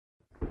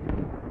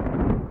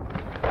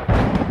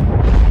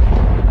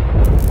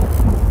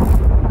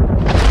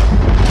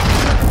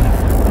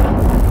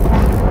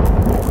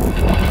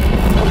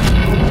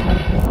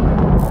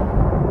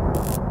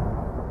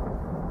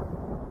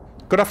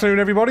Good afternoon,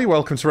 everybody.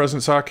 Welcome to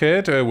Residence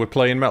Arcade. We're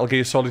playing Metal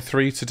Gear Solid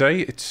 3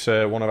 today. It's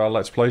one of our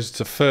Let's Plays. It's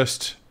the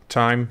first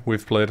time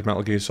we've played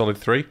Metal Gear Solid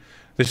 3.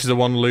 This is the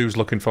one Lou's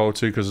looking forward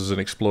to because there's an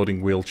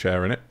exploding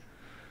wheelchair in it.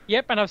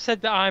 Yep, and I've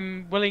said that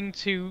I'm willing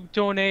to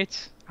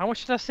donate... How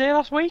much did I say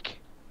last week?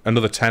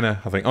 Another tenner,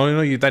 I think. Oh,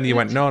 no, then you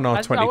went, no,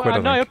 20 quid, I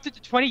think. No, up to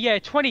 20, yeah,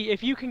 20.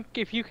 If you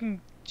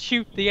can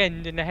shoot the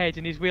end in the head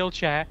in his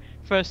wheelchair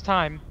first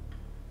time,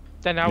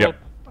 then I will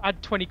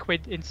add 20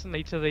 quid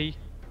instantly to the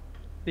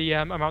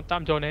amount that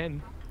I'm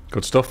donating.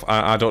 Good stuff.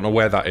 I don't know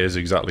where that is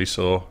exactly,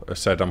 so I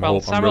said I'm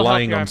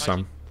relying on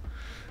Sam.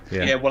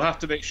 Yeah, we'll have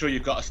to make sure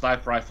you've got a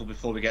sniper rifle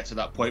before we get to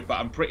that point, but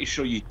I'm pretty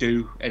sure you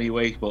do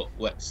anyway, but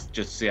let's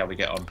just see how we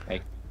get on, hey?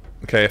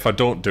 Okay, if I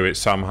don't do it,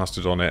 Sam has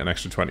to donate an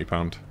extra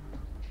 £20.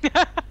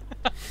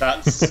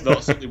 That's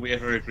not something we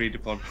ever agreed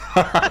upon.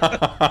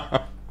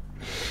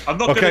 I'm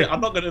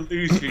not gonna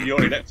lose through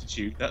your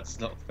ineptitude. That's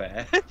not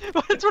fair.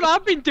 That's what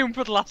I've been doing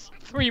for the last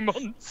 3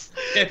 months.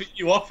 Yeah, but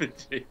you offered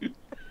to.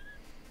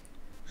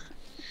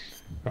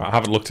 I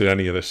haven't looked at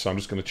any of this, so I'm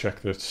just going to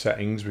check the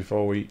settings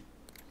before we...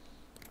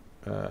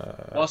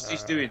 Whilst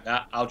he's doing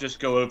that, I'll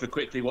just go over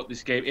quickly what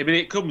this game... I mean,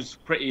 it comes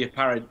pretty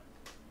apparent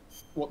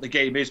what the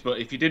game is, but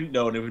if you didn't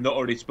know and we've not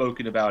already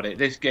spoken about it,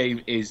 this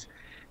game is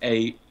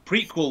a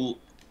prequel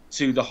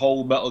to the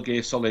whole Metal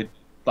Gear Solid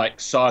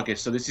saga.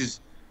 So this is...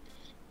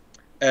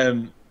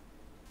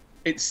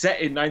 it's set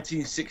in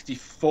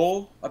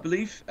 1964, I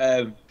believe,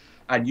 and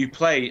you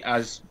play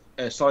as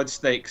Solid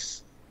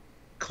Snake's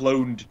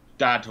cloned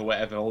dad or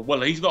whatever.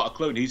 Well, he's not a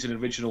clone; he's an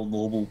original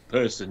normal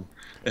person,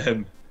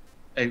 a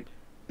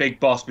big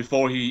boss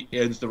before he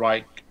earns the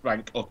rank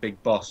of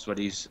big boss when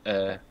he's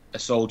a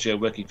soldier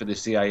working for the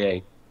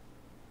CIA,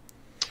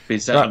 being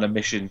sent on a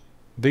mission.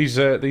 These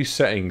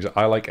settings,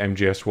 I like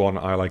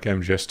MGS1, I like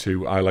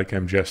MGS2, I like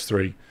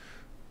MGS3.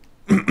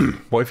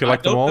 What if you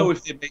like them all?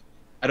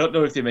 I don't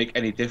know if they make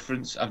any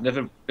difference. I've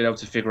never been able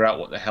to figure out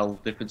what the hell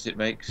difference it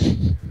makes.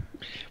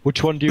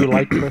 Which one do you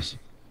like, Chris?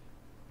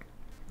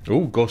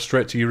 Oh, go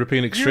straight to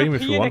European Extreme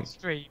if you want.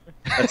 Extreme.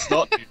 Let's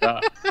not do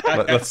that.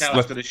 Let's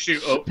going to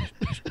shoot up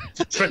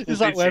to triple Is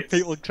that where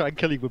people try and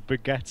kill you with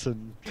baguettes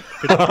and...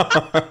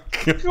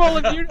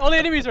 all the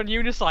enemies are on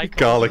unicycles.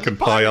 Garlic and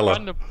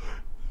paella.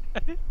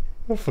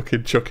 I'm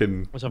fucking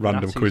chucking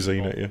random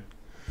cuisine at you.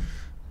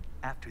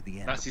 After the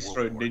end Nazis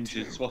throwing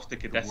ninja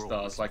swastika Death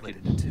Stars like in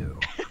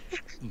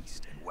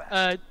East and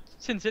West.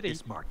 Sin City.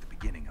 This marked the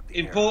beginning of the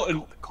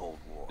important. The Cold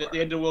War. At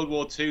the end of World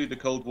War II, the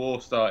Cold War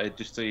started.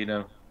 Just so you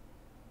know.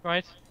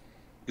 Right.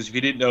 Because if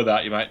you didn't know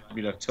that, you might,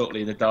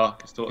 totally in the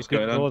dark as to what's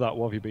going on. If you didn't know that,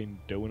 what have you been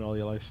doing all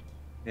your life?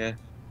 Yeah.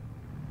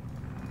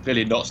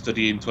 Really not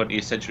studying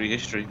 20th century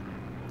history.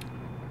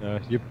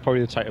 You're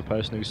probably the type of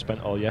person who spent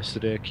all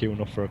yesterday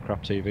queuing up for a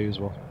crap TV as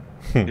well.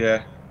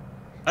 Yeah.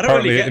 I don't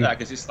really get that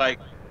because it's like,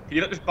 can you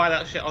not just buy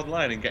that shit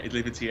online and get it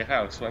delivered to your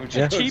house? Why would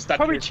you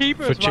probably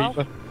cheaper as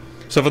well.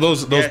 So for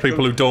those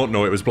people who don't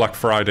know, it was Black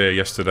Friday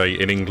yesterday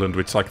in England.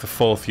 It's like the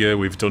 4th year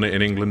we've done it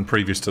in England.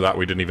 Previous to that,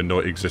 we didn't even know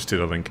it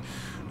existed, I think.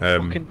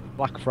 Fucking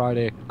Black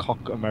Friday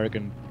cock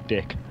American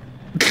dick.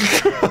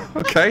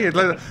 Okay,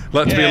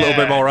 let's be a little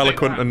bit more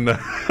eloquent and...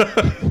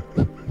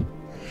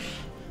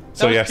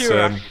 So yes,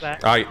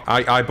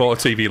 I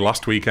bought a TV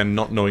last weekend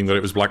not knowing that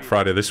it was Black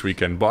Friday this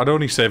weekend, but I'd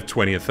only saved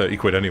 20 or 30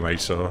 quid anyway,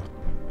 so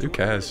who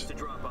cares?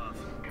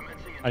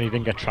 And you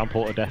didn't get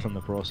trampled to death in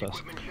the process.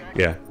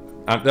 Yeah.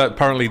 And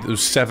apparently there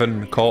was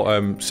seven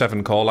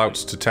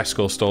call-outs to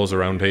Tesco stores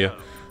around here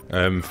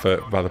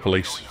by the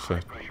police. So.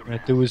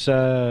 There was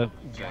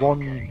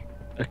one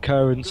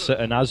occurrence at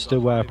an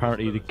Asda where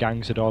apparently the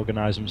gangs had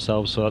organised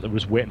themselves so that they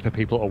was waiting for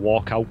people to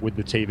walk out with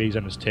the TVs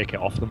and just take it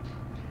off them.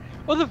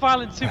 Other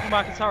violent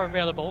supermarkets are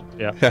available.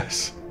 Yeah.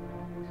 Yes.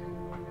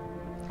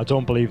 I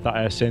don't believe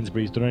that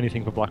Sainsbury's done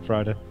anything for Black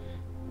Friday.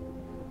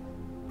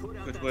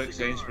 Good work,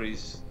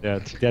 Sainsbury's. Yeah,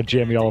 they had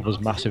Jamie Oliver's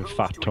massive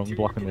fat tongue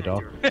blocking the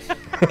door.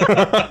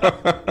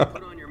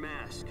 Put on your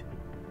mask.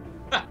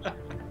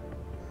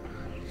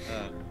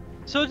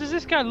 So does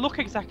this guy look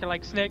exactly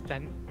like Snake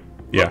then?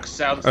 Yeah,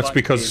 that's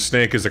because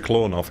Snake is a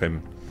clone of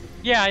him.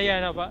 Yeah,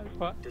 no, but...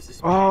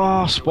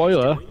 Oh,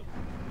 spoiler!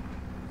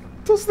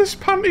 Does this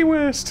panty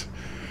waste?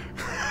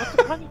 What's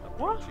the panty?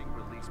 What?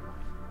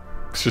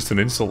 It's just an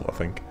insult, I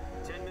think.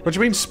 What do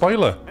you mean,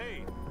 spoiler?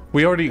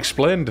 We already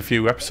explained a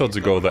few episodes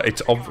ago that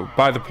it's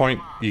by the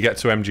point you get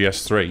to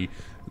MGS3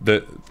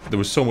 that there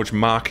was so much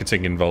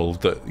marketing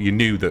involved that you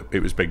knew that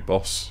it was Big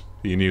Boss.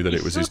 You knew that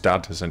it was his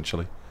dad,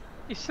 essentially.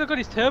 He's still got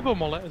his turbo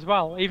mullet as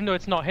well, even though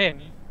it's not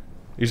him.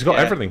 He's got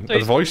everything. So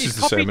the voice is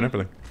the same and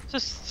everything.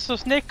 So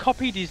Snake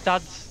copied his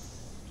dad's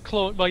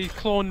clone, well, his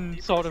clone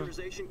sort of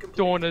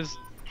donor's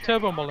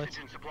turbo mullet.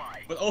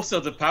 But also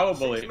the power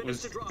mullet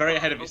was very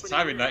ahead of its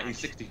time in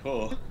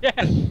 1964. Yeah.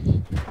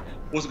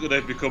 Wasn't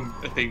going to become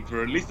a thing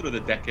for at least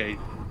another decade.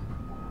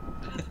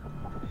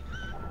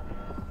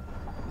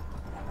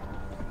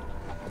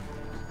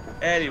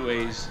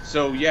 Anyways,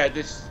 so yeah,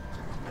 this...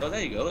 Oh,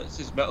 there you go. That's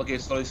his Metal Gear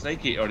Solid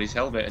Snake Eater on his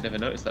helmet. I never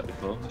noticed that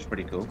before. That's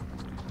pretty cool.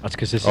 That's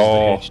because this is the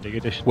HD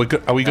edition.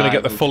 Are we going to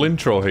get the full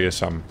intro here,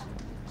 Sam?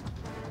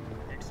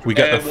 We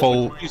get the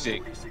full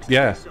music.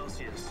 Yeah.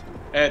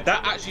 That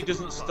actually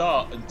doesn't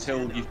start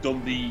until you've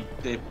done the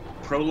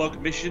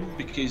prologue mission,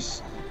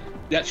 because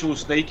the actual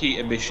Snake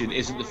Eater mission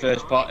isn't the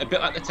first part. A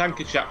bit like the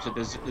Tanker chapter,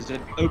 there's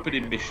an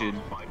opening mission,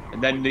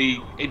 and then the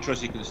intro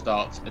sequence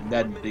starts, and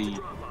then the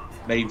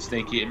main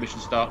Snake Eater mission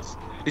starts.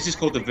 This is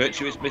called the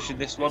Virtuous mission,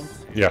 this one.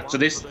 Yeah. So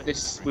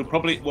we'll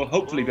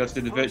hopefully be able to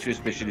do the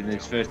Virtuous mission in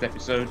this first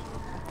episode.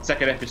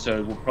 Second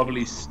episode will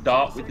probably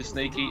start with the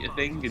Snake Eater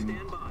thing and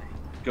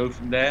go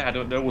from there. I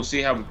don't know. We'll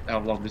see how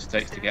long this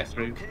takes to get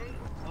through.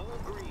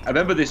 I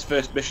remember this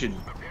first mission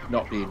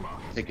not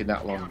taking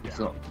that long. It's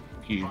not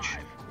huge.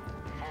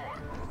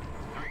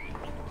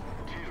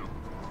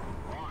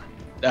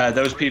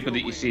 Those people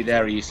that you see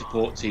there are your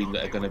support team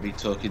that are going to be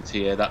talking to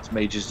you. That's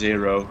Major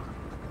Zero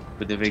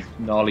with the big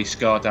gnarly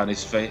scar down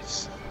his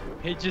face.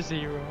 Major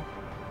Zero.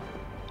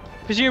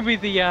 Presumably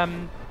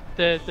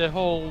the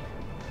whole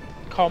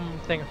com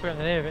thing, I forgot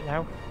the name of it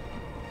now.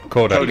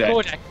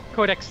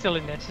 Codec's still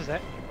in this, is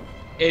it?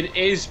 It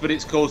is, but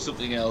it's called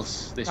something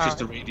else. It's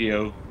just a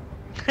radio.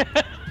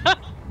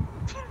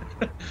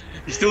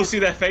 You still see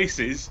their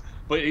faces,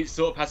 but it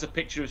sort of has a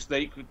picture of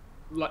Snake,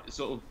 like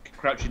sort of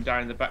crouching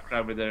down in the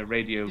background with a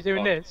radio. You're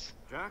doing this?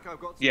 Jack, I've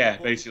got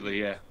basically,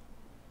 yeah.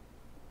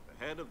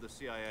 The head of the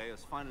CIA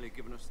has finally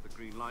given us the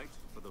green light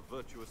for the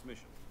Virtuous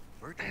mission.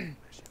 Virtuous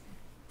mission.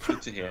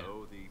 Good to hear.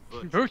 So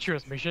the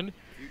Virtuous mission?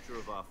 future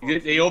of our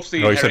He obviously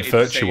No, he said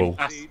inherited the virtual.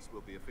 seeds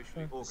will be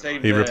officially same,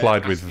 organized. He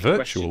replied with asking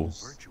virtual.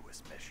 questions.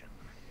 Virtuous mission.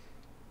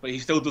 But he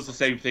still does the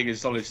same thing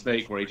as Solid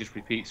Snake, where he just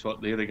repeats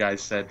what the other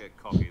guys said, Get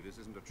cocky, this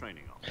isn't a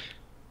training op.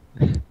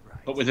 Right.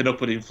 but with an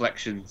upward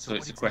inflection, so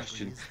it's a what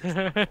question. exactly is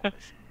this virtual mission?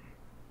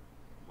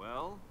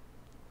 Well,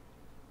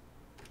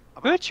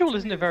 Virtual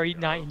isn't a very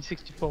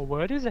 1964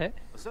 word, is it?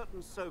 a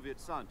certain Soviet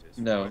scientist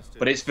No, arrested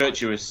but it's in the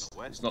virtuous.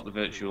 West It's not the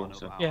virtual, one of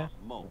so. our Yeah.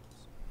 moles.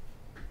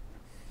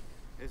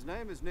 His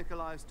name is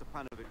Nikolai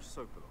Stepanovich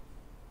Sokolov.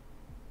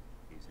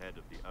 He's head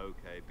of the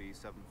OKB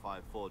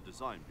 754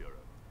 Design Bureau,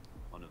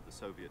 one of the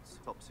Soviets'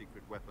 top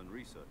secret weapon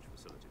research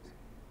facilities,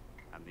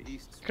 and the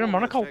East's Got a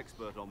monocle. foremost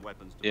expert on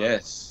weapons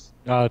development. Yes.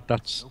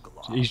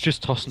 He's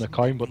just tossing a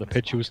coin, but the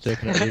picture was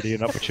taken at really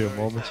an opportune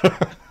moment. On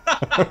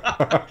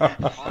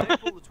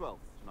April the 12th,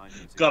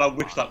 1960, God, I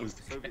wish that was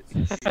the Soviets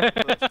achieved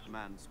the first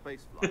manned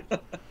spaceflight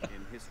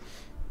in history.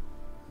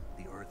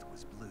 The Earth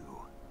was blue,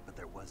 but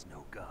there was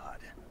no God.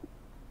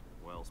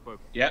 Well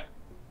spoken. Yep,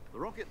 The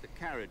rocket that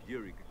carried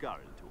Yuri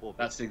Gagarin to orbit.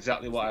 that's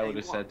exactly what I would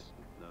have said.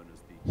 Known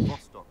as the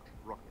Vostok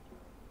rocket.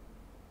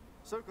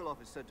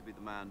 Sokolov is said to be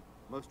the man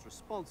most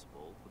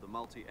responsible for the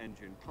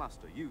multi-engine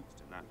cluster used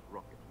in that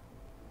rocket.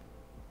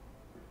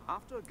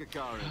 After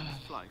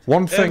Gagarin's flight,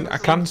 One thing I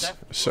can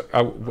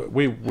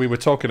we were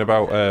talking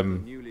about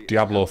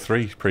Diablo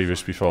 3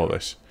 before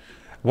this.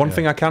 One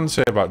thing I can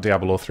say about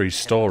Diablo 3's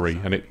story,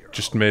 and it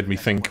just made me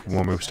think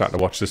when we were starting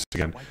to watch this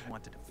again,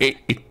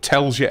 it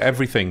tells you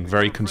everything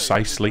very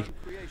concisely.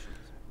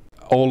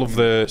 All of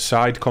the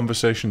side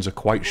conversations are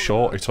quite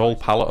short. It's all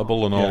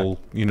palatable and all,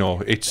 you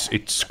know, it's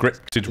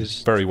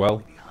scripted very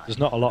well. There's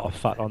not a lot of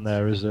fat on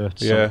there, is there?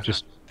 So Yeah.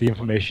 just the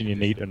information you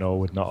need to know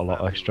with not a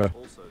lot extra.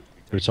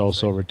 But it's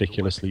also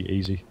ridiculously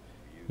easy.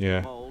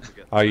 Yeah,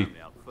 I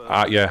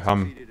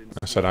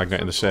said I'm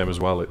getting the same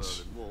as well.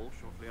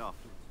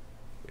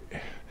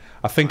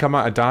 I think I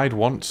might have died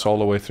once all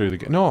the way through the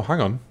game. No, hang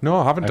on. No,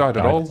 I haven't died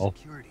at all.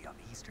 Security on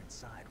the eastern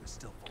side was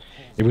still full of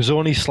holes. It was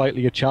only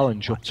slightly a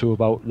challenge up to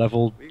about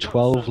level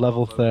 12,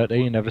 level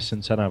 13. Ever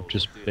since then, it's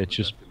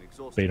just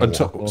been a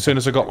Until as soon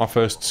as I got my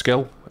first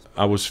skill,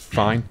 I was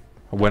fine.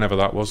 Whenever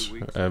that was,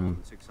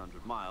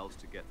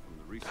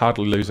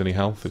 hardly lose any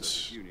health.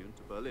 It's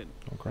oh,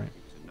 great.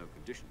 in no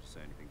condition to say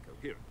anything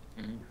coherent.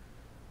 Mm-hmm.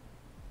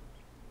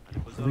 And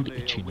it was Look only at a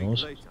week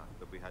Chinos. later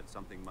that we had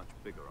something much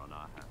bigger on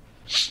our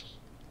hands.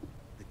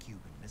 The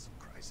Cuban Missile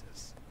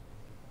Crisis.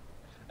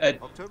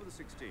 October the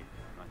 16th,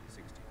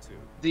 1962.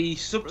 The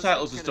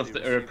subtitles and stuff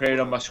that are appearing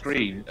on my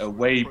screen are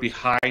way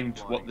behind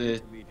what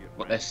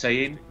they're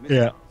saying.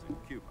 Yeah.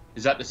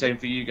 Is that the same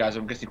for you guys?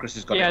 I'm guessing Chris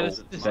has got Yeah, it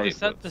all today,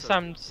 the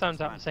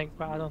sound's out of sync,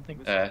 but I don't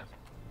think. but,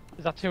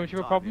 Is that too much of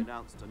a problem?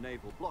 nah,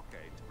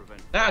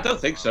 I don't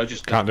think so.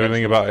 Just Can't do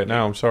anything about it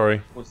now. I'm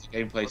sorry. once the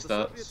gameplay The Soviets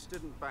starts.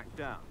 didn't back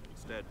down,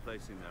 instead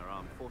placing their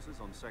armed forces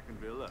on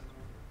secondary alert.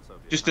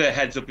 Soviet Just a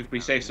heads up if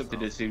we say something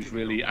that seems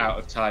really out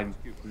of time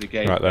for the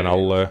game. Right then,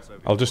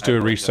 I'll just do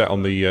a reset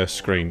on the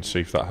screen,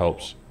 see if that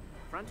helps.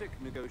 Frantic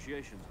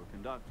negotiations were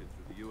conducted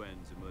through the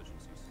UN's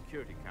Emergency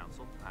Security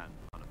Council and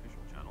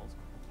unofficial channels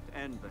to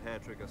end the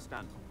hair-trigger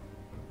standoff.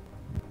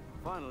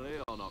 Finally,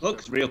 on October Look,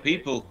 it's real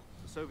people.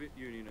 the Soviet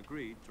Union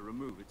agreed to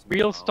remove its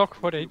Real missiles stock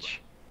from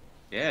footage.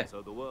 Yeah. Cuba,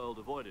 so the world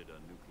avoided a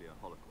nuclear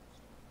holocaust.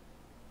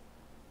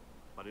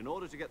 But in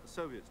order to get the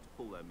Soviets to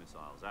pull their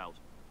missiles out,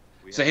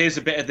 we So had here's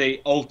a bit of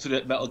the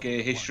alternate Metal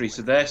Gear history.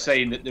 So they're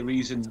saying that the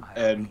reason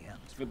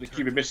for the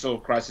Cuban Missile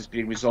Crisis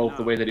being resolved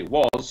the way that it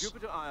was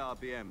Jupiter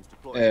IRBMs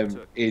deployed in Turkey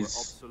were is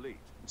obsolete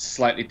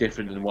slightly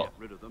different than what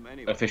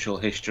official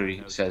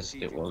history says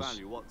it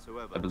was,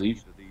 I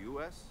believe.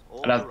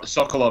 And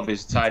Sokolov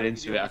is tied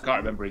into it. I can't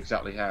remember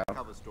exactly how.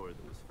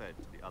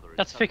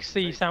 That's fixed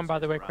the sound, by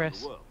the way,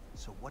 Chris.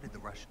 So what did the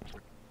Russians...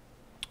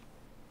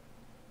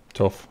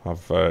 Tough.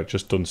 I've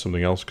just done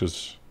something else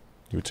because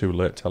you were too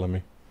late telling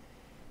me.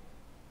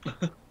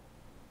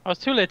 I was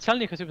too late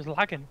telling you because it was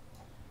lagging.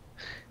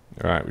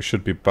 Alright, we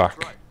should be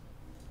back.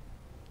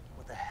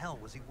 What the hell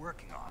was he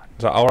working on?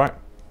 Is that alright?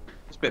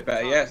 It's a bit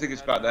better, yeah. I think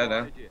it's about there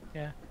now.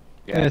 Yeah.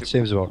 Yeah, it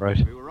seems about right.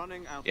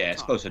 Yeah,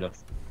 it's close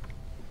enough.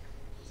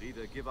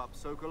 Either give up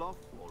Sokolov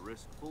or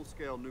risk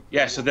full-scale nuclear.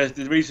 Yeah, so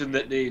the reason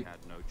that the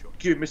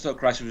Cuban Missile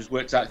Crisis was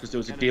worked out because there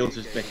was a deal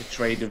to make a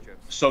trade of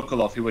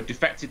Sokolov, who had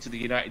defected to the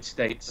United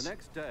States,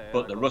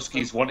 but the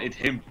Ruskies wanted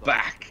him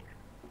back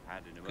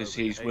because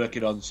he's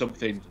working on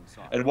something.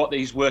 And what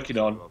he's working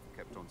on,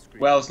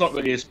 well, it's not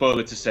really a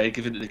spoiler to say,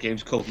 given that the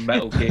game's called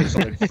Metal Gear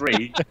Solid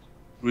 3,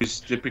 was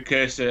the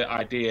precursor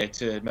idea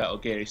to Metal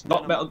Gear. It's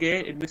not Metal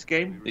Gear in this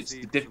game, it's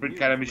a different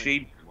kind of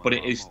machine, but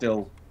it is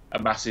still a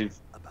massive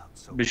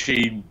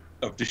machine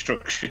of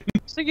destruction.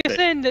 So you're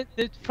saying that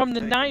from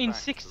the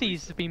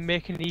 1960s they've been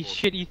making these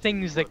shitty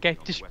things that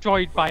get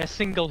destroyed by a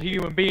single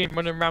human being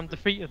running around the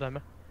feet of them?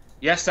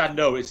 Yes and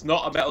no, it's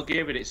not a Metal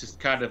Gear, but it's just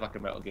kind of like a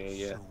Metal Gear,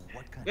 yeah. So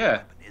what kind Yeah. of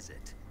weapon is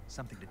it?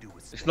 Something to do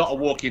with It's not a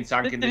walking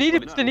tank They in this need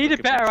one, a, it's they need a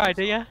like better pencil.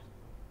 idea,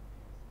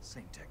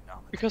 same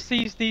technology. because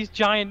these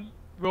giant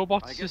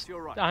robots just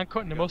aren't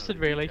cutting the mustard,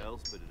 really.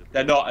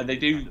 They're not, and they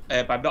do,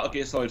 by Metal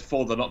Gear Solid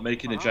 4, they're not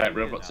making the giant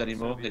robots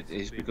anymore.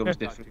 It becomes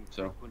different,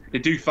 so. They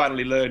do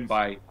finally learn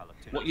by...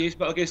 What year is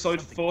Metal Gear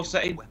Solid 4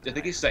 set in? I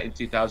think it's set in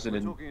 2000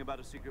 and...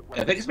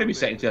 I think it's maybe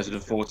set in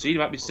 2014, it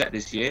might be set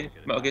this year,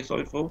 Metal Gear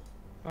Solid 4.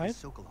 Right.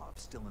 Sokolov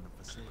still in the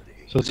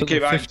facility. So it took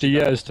came them out 50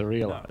 years to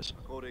realise.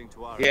 According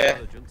to our Yeah.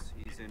 intelligence,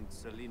 he's in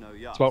Salino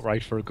Yard. It's about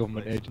right for a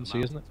government agency,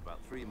 isn't it? About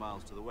 3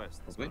 miles to the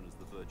west, that's known as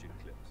the Virgin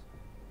Cliffs.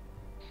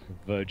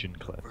 Virgin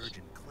Cliffs.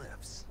 Virgin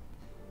Cliffs.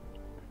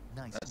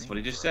 Nice That's name what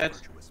he just for a said.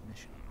 virtuous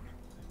mission.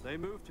 They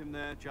moved him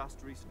there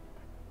just recently.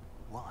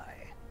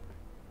 Why?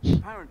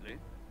 Apparently,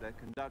 they're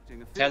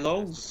conducting a field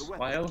Tell test of us, the why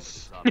weapon. else?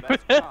 It's our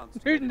best chance to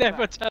Who'd get it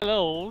never back.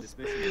 tell us? This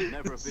mission would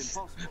never have been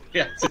possible.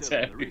 Yeah, if to it's tell still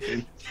in the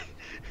everything.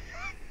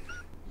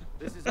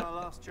 This is our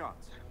last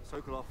chance.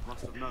 Sokolov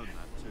must have known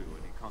that too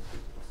when he contacted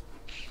us.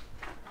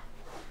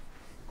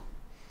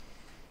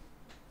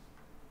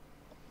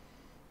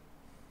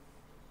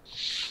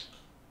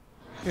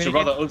 So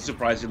rather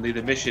unsurprisingly,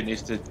 the mission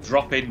is to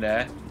drop in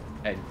there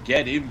and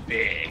get him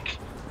big.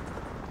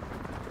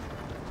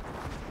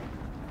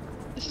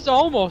 This is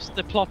almost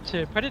the plot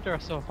to Predator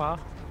so far.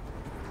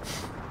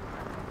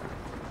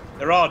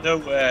 There are no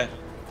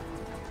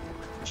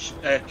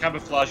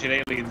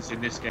camouflaging aliens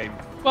in this game.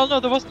 Well, no,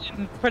 there wasn't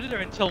in Predator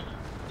until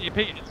he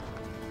appeared.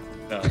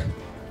 No.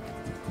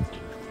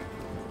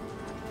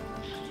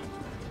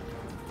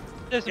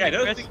 There's Yeah, I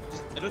some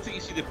don't think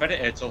you see the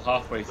Predator until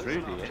halfway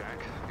through, do you?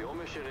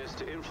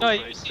 No,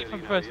 you see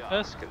from first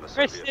person.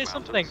 Chris, say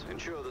something.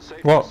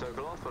 What?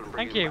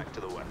 Thank you.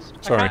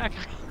 Sorry.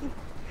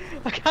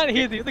 I can't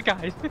hear the other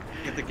guys.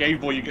 Get the Game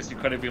Boy, you get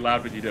incredibly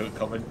loud when you don't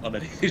comment on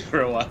anything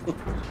for a while.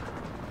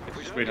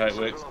 It's weird how it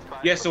works.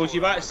 Yeah, so as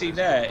you might have seen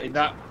there, in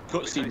that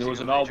cutscene, there was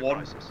an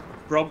R1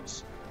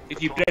 prompt.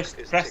 If you press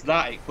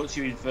that, it puts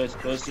you in first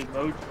person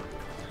mode.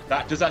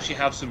 That does actually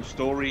have some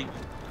story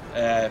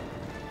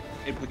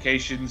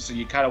implications, so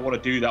you kind of want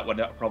to do that when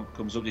that prompt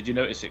comes up. Did you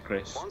notice it,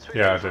 Chris?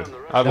 Yeah, I did.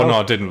 Well, no,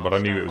 I didn't, but I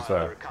knew it was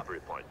there.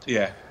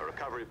 Yeah.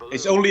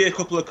 It's only a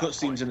couple of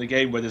cutscenes in the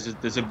game where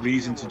there's a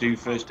reason to do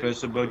first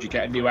person mode. You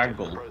get a new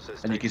angle,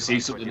 and you can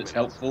see something that's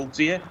helpful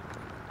to you.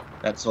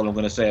 That's all I'm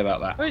going to say about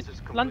that. Oh, it's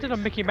landed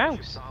on Mickey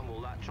Mouse.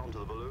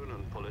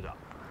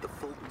 The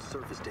Fulton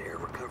surface-to-air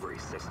recovery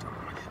system.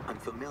 I'm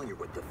familiar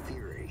with the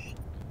theory.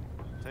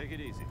 Take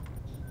it easy.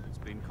 It's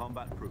been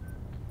combat proof.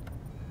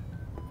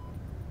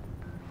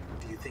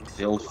 Do you think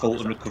The old Sokolov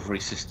Fulton is up recovery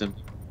system.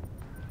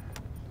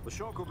 The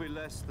shock will be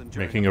less than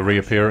Making a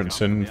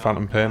reappearance in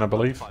Phantom Pain, I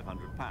believe.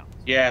 500 pounds.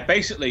 Yeah,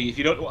 basically, if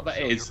you don't know what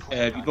that is,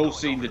 you've all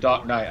seen The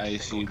Dark Knight, I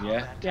assume,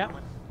 yeah? Yeah.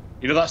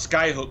 You know that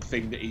skyhook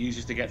thing that he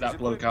uses to get that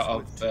bloke out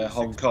of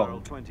Hong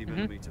Kong?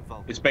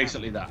 It's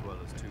basically that.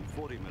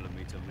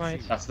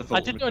 Right. That's the I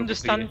Fulton didn't recovery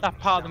understand theory. that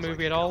part of the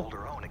movie at all. hold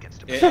her own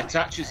against It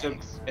attaches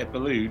a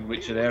balloon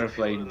which an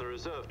aeroplane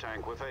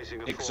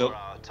picks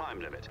up.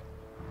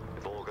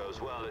 If all goes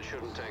well, it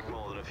shouldn't take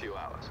more than a few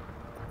hours.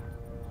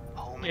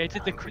 Yeah, he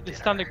did the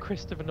standard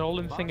Christopher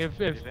Nolan thing of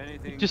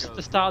just at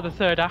the start of the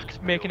third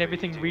act, making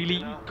everything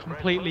really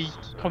completely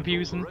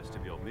confusing.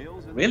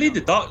 Really? I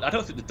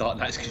don't think The Dark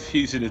Knight's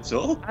confusing at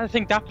all. I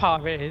think that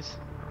part of it is.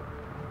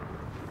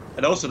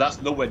 And also,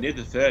 that's nowhere near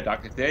the third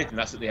act. If anything,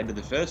 that's at the end of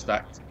the first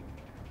act.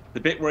 The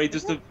bit where he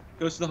goes to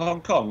the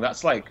Hong Kong,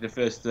 that's like the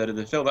first third of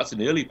the film. That's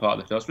an early part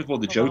of the film. That's before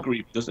the Joker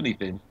even does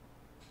anything.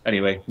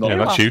 Anyway, Yeah,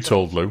 that's you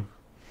told, Lou.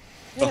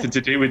 nothing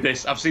to do with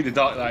this. I've seen The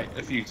Dark Knight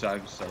a few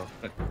times, so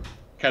I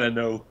kind of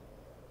know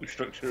the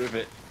structure of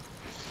it.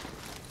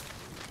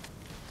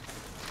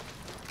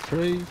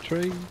 Tree.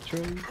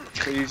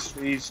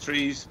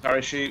 Trees,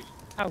 parachute.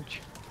 Ouch.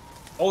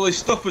 All this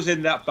stuff was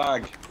in that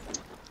bag.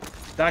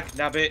 Dag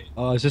nabbit.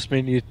 Oh, does this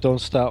mean you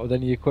don't start with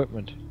any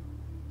equipment?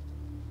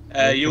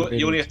 You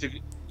only have to.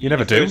 You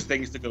never your do. First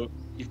thing is to go.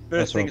 Your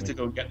first thing is to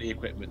go and get the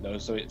equipment, though.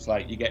 So it's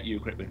like you get your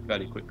equipment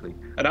fairly quickly.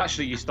 And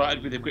actually, you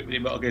started with equipment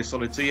in Metal Gear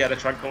Solid 2. You had a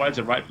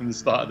tranquilizer right from the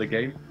start of the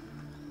game.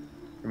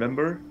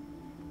 Remember?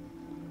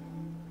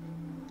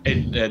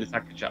 In the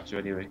tanker chapter,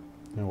 anyway.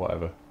 Yeah,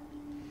 whatever.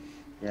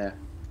 Yeah.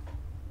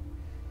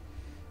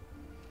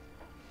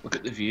 Look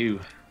at the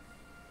view.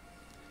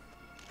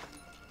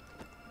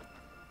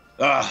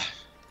 Ah,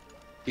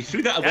 he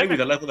threw that away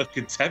with a level of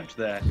contempt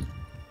there.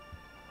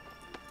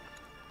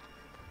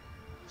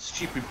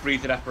 Stupid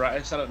breathing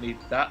apparatus, I don't need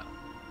that.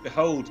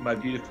 Behold my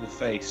beautiful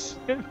face.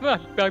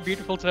 My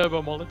beautiful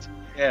turbo mullet.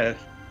 Yeah.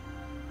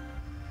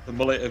 The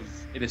mullet of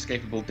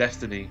inescapable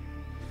destiny.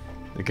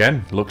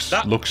 Again, looks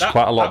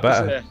quite a lot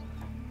better.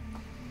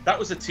 That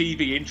was a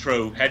TV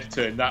intro head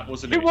turn, that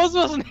wasn't it? It was,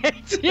 wasn't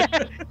it?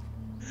 Yeah.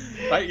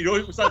 Like, you know,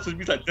 it was like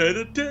something like da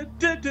da da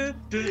da da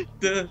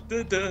da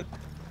da da.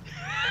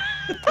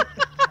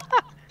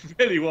 It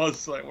really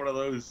was like one of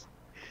those.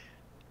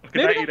 Like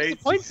maybe that's the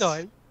point,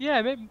 though.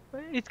 Yeah, maybe,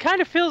 it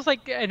kind of feels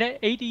like an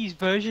 80s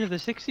version of the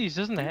 60s,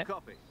 doesn't it?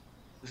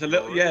 There's a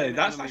little, yeah.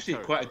 That's actually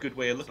quite a good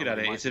way of looking at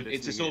it.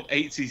 It's a sort of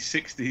 80s,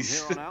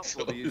 60s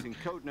sort of thing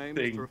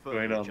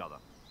going on.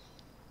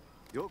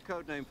 Your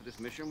code name for this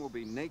mission will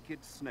be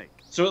Naked Snake.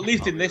 So at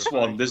least in this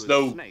one, there's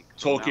no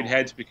talking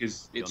heads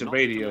because it's a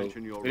radio.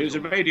 It was a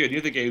radio in the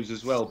other games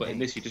as well, but in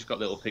this you just got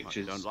little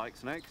pictures. Don't like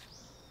snakes?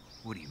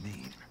 What do you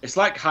mean? It's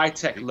like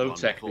high-tech,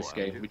 low-tech, this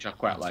game, which I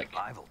quite like.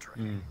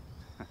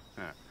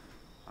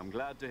 I'm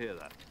glad to hear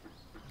that.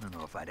 I don't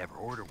know if I'd ever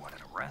order one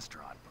at a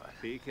restaurant, but...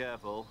 Be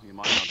careful, you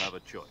might not have a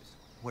choice.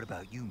 What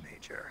about you,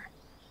 Major?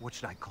 What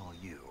should I call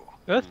you?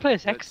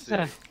 Birthplace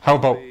Exeter. How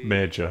about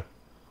Major?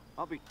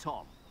 I'll be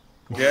Tom.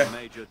 Yeah.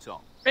 Major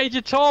Tom.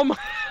 Major Tom!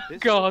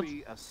 God.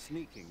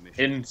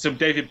 In some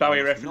David Bowie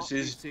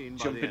references,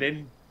 jumping in.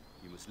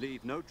 You must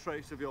leave no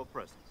trace of your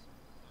presence.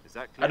 Is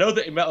that clear? I know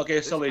that in Metal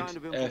Gear Solid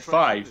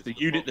 5, the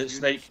unit that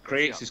Snake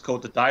creates is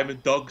called the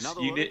Diamond Dogs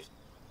unit.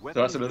 So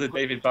that's another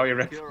David Bowie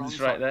reference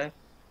right there.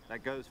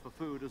 That goes for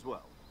food as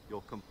well.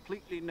 You're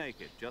completely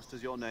naked, just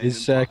as your name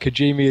is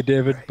Kojima a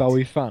David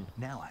Bowie fan?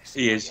 Now I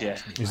he is, yeah.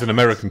 He's an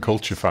American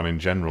culture fan in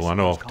general. I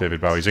know David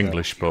Bowie's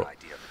English, but I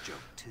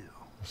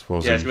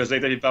suppose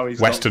David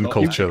Bowie's Western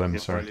culture then,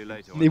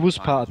 sorry. He was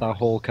part of that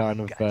whole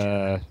kind of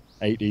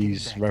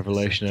 80s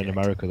revelation in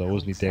America, though,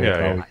 wasn't he? David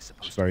Bowie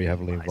was very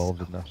heavily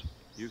involved in that.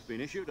 You've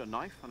been issued a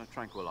knife and a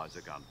tranquilizer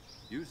gun.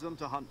 Use them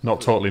to hunt. Not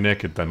totally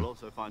naked then. You'll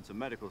also find some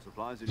medical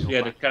supplies in your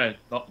yeah, they're kind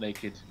of not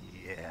naked.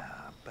 Yeah,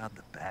 about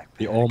the backpack.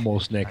 The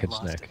almost naked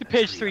Snake. The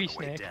page 3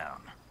 Snake.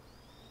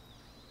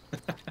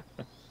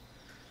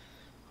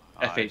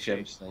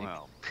 FHM Snake.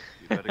 Well,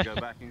 you better go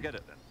back and get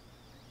it then.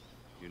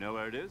 You know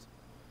where it is?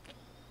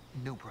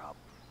 No problem.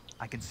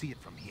 I can see it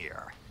from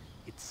here.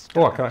 It's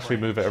I can actually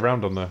move it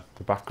around on the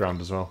background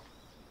as well.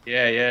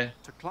 Yeah, yeah.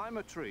 To climb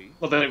a tree.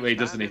 Well, then it really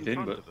does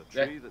anything, but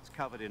a tree that's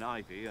covered in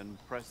ivy and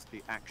press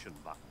the action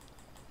button.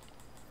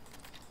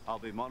 I'll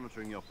be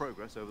monitoring your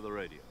progress over the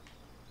radio.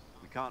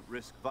 We can't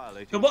risk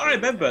violating. From what I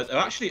remember, there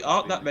actually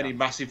aren't that many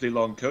massively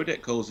long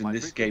codec calls in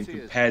this game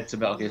compared to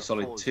Metal Gear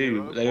Solid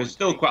 2. There's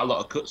still quite a lot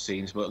of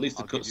cutscenes, but at least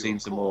the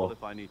cutscenes are more.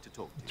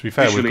 To be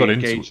fair,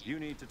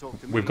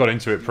 we've got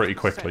into it pretty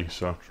quickly,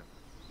 so.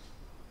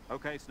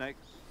 Okay, Snake,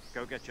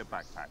 go get your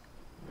backpack.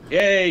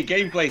 Yay,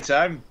 gameplay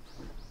time!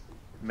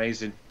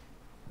 Amazing.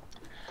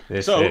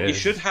 Yes, so you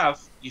should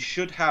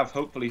have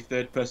hopefully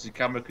third-person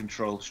camera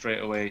control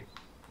straight away.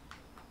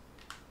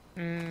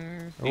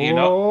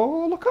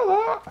 Oh, look at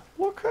that!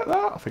 Look at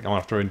that! I think I'm gonna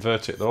have to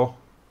invert it though.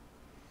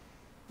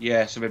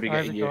 Yeah, so maybe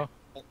getting your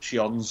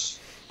options.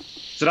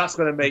 So that's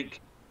gonna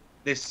make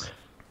this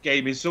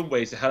game in some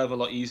ways a hell of a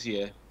lot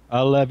easier.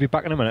 I'll be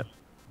back in a minute.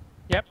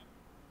 Yep.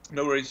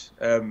 No worries.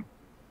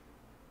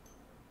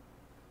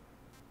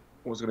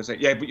 What was I going to say?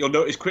 Yeah, but you'll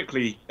notice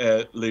quickly,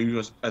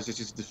 Lou, as this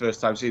is the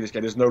first time seeing this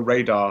game, there's no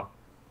radar.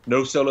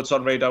 No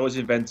Soliton radar was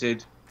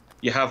invented.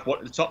 You have what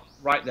at the top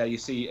right there, you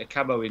see a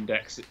camo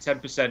index. At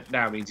 10%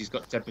 now means he's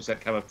got 10%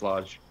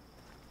 camouflage.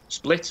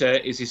 Splitter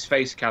is his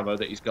face camo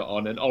that he's got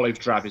on, and olive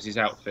drab is his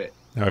outfit.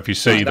 Now, if you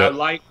see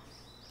that...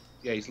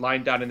 Yeah, he's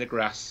lying down in the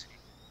grass.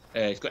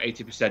 He's got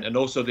 80%, and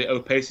also the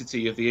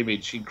opacity of the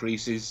image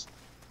increases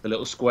the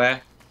little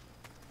square.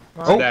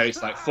 So there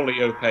it's like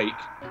fully opaque.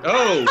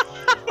 Oh!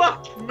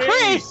 Fuck me!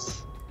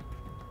 Chris!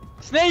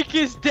 Snake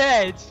is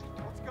dead!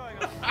 What's going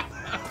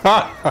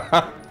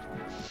on?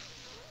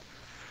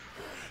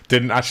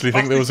 Didn't actually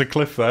think there was a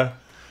cliff there.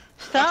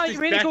 Fastest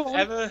death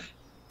ever.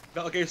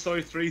 Metal Gear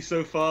Solid 3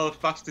 so far,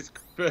 fastest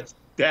first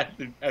death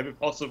ever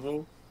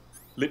possible.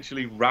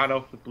 Literally ran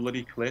off the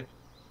bloody cliff.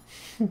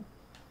 Did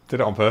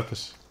it on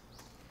purpose.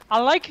 I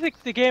like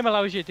the game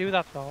allows you to do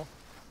that though.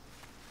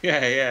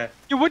 Yeah, yeah.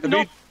 You would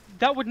not.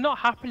 That would not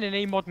happen in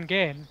any modern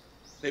game.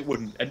 It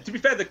wouldn't. And to be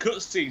fair, the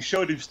cutscene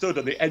showed him stood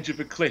on the edge of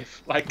a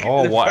cliff, like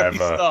oh, at the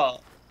very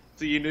start.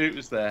 So you knew it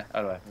was there.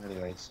 Alright,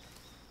 anyways.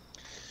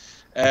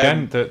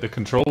 Again, the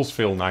controls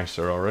feel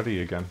nicer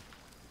already again.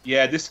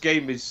 Yeah, this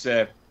game is,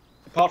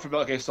 apart from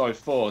Metal Gear Solid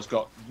 4, has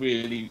got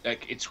really,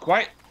 like, it's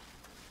quite,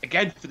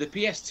 again, for the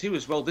PS2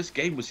 as well, this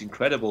game was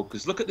incredible,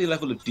 because look at the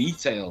level of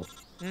detail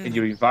in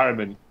your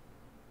environment.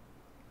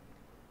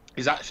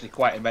 It's actually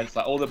quite immense,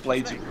 like all the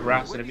blades of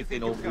grass and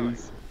everything all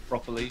move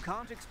properly.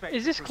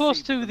 Is this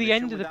close to the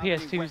end of the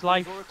PS2's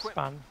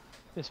lifespan,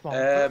 this one?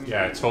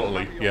 Yeah,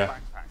 totally, yeah.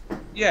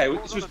 Yeah,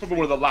 this was probably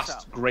one of the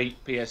last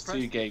great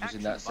PS2 games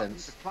in that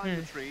sense. Climb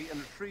the tree and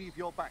retrieve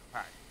your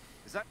backpack.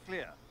 Is that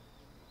clear?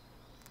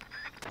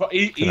 But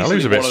He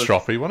was a bit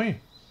stroppy, wasn't he?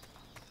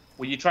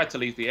 Well, you tried to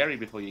leave the area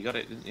before you got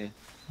it, didn't you?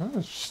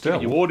 Oh,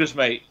 still. Your orders,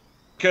 mate.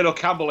 Colonel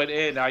Campbell in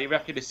here now. You're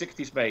back in the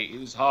 60s, mate. It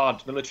was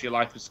hard. Military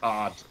life was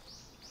hard.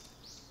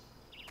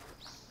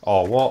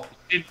 Oh, what?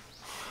 If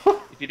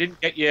you didn't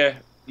get your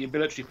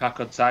military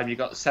pack on time, you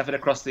got 7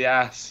 across the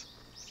ass.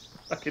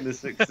 Back in the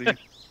 60s.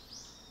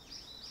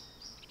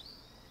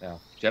 Now,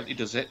 gently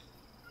does it.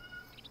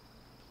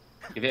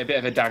 Give it a bit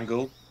of a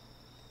dangle.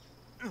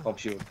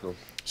 Bob's your uncle.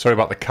 Sorry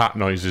about the cat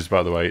noises,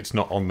 by the way. It's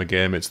not on the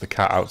game, it's the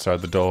cat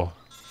outside the door.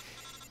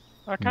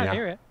 I can't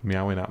hear it.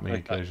 Meowing at me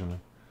occasionally.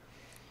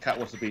 Cat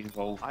wants to be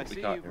involved, I but we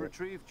see can't you've hear it.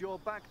 retrieved your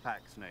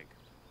backpack, Snake.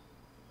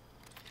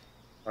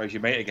 Oh, he's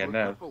your mate again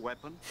now. Equip a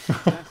weapon,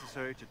 it's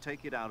necessary to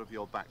take it out of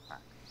your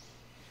backpack.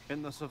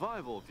 In the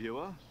survival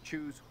viewer,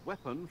 choose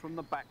weapon from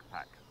the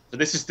backpack. So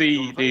this is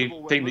the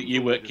thing that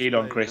you were keen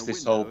on, Chris,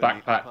 this whole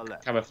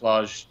backpack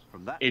camouflage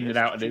in and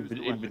out and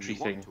inventory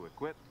thing.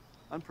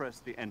 And press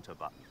the enter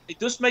button. It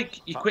does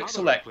make your quick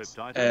select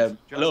a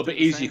little bit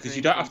easier because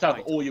you don't have to have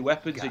all your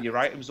weapons and your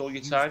items all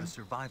your time.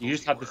 You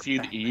just have the few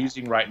that you're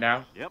using right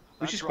now,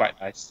 which is quite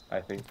nice,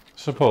 I think.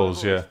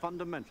 Suppose, yeah.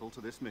 Fundamental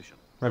to this mission.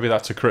 Maybe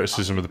that's a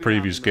criticism of the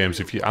previous games.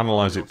 If you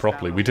analyse it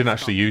properly, we didn't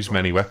actually use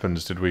many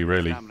weapons, did we,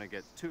 really?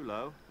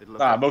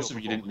 Most of them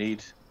you didn't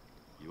need.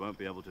 You won't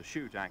be able to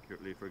shoot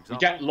accurately, for example. You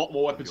get a lot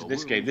more weapons in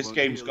this game. This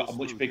game's got a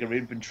much bigger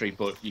inventory,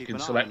 but you can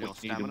select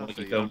what you need and what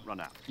you don't.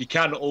 You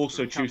can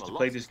also choose to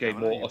play this game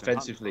more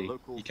offensively.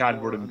 You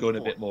can run and gun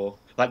a bit more.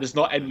 Like, there's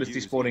not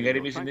endlessly spawning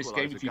enemies in this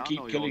game. If you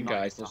keep killing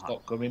guys, they'll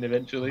stop coming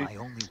eventually. My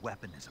only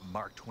weapon is a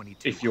Mark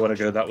 22. If you want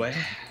to go that way.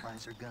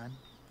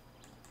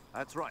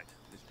 That's right.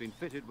 It's been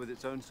fitted with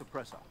its own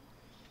suppressor.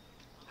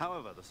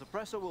 However, the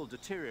suppressor will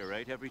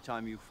deteriorate every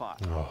time you fire.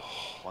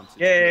 Once its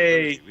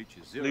durability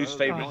reaches zero, Lou's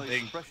favourite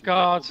thing.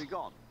 God. Will be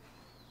gone.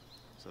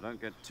 So don't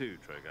get too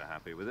trigger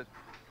happy with it.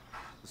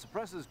 The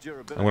suppressor's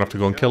durability. I'm gonna have to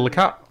go and kill the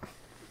cat.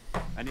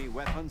 Any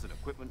weapons and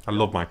equipment I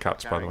love my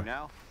cats, by the way.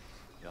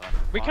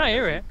 We can't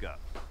hear it.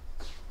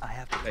 I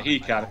have to Yeah, he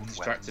find my can. own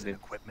Distracted weapons and him.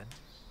 equipment.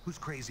 Whose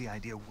crazy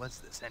idea was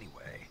this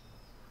anyway?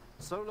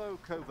 Solo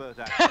covert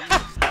action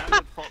is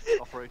standard Fox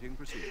operating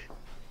procedure.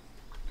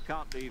 You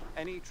can't leave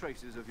any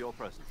traces of your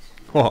presence.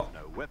 What?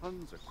 No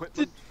weapons,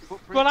 equipment,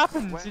 footprints, What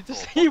happens? sweat, He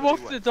just or he bodily walked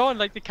to the waste. door and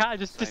like the cat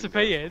just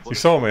disappeared. He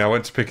saw me, I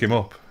went to pick him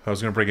up. I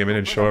was going to bring him in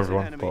and show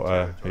everyone, Enemy but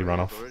territory he ran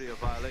is off. already a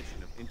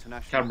violation of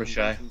international Camera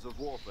shy. conventions of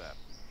warfare.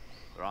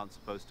 There aren't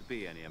supposed to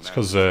be any It's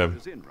American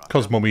soldiers in Russia.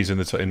 because Mummy's in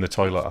the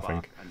toilet, I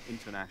think. An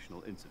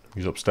international incident.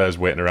 He's upstairs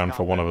waiting around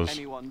for one of us.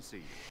 Anyone see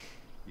you.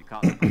 You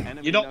can't let the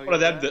enemy You're know not one of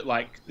them there. that,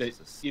 like,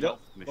 you don't,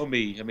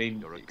 Mummy, I mean,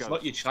 You're a it's not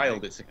ghost, your child,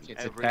 Snake, it's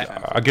a and pet.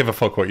 every time I give a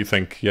fuck what you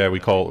think. Yeah, we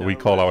call our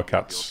No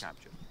cats.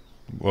 capture.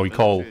 Well, we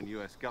call Military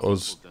and US government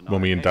us will deny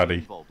Mummy and any Daddy.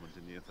 involvement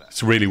in the affair.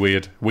 It's really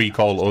weird. We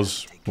call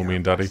us Take care Mummy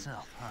and of Daddy.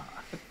 myself,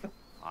 huh?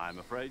 I'm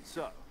afraid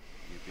so.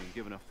 You've been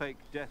given a fake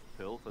death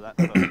pill for that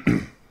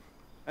purpose.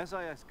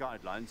 SIS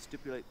guidelines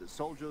stipulate that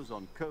soldiers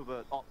on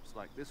covert ops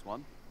like this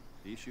one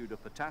be issued a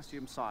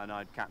potassium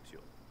cyanide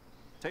capsule.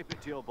 Tape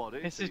it to your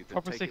body. This so is you can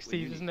proper take it when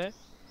you 60s, need isn't it?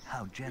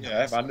 How Yeah,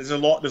 generous. man, there's a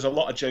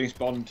lot of James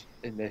Bond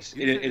in this,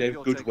 You think in a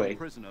you're good taken way.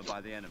 prisoner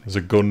by the enemy. There's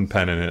a gun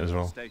pen in it as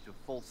well. State of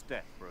false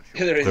death for a Yeah,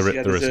 short there is. There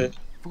Yeah, isn't. there's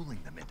Fooling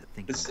them into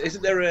thinking.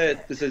 isn't there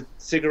there's a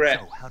cigarette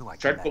So how do I get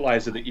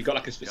tranquilizer back? that you got,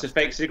 like it's a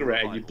fake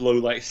cigarette and you blow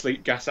like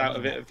sleep gas out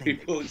of it at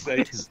people. It's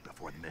like,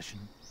 Before the mission.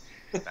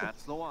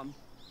 That's the one.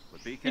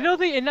 But be You know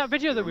careful. in that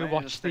video that we Remain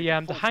in a watched, state the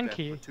of false death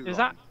hanky, for too does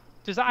long. that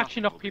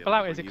actually knock Nothing will be people able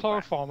out? to Is it bring you back.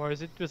 chloroform or was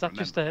that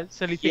just a Remember.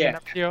 silly thing Yeah. in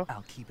that video?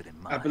 I'll keep it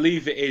in mind. I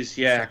believe it is.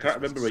 Yeah, I can't This was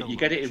remember it. You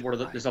get it in one of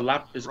the. There's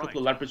a couple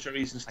of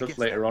laboratories and I stuff guess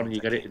later that on, and means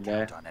you get I it in can't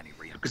there. count on any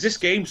real Because this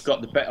game's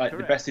got the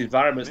best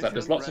environments. Like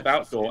there's lots of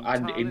outdoor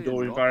and Entirely indoor in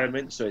your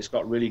environments, so it's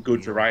got really good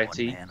We're a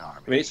variety. one-man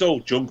army. I mean, it's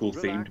all jungle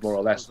themed Relax, more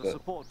or less, there's a but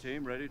support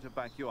team ready to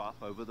back you up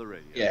over the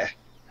radio. yeah,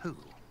 Who?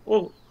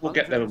 we'll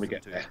get there when we Introduce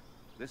get them to there.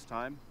 you. This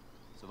time,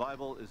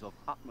 survival is of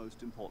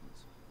utmost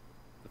importance.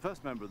 The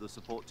first member of the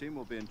support team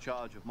will be in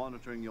charge of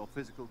monitoring your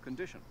physical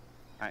condition,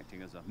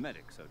 acting as a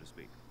medic, so to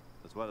speak,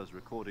 as well as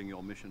recording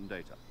your mission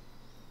data.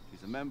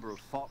 She's a member of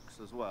Fox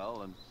as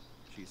well, and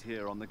she's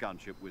here on the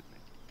gunship with me.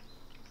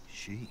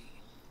 She.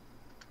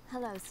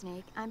 Hello,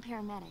 Snake. I'm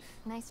paramedic.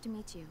 Nice to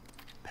meet you.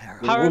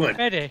 Woman.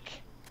 Paramedic.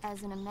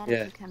 As in a medic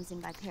Yeah. who comes in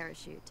by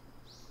parachute.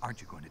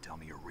 Aren't you going to tell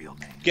me your real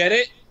name? Get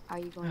it? Are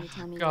you going to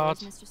tell me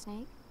God. yours, Mr.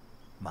 Snake?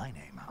 My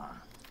name, huh?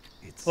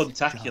 It's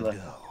Funtacular.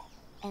 John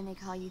Doe. And they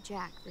call you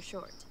Jack for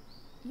short.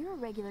 You're a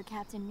regular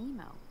Captain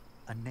Nemo.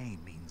 A name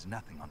means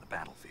nothing on the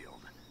battlefield.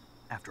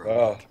 After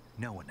a week,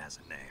 no one has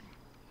a name.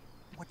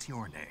 What's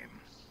your name?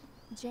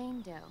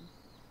 Jane Doe.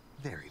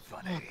 Very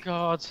funny. Oh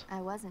God. I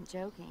wasn't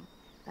joking,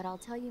 but I'll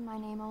tell you my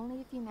name only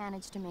if you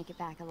manage to make it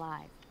back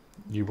alive.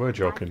 You were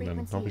joking My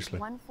then, frequency obviously.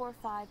 is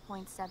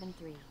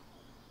 145.73.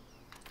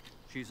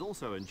 She's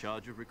also in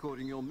charge of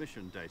recording your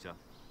mission data.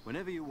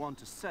 Whenever you want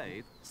to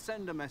save,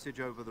 send a message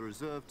over the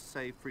reserved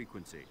save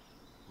frequency,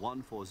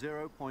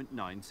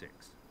 140.96.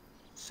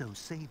 So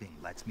saving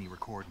lets me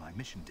record my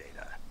mission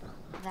data.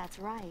 That's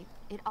right.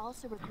 It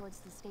also records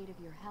the state of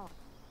your health.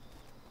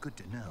 Good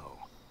to know.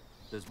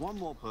 There's one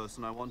more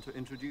person I want to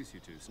introduce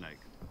you to, Snake.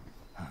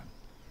 Huh.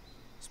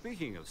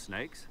 Speaking of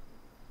snakes,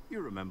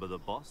 you remember the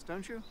boss,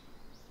 don't you?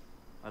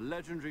 A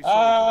legendary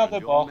Ah, soldier the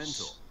and your boss.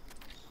 mentor.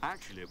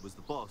 Actually, it was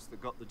the boss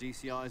that got the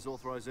DCI's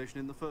authorization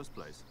in the first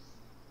place.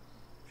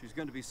 She's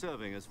going to be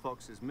serving as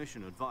Fox's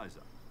mission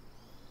advisor.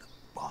 The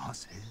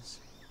boss is?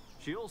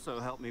 She also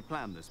helped me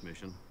plan this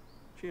mission.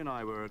 She and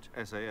I were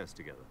at SAS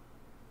together.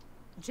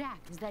 Jack,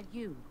 is that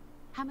you?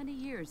 How many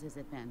years has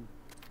it been?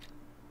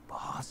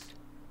 Boss?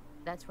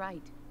 That's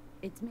right.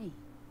 It's me.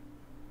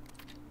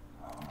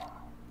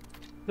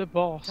 The Talk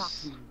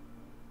boss. to me.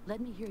 Let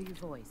me hear your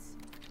voice.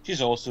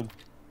 She's awesome.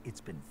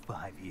 It's been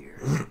 5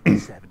 years,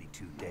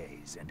 72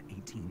 days, and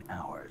 18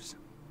 hours.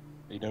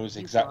 He knows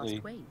You've exactly.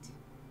 lost weight.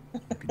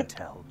 You can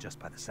tell just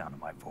by the sound of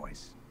my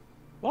voice.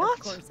 What?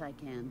 Of course I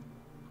can.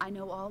 I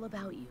know all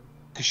about you.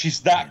 Because she's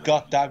that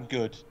goddamn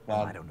good,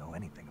 Well, I man. don't know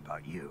anything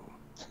about you.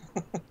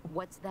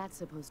 What's that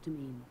supposed to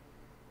mean?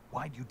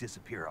 Why'd you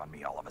disappear on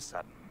me all of a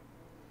sudden?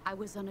 I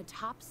was on a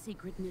top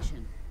secret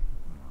mission.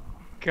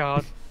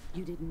 God.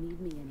 You didn't need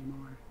me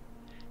anymore.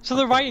 So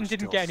the But there writing were didn't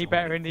still get any so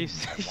better many in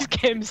these, things I these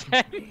wanted games to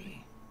then. do.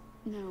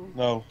 No.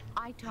 No.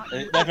 I taught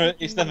It you never- everything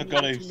it's never you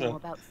gonna, needed to know so-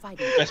 about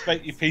fighting. Best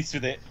make your peace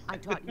with it. I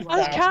taught you I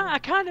all can't. I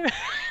can't.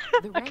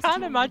 The I rest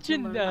can't you will need to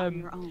imagine learn on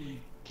your own.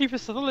 Kiefer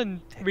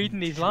Sutherland reading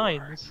these Sure,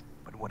 lines.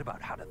 But what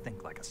about how to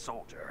think like a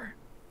soldier?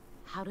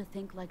 How to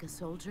think like a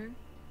soldier?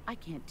 I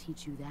can't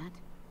teach you that.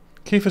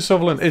 Kiefer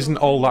Sutherland isn't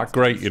all that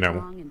great, you know.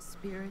 Strong in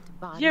spirit,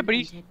 body, Yeah, but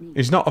and he's- technique.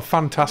 He's not a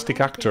fantastic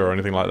actor or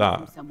anything like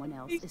that. Someone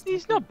else is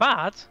He's not technique.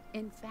 bad.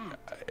 In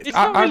fact, It's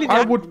not really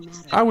I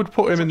that. would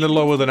put him in the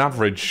lower than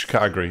average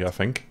category, I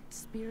think.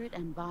 spirit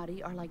and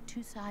body are like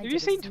two sides Have you of a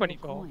seen single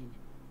 24? coin.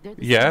 They're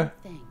the Yeah, same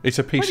thing. it's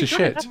a piece of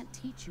Pretty good. shit. I can't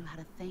teach you how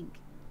to think.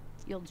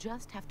 You'll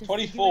just have to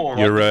 24.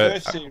 figure it You're, out. like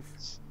the first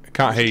series. I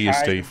can't hear you,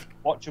 Kind, Steve.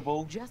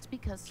 Watchable. Just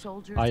because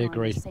soldiers I are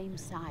agree. on the same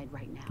side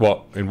right now.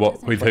 What? In what?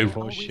 doesn't With mean who? they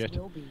always Shit.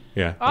 will be.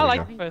 Yeah. I there we like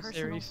go. Having first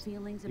personal series.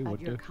 feelings You about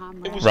would your do. It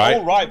comrades was Right.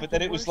 all right, but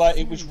then it was like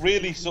it was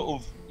really sort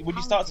of when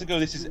you start to go,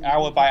 this is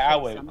hour by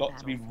hour. It got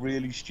to be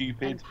really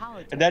stupid.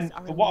 And then,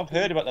 from what I've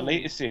heard about the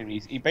latest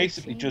series, he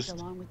basically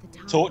just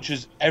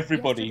tortures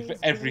everybody for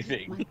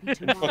everything.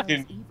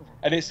 Fucking,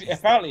 and it's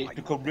apparently it's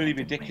become really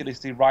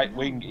ridiculously right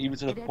wing, even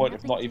to the point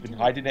of not even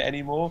hiding it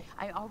anymore.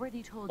 I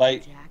already told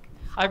Like, you, Jack.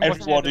 I've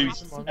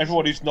watched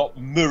Everyone who's not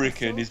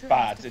American is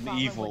bad and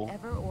evil.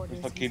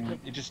 And fucking,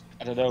 it just,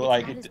 I don't know,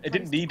 like it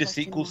didn't need a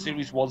sequel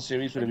series. One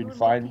series would have been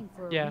fine.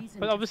 Yeah,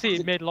 but obviously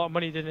it made a lot of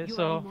money, didn't it?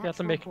 So we had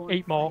to make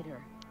 8 more.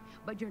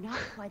 But you're not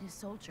quite a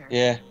soldier.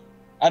 Yeah.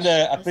 And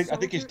I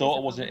think his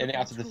daughter wasn't in it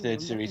after the third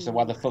series, so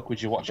why the fuck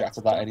would you watch it after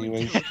that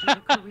anyway?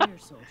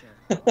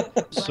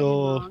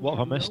 So, what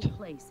have I missed?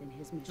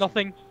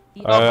 Nothing.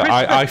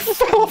 I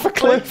fell off a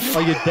cliff. Oh,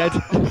 you're dead.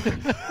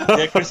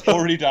 Yeah, Chris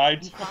already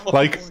died.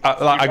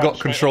 I got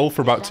control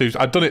for about 2.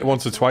 I've done it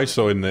once or twice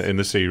so in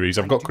the series.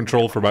 I've got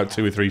control for about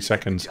 2 or 3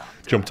 seconds.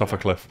 Jumped off a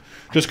cliff,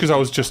 just because I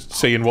was just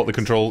seeing what the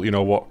control, you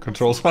know, what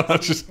controls. I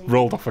just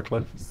rolled off a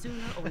cliff. Sooner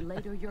or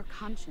later, your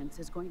conscience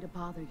is going to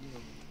bother you.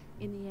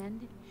 In the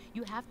end,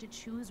 you have to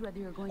choose whether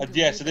you're going to.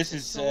 Yeah, live so this as a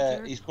is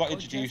soldier he's got or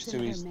introduced just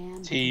to his another man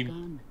with a team.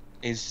 gun.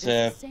 His It's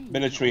the same,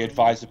 military Collett.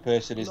 advisor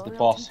person is the Loyalty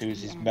boss, to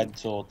who's the his end.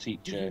 mentor, Do you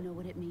teacher, know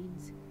what it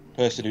means?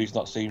 person who he's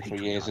not seen for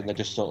years, and they're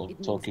just sort It of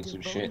means talking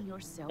some devoting shit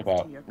yourself to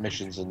about your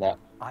missions country. and that.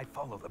 I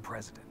follow the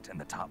president and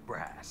the top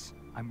brass.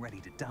 I'm ready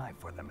to die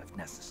for them if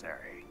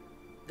necessary.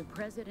 The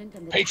president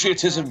and the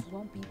Patriotism. top brass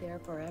won't be there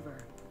forever.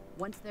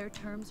 Once their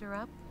terms are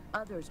up,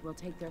 others will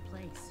take their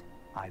place.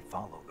 I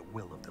follow the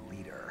will of the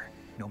leader,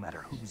 no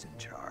matter who's in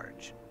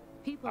charge.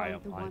 People I are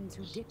am the ones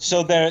who dictate.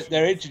 So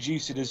they're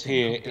introducing us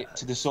here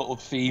to the sort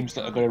of themes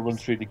that are going to run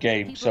through the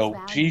game. So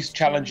she's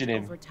challenging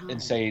him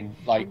and saying,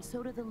 like, And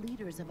so do the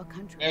leaders of a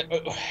country.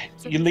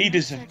 So your there's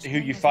leaders no of such who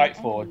thing you as fight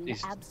an for enemy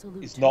is in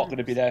absolute not going to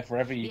terms. be there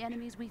forever. The You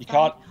enemies we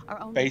can't fight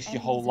are only base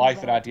your whole enemies in life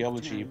and relative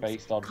ideology terms,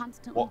 based on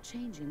constantly what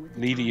changing with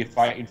the leader you're times.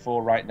 fighting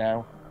for right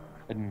now,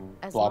 and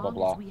As blah long blah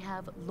blah. as we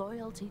have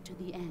loyalty to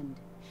the end,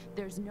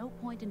 there's no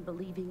point in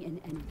believing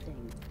in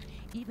anything,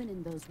 even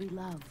in those we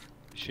love.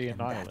 Is she a And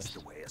that's nihilist? the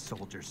way a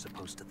soldier's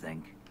supposed to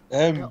think.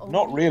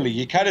 Not really.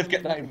 You kind of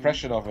get that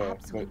impression of her,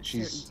 but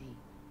she's,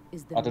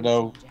 I don't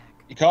know.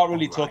 You can't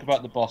really talk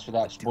about the boss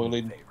without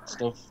spoiling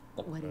stuff.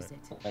 What is it?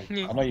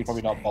 I know you're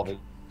probably not bothered.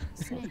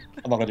 Snake.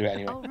 I'm not gonna do it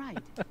anyway. Oh, right.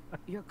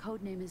 Your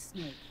code name is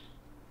Snake.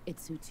 It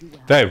suits you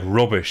well. They're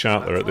rubbish,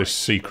 aren't they, at this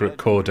secret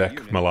codec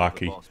malarkey?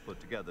 The boss put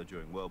together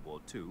during World War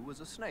II was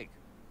a snake,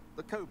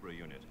 the Cobra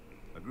Unit,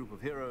 a group of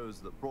heroes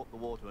that brought the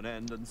war to an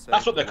end and saved.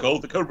 That's what they're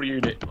called, the Cobra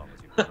Unit. As long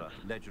as you've got a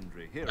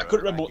legendary hero I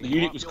couldn't remember what the backing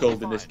you unit up, was you'll called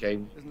be in this fine.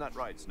 game. Isn't that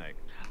right, Snake?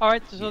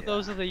 Alright, so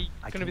those are the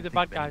going to be the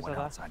bad guys,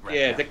 are they?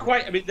 Yeah, they're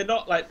quite. I mean, they're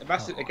not like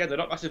massive. Again, they're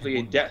not massively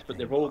in depth, but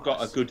they've all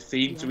got a good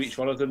theme to each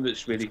one of them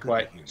that's really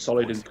quite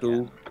solid and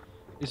cool.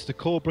 Is the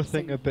Cobra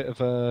thing a bit of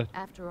a...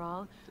 After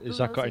all, Has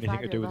that got anything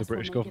to do with the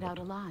British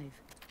government?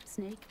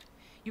 Snake,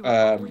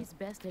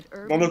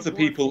 None of the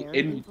people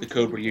in the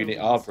Cobra Unit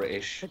are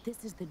British,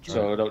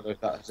 so I don't know if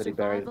that has any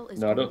bearing.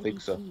 No, I don't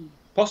think so.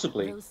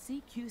 Possibly.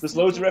 There's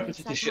loads of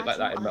references to shit like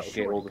that in Metal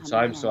Gear all the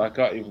time, so I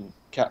can't even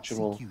catch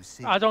them all.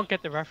 I don't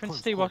get the reference,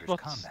 Steve. What's...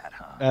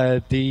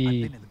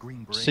 the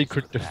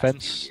secret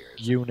defense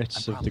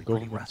units of the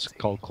government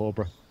called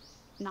Cobra.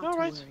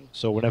 Alright.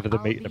 So whenever they're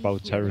meeting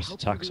about terrorist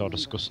attacks or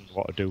discussing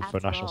what to do for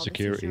national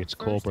security, it's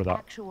Cobra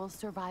that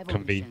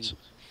convenes.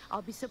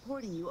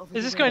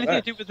 Is this got anything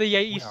to do with the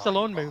 80s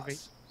Stallone movie?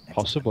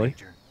 Possibly.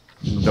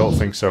 Don't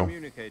think so.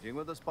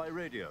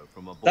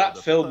 That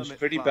film's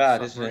pretty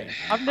bad, isn't it?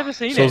 I've never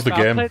seen So's it. the But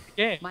I've game. played the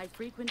game. My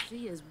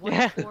frequency is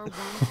Yeah.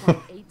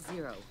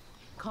 141.80.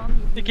 Call me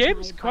if The you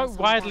game's need quite advice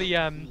on widely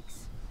battle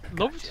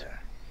loved.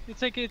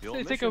 It's like Your it's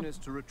like mission a. is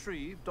to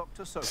retrieve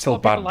Dr. Sobek. Still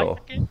people bad like though.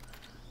 the game.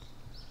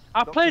 I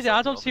Dr. played it.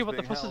 I don't Sobek see what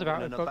the being fuss is held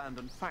about in it. an But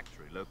abandoned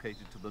factory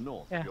located to the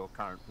north Yeah. of your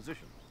current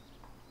position.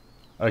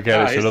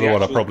 Again, it's it's the another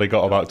one I actual- probably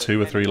got about 2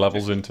 or 3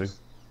 levels into.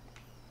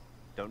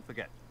 Don't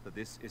forget that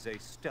this is a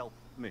stealth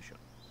mission.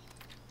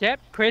 yep,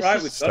 Chris, Right,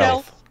 is with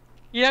stealth.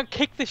 You don't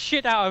kick the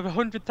shit out of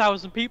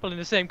 100,000 people in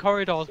the same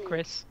corridors,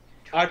 Chris.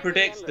 I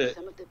predict that,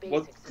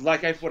 well,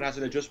 like everyone has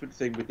an adjustment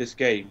thing with this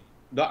game.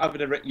 Not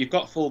having you've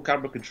got full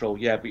camera control,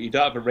 yeah, but you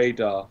don't have a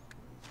radar.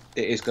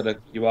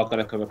 You are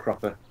gonna come a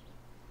cropper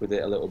with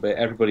it a little bit.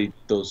 Everybody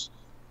does.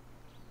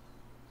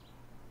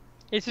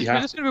 It's just, Yeah.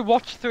 we're just going to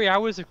watch 3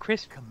 hours of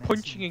Chris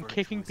punching and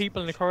kicking people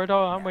in the corridor,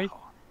 aren't we?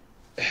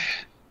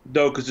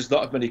 No, because there's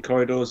not as many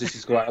corridors. This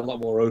is quite a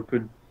lot more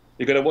open.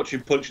 You're gonna watch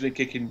him punching and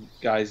kicking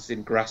guys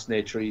in grass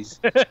near trees,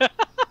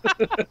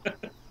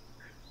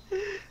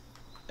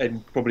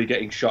 and probably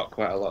getting shot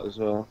quite a lot as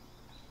well.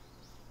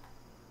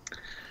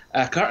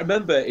 I can't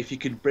remember if you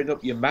can bring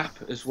up your map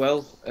as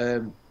well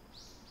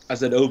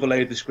as an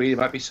overlay of the screen. It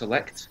might be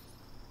select.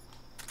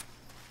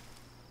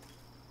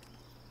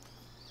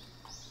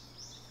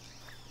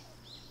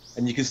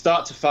 And you can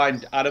start to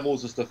find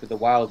animals and stuff in the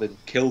wild and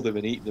kill them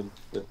and eat them.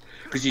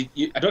 Because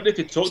I don't know if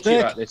they've talked to you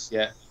about this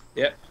yet.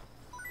 Yep.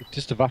 It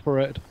just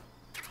evaporated.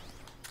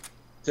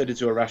 Turned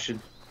into a ration.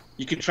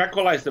 You can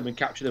tranquilize them and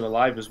capture them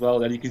alive as well.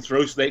 Then you can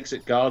throw snakes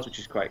at guards, which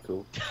is quite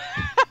cool.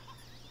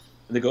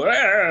 And they go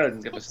 "Arr!"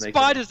 and get the snake.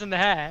 Spiders in the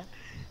hair.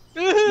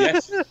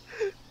 Yes.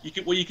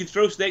 You can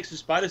throw snakes and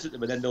spiders at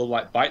them, and then they'll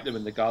like bite them,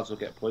 and the guards will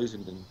get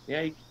poisoned. And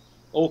yeah,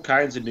 all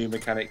kinds of new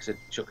mechanics are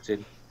chucked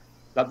in.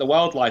 Like the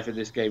wildlife in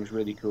this game is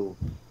really cool.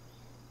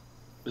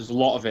 There's a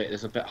lot of it.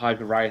 There's a bit high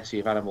variety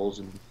of animals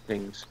and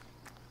things.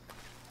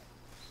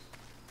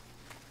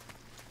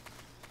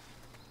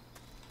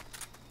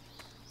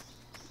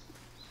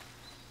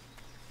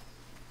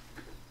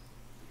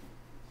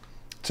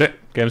 That's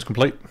it. Game's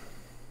complete.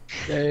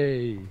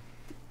 Yay.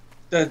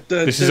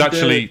 This is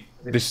actually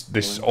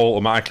this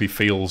automatically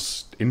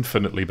feels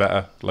infinitely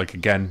better. Like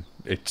again,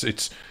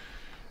 it's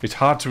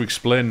hard to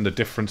explain the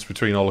difference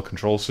between all the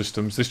control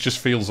systems. This just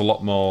feels a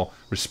lot more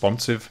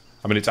responsive.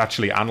 I mean, it's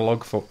actually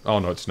analog for. Oh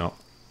no, it's not.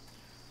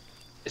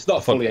 It's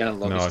not fully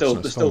analog. No,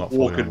 it's still not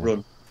walk fully and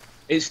run.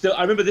 It's still.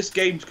 I remember this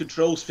game's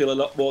controls feel a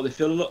lot more. They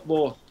feel a lot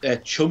more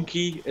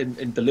chunky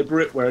and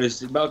deliberate.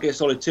 Whereas Metal Gear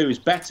Solid 2 is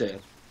better,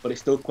 but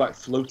it's still quite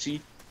floaty.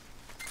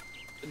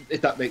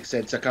 If that makes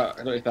sense, I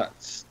don't know if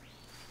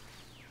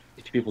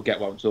people get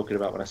what I'm talking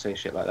about when I say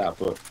shit like that.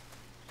 But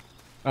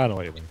I know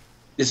what you mean.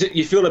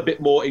 you feel a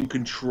bit more in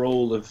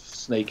control of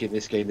Snake in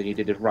this game than you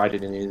did of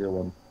Raiden in the other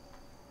one.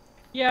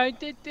 Yeah, I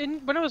did.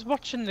 When I was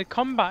watching the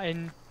combat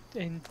in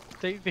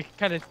the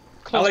kind of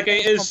close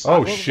Alligators.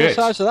 Oh What shit!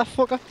 size is that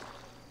fucker?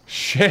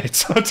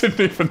 Shit!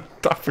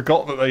 I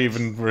forgot that they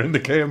even were in the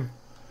game.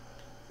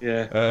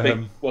 Yeah.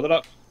 Well, they're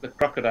not the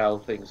crocodile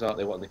things, aren't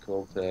they? What are they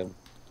called?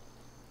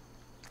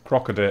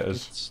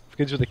 Crocodilators. It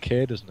begins with a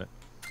K, doesn't it?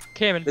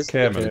 Cayman.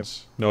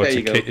 Caymans. No, There it's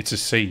you go. it's a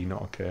C,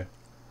 not a K.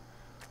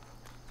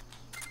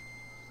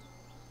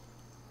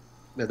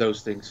 They're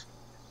those things.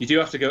 You do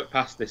have to go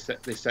past this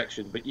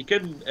section, but you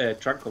can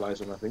tranquilize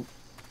them, I think,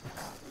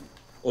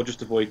 or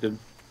just avoid them,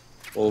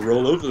 or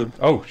roll over them.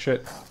 Oh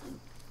shit!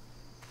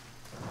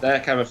 They're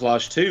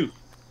camouflage too.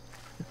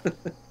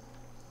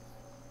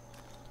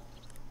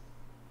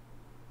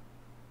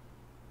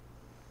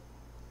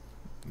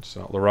 It's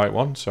not the right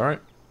one. Sorry,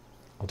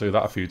 I'll do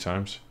that a few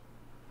times.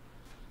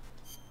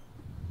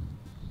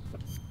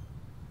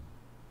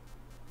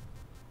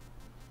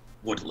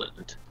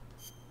 Woodland.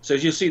 So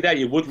as you see there,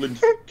 your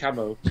woodland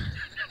camo.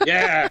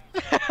 Yeah,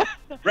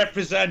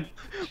 represent.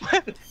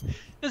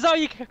 Is that how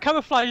you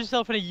camouflage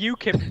yourself in a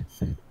UKIP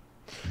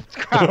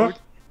crowd?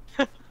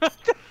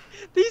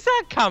 These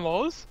aren't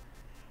camos.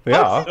 They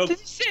are. Did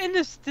he sit in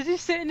this? Did he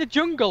sit in the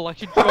jungle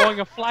actually drawing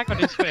a flag on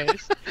his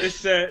face?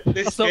 This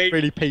That's game, not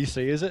really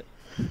PC, is it?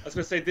 I was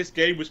gonna say this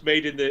game was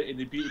made in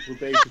the beautiful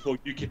days before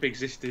UKIP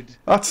existed.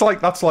 That's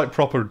like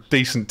proper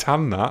decent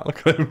tan. That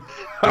look at him.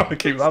 How to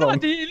keep that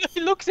on. He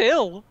looks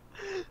ill.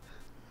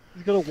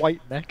 He's got a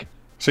white neck.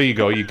 So you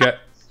go. You get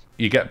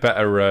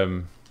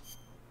better.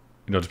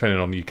 You know, depending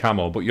on your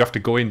camo, but you have to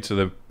go into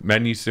the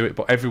menus to do it.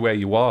 But everywhere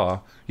you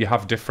are, you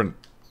have different.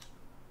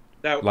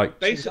 Now, like,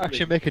 Does it basically,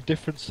 actually make a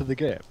difference to the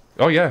game?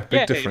 oh yeah,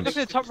 big Yeah, difference. look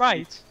at the top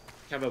right.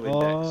 camo index.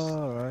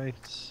 Oh,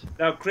 right.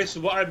 Now, Chris,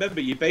 from what I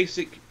remember, your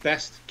basic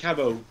best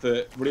camo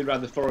for running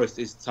around the forest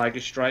is tiger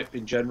stripe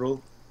in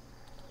general.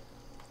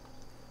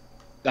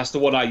 That's the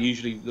one I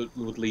usually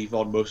would leave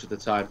on most of the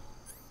time.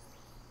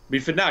 I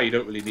mean, for now, you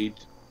don't really need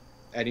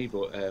any,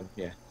 but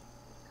yeah.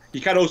 You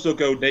can also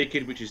go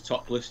naked, which is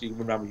topless. You can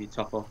run around with your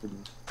top off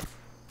and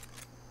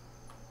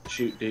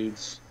shoot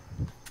dudes.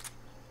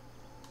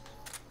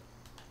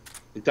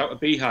 Is that a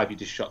beehive you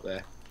just shot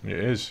there? It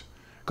is.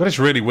 God, it's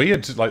really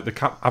weird. Like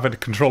having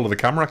control of the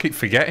camera, I keep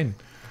forgetting.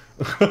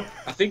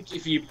 I think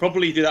if you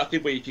probably do that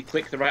thing where if you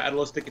click the right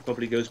analog stick, it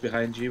probably goes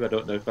behind you. I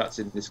don't know if that's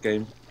in this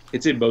game.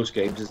 It's in most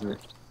games, isn't it?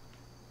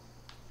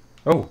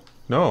 Oh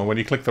no! When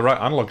you click the right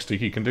analog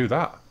stick, you can do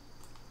that.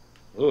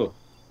 Oh,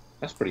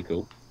 that's pretty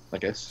cool, I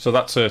guess. So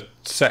that's a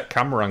set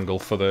camera angle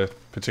for the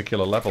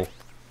particular level.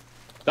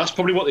 That's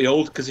probably what the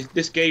old, because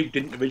this game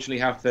didn't originally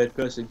have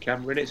third-person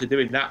camera in it, so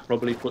doing that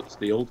probably puts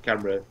the old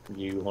camera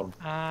view on.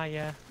 Ah,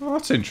 yeah. Oh,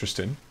 that's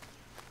interesting.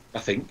 I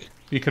think.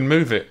 You can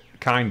move it,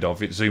 kind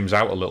of. It zooms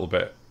out a little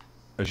bit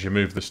as you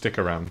move the stick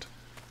around.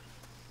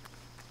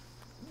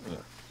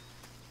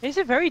 It's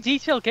a very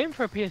detailed game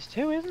for a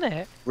PS2, isn't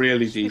it?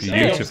 Really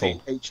detailed.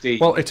 Beautiful. HD.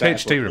 Well, it's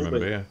HD,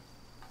 remember, yeah.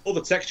 All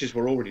the textures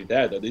were already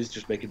there, though. This is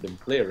just making them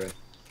clearer.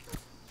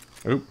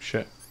 Oh,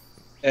 shit.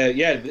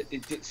 Yeah,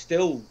 it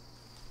still,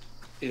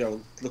 you know,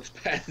 looks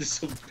better than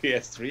some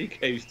PS3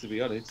 games, to be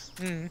honest.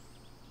 Mm.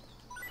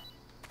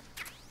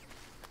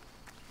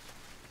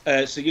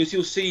 So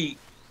you'll see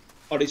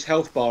on his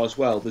health bar as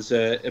well, there's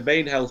a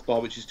main health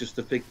bar, which is just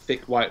a big,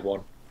 thick white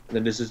one. And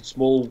then there's a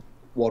small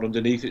one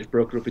underneath, it's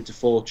broken up into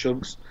 4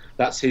 chunks.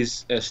 That's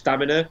his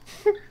stamina.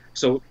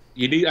 So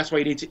that's why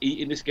you need to eat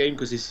in this game,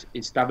 because his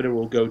stamina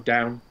will go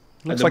down.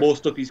 And the more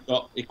stuff he's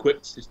got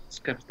equipped, his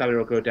stamina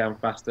will go down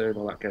faster and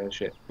all that kind of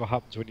shit. What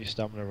happens when your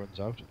stamina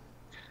runs out?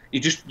 You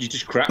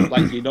just crap.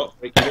 Like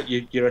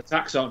your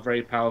attacks aren't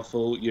very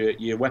powerful.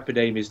 Your weapon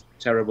aim is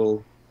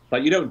terrible.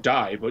 Like, you don't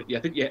die, but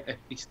I think your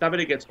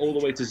stamina gets all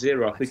the way to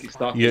 0. I think it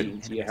starts eating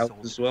into your health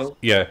as well.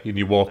 Yeah, and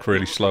you walk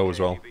really slow as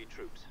well.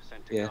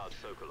 Yeah.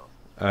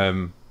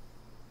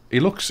 He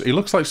looks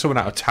like someone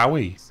out of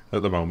Towie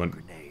at the moment.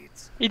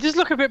 He does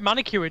look a bit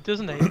manicured,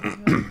 doesn't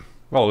he?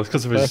 Well, it's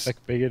because of his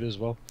perfect beard as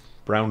well.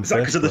 Brown Is that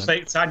because of the face.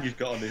 fake tan you've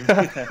got on him?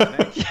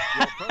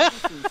 Your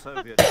presence in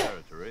Soviet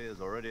territory is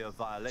already a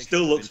violation.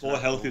 Still looks of more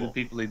international healthy than law.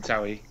 people in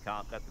Towie.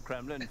 Can't let the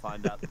Kremlin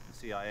find out that the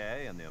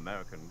CIA and the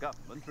American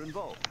government are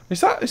involved.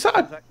 Is that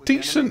a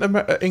decent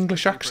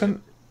English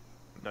accent?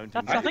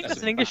 I think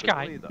that's an English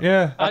guy.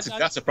 Yeah.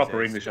 That's a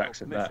proper English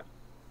accent, that.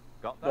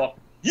 Got that? What?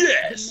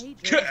 Yes! The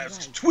major Curved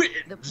is right. twins!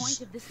 The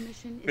point of this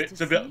mission is It's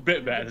to a bit see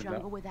better through the than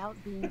jungle that. without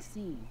being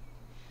seen.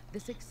 The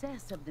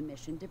success of the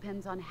mission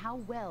depends on how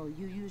well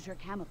you use your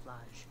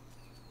camouflage.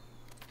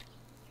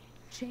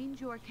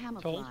 Change your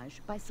camouflage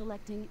by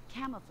selecting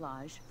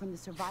camouflage from the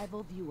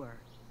survival viewer.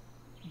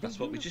 The That's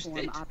what we just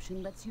uniform did.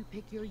 option lets you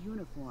pick your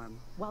uniform,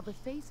 while the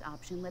face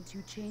option lets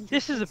you change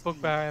This your is a face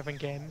bugbear I tone. have in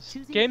games.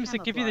 Choosing Games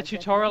that give you the camouflage that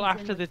tutorial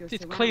blends in after with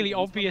it's your clearly surroundings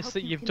will obvious help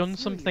that you you've done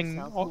conceal something.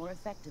 yourself more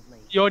effectively.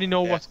 You already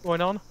know Yeah. what's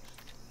going on.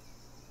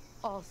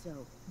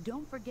 Also,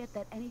 don't forget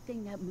that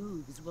anything that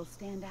moves will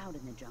stand out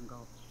in the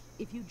jungle.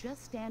 If you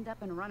just stand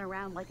up and run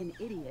around like an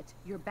idiot,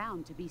 you're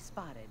bound to be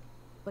spotted.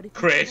 But if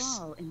Chris. you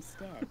crawl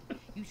instead,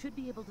 you should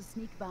be able to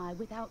sneak by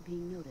without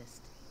being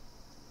noticed.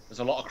 There's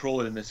a lot of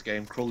crawling in this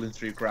game, crawling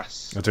through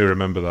grass. I do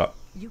remember that.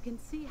 You can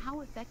see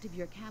how effective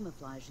your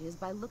camouflage is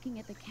by looking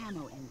at the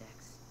camo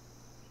index.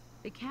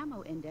 The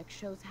camo index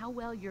shows how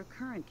well your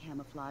current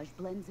camouflage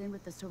blends in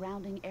with the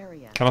surrounding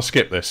area. Can I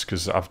skip this?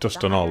 Because I've just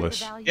done all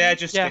this. Yeah,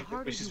 just Yeah.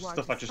 skip it. It's just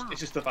stuff it's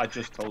just stuff I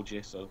just told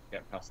you, so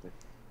get past it.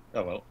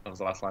 Oh well, that was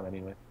the last line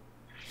anyway.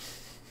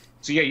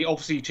 So yeah, you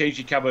obviously change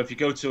your camo. If you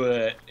go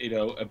to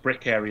a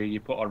brick area,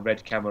 you put on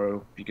red camo.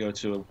 If you go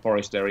to a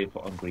forest area, you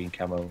put on green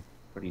camo.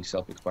 Pretty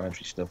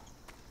self-explanatory stuff.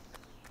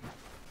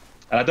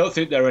 And I don't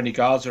think there are any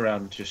guards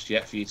around just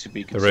yet for you to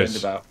be concerned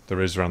about.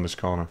 There is around this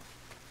corner.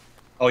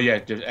 Oh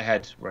yeah,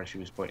 ahead where she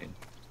was pointing.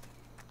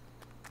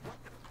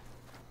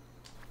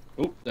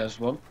 Oh, there's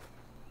one.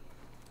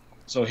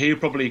 So he'll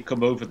probably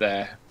come over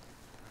there,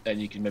 and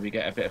you can maybe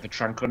get a bit of a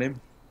trank on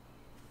him.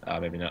 Ah,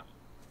 maybe not.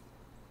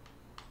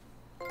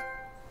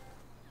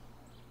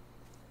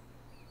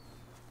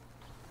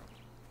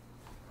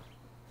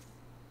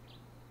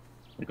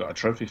 We got a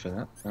trophy for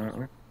that, haven't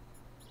we?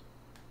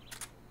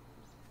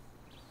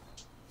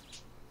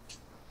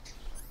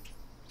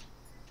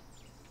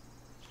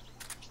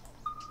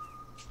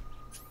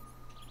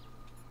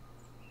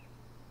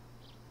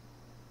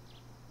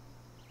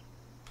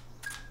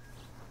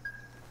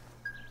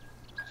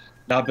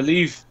 Now, I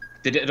believe,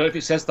 I don't know if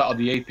it says that on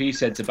the AP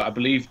sensor, but I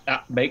believe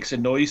that makes a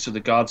noise so the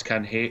guards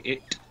can hear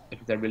it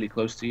if they're really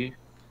close to you.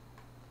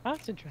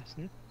 That's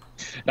interesting.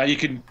 Now you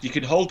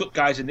can hold up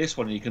guys in this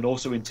one, and you can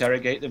also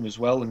interrogate them as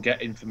well and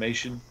get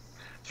information.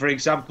 For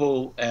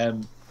example,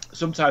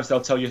 sometimes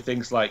they'll tell you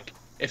things like,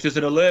 if there's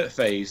an alert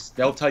phase,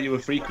 they'll tell you a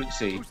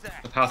frequency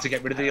of how to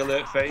get rid of the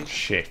alert phase.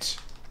 Shit.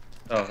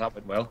 Oh, that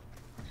went well.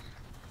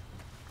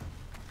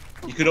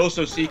 You can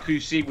also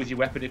CQC with your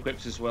weapon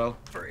equips as well.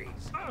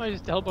 I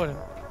just elbowed him.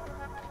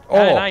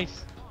 Oh,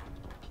 nice.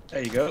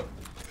 There you go.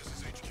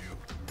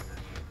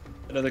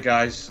 Another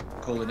guy's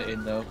calling it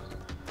in though.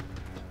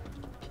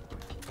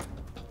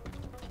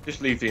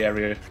 Just leave the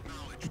area.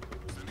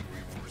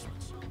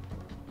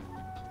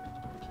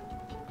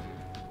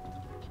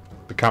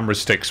 the camera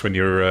sticks when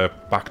you're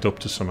backed up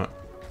to something.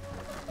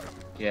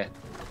 Yeah.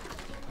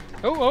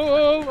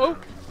 Oh!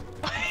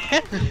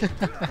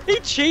 He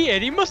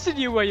cheated. He must have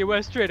knew where you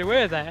were straight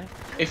away there.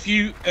 If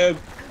you, I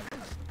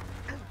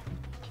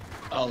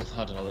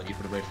don't know, let you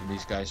put away from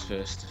these guys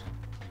first.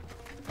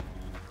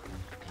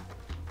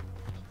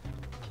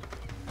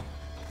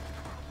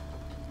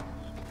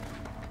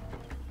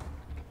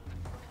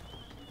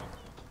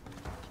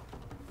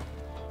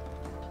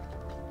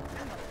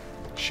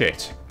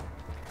 Shit.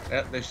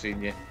 Yeah, they've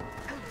seen you.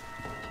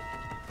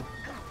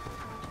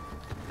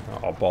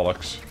 Oh,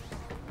 bollocks.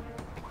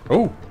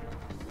 Oh!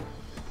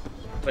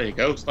 There you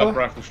go, sniper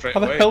rifle straight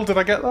away. How the hell did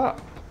I get that?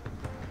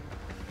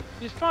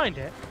 You just find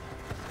it.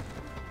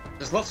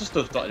 There's lots of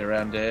stuff dotted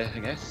around here, I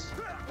guess.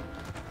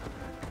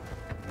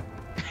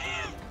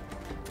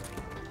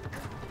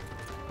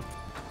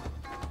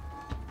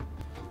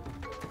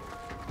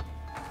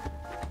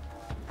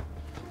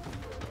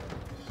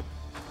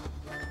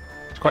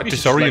 It's quite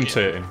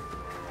disorientating.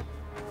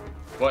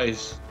 What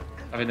is?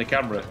 Having the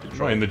camera?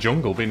 Right, in the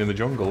jungle, being in the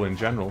jungle in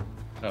general.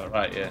 Oh,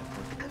 right, yeah.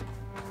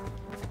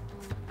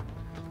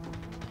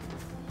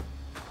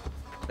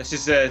 This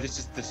is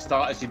the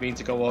start as you mean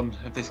to go on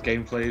of this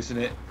gameplay, isn't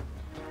it?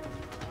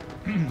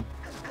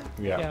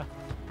 Yeah.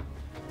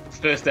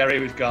 First area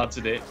with guards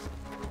in it.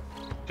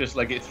 Just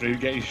leg it through,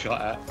 getting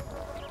shot at.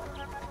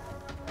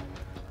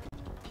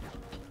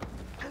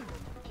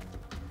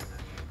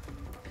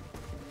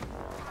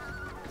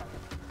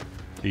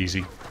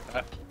 Easy.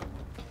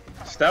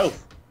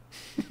 Stealth.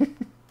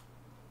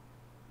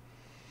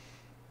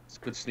 It's a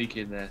good sneak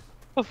in there.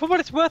 Well, for what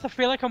it's worth, I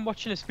feel like I'm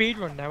watching a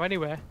speedrun now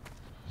anyway.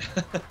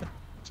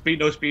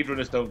 No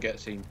speedrunners don't get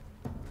seen.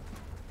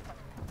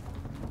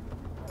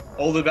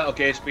 All the Metal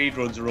Gear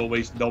speedruns are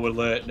always no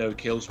alert, no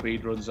kill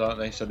speedruns, aren't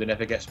they? So they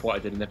never get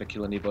spotted and never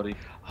kill anybody.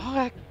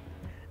 Oh,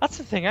 that's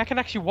the thing. I can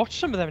actually watch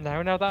some of them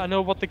now that I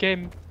know what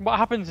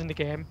happens in the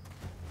game.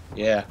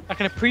 Yeah. I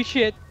can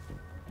appreciate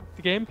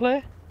the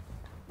gameplay.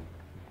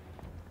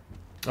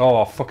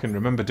 Oh, I fucking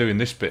remember doing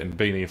this bit and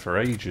being here for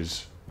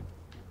ages.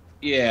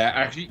 Yeah,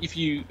 actually, if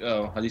you...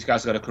 Oh, these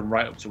guys are going to come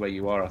right up to where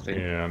you are, I think.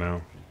 Yeah, I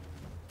know.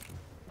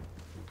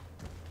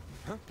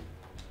 Huh?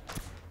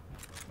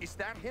 Is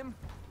that him?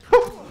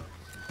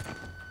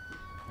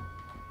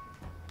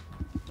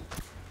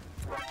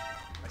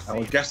 I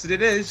would guess that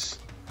it is.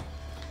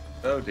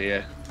 Oh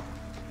dear.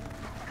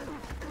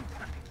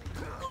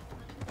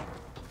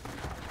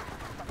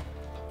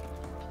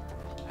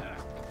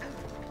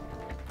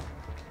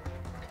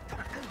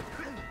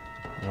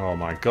 Oh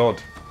my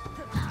god.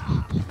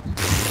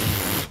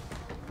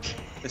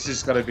 This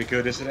is going to be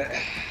good, isn't it?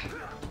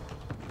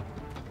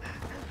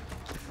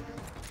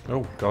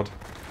 Oh god.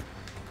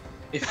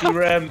 If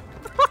you're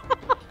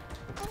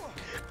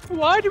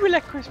Why do we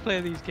let Chris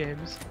play these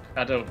games?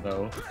 I don't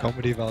know.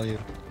 Comedy value.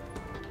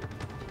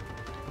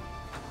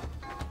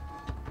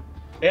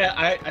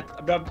 Yeah,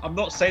 I'm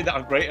not saying that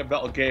I'm great at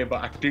Metal Gear,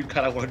 but I do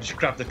kind of want to just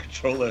grab the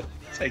controller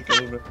and take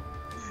over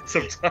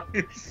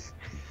sometimes.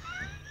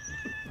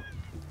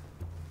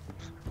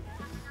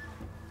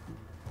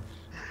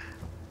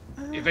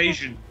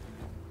 Evasion.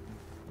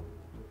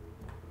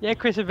 Yeah,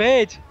 Chris,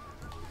 evade.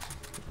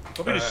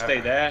 Probably just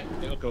stay there.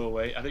 It'll go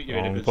away. I think you're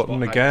in a good spot.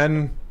 Button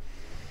again.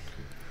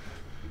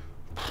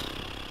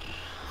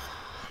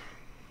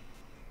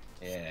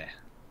 Yeah.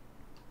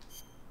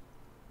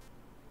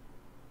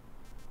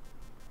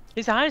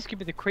 His eyes give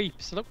me the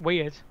creeps. They look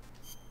weird.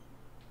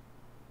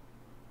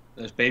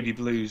 Those baby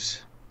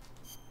blues.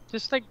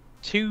 Just like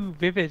too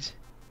vivid.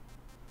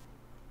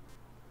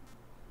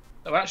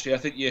 Oh, actually, I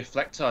think your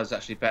Flectar is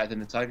actually better than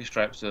the Tiger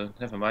Stripe, so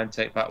never mind.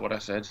 Take back what I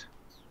said.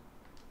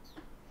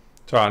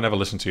 It's alright, I never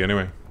listen to you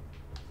anyway.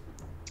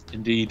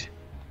 Indeed.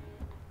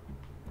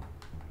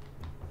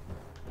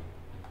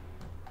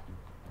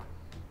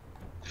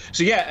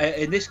 So yeah,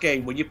 in this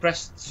game, when you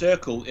press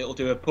circle, it'll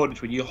do a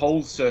punch. When you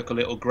hold circle,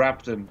 it'll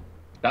grab them.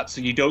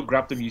 So you don't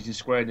grab them using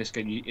square in this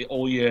game.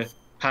 All your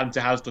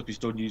hand-to-hand stuff is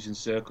done using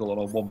circle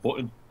on one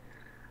button,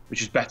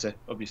 which is better,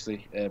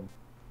 obviously.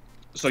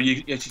 So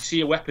if you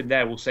see a weapon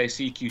there, we'll say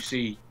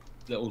CQC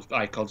little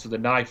icon. So the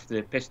knife,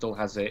 the pistol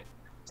has it.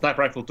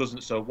 Sniper rifle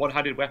doesn't. So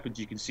one-handed weapons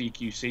you can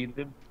CQC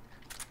them,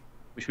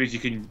 which means you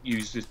can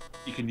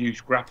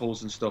use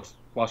grapples and stuff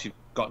whilst you've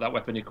got that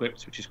weapon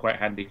equipped, which is quite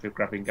handy for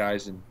grabbing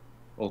guys and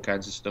all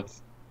kinds of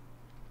stuff.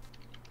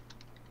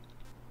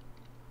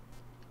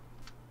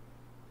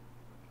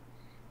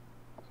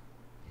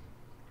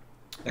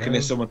 I can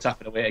hear someone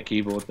tapping away at a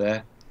keyboard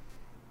there.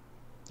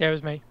 Yeah, it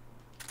was me.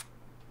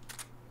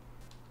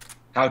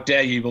 How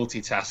dare you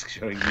multitask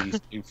showing these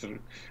two through?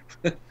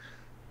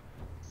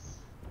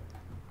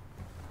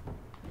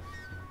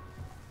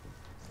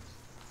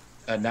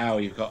 And now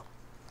you've got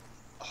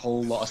a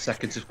whole lot of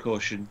seconds of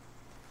caution.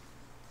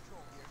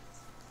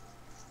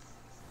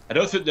 I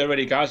don't think there are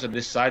any guys on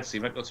this side, so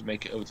you might be able to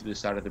make it over to this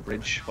side of the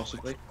bridge,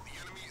 possibly.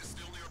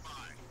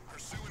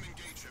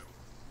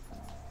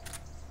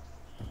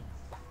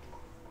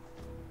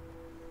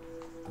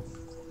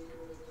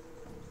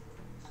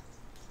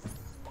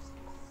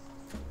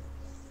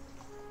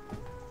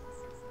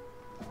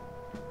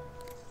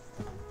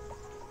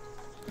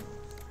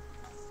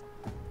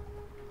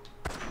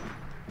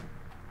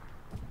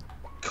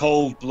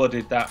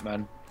 Cold-blooded, that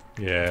man.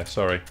 Yeah,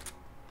 sorry.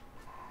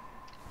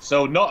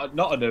 So not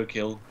a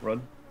no-kill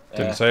run.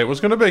 Didn't say it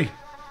was going to be.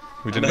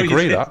 We didn't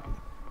agree that.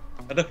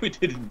 I know we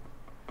didn't.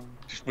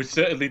 We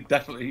certainly,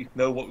 definitely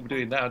know what we're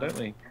doing now, don't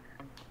we?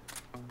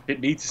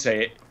 Didn't need to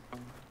say it.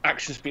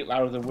 Actions speak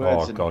louder than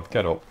words. Oh God,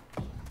 get up.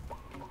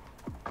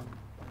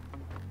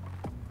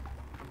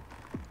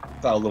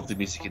 I love the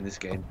music in this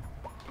game.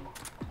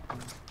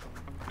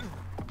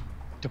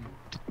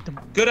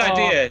 Good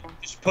idea.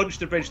 Just punch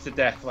the bridge to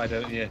death, why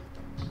don't you?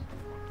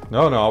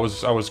 No, I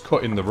was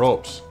cutting the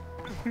ropes.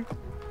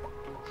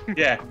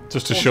 Yeah.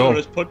 Just to show.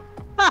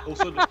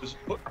 Also, was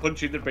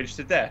punching the bridge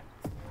to death.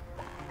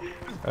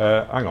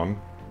 Hang on.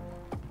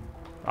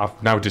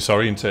 I've now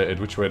disorientated.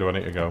 Which way do I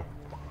need to go?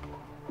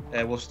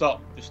 We'll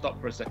stop. Just stop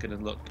for a second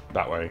and look.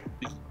 That way.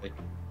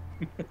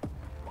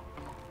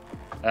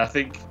 I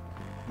think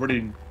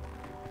running.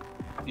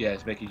 Yeah,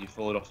 it's making you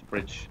fall off the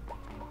bridge.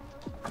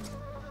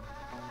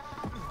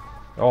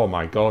 Oh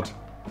my God.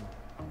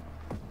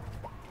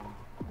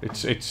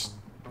 It's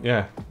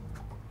yeah.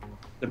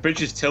 The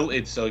bridge is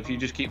tilted, so if you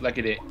just keep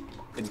legging it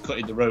and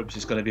cutting the ropes,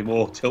 it's going to be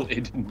more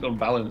tilted and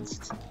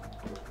unbalanced.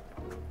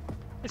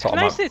 It's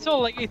nice that it's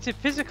all like it's a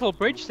physical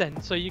bridge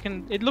then, so you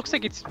can. It looks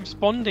like it's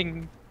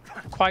responding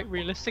quite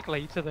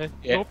realistically to the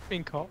rope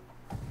being caught.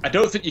 I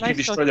don't think you can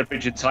destroy the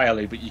bridge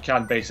entirely, but you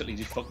can basically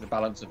just fuck the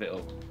balance of it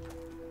up.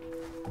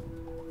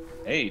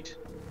 Aid.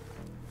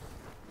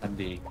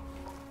 Andy.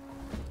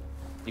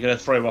 You're going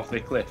to throw him off the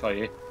cliff, are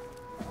you?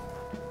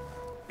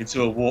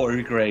 Into a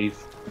watery grave.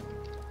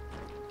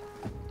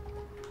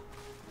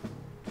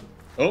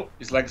 Oh,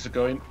 his legs are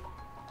going.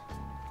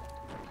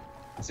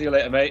 See you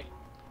later, mate.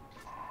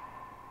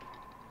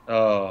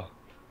 Oh.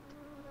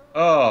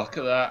 Oh, look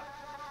at that.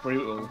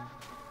 Brutal.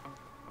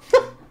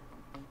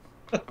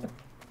 I'll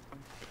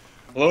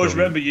always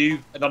remember you,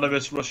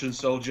 anonymous Russian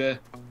soldier.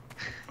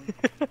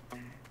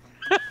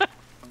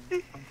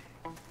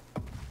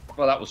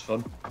 Well, that was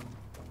fun.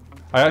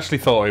 I actually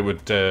thought it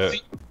would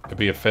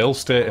be a fail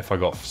state if I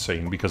got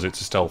seen because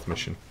it's a stealth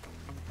mission.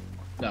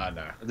 No,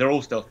 they're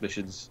all stealth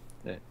missions.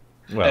 Yeah.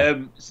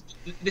 Well,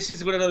 this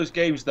is one of those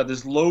games that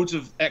there's loads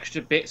of extra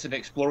bits and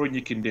exploring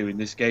you can do in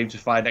this game to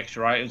find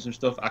extra items and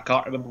stuff. I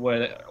can't remember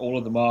where all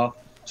of them are,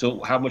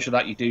 so how much of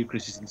that you do,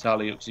 Chris, is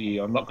entirely up to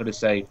you. I'm not going to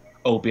say,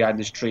 oh, behind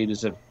this tree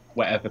there's a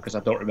whatever, because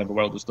I don't remember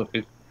where all the stuff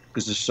is,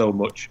 because there's so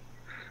much.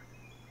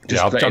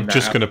 Yeah, I'm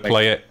just going to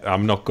play it.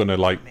 I'm not going to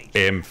like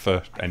aim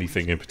for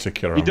anything in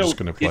particular. I'm just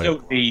going to play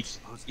it.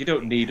 You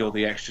don't need all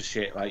the extra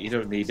shit. Like, you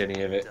don't need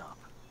any of it.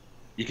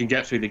 You can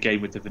get through the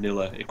game with the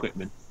vanilla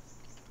equipment.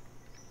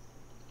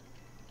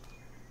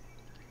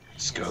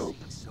 Scope.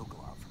 So go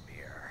out from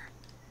here.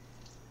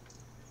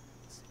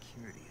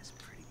 Security is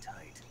pretty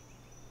tight.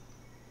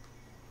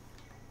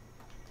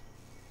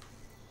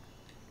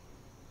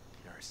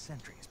 There are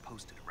sentries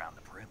posted around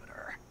the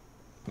perimeter.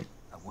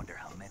 I wonder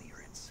how many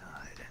are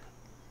inside.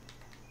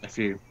 A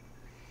few.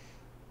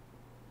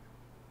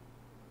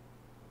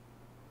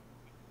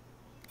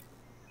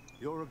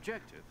 Your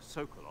objective,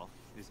 Sokolov,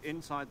 is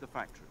inside the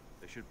factory.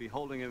 They should be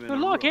holding him in There are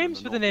a lot of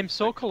games with the name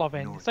Sokolov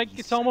in. It's like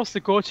it's almost the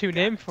go-to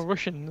name for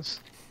Russians.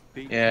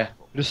 Yeah.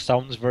 It just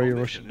sounds very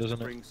Russian,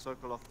 doesn't it?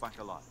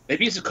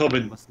 Maybe it's a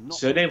common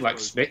surname like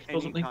Smith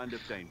or something. Kind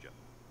of danger.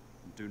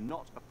 Do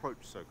not approach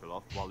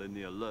Sokolov while in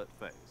the alert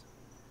phase.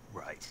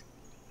 Right.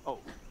 Oh,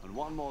 and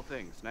one more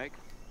thing, Snake.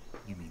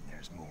 You mean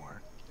there's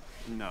more?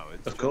 No,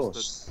 it's of just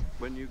course. That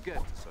when you get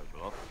to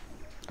Sokolov,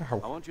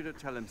 I want you to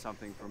tell him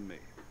something from me.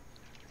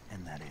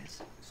 And that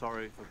is?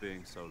 Sorry for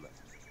being so late.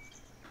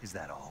 Is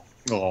that all?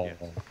 Oh.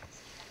 Yes.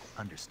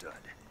 Understood.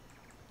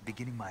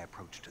 Beginning my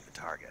approach to the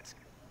target.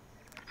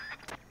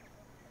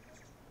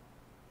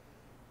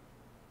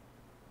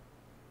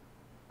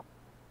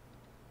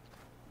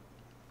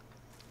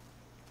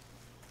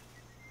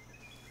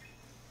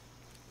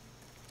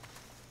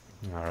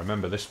 I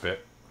remember this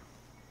bit.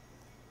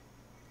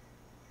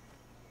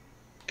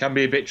 Can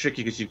be a bit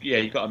tricky because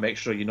you've got to make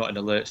sure you're not in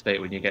alert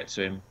state when you get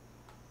to him.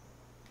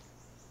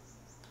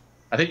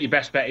 I think your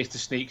best bet is to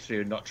sneak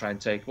through and not try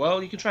and take.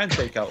 Well, you can try and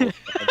take out.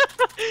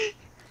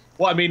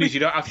 What I mean is you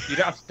don't have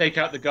to take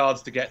out the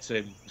guards to get to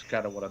him. Is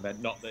kind of what I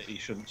meant. Not that he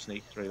shouldn't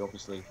sneak through,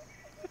 obviously.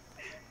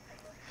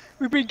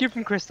 We've been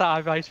giving Chris that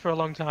advice for a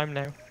long time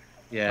now.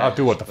 Yeah. I'll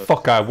do what the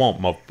fuck I want,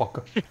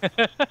 motherfucker.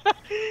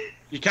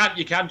 You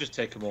can just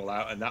take them all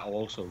out, and that'll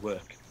also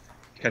work.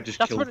 You can just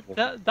kill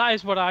them. That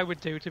is what I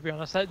would do, to be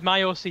honest.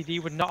 My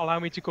OCD would not allow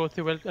me to go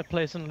through a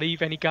place and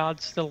leave any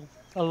guards still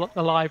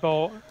alive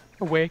or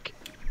awake.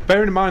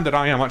 Bearing in mind that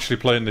I am actually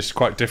playing this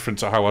quite different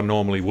to how I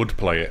normally would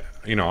play it.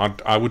 You know,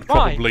 I would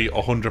probably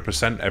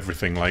 100%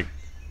 everything. Like,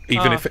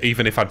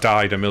 even if I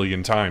died a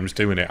million times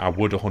doing it, I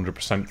would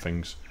 100%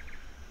 things.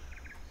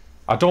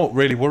 I don't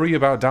really worry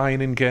about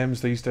dying in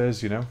games these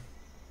days, you know.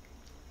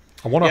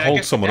 I want to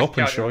hold someone up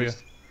and show you.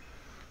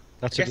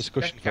 That's a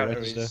discussion for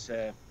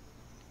Wednesday.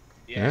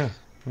 Yeah.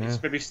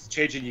 It's maybe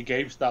changing your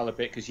game style a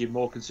bit because you're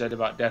more concerned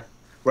about death.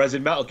 Whereas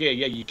in Metal Gear,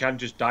 you can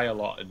just die a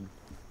lot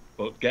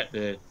but get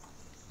the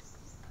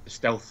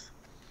stealth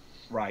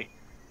right.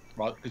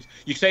 Because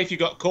you say if you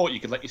got caught, you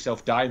could let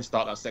yourself die and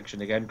start that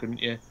section again, couldn't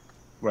you?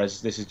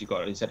 Whereas you've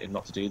got an incentive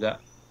not to do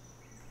that.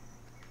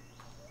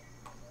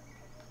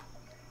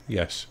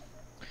 Yes.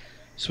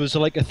 So is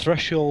there like a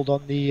threshold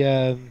on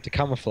the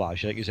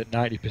camouflage? Like, is it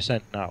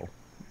 90% now?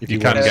 If you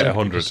can get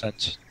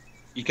 100.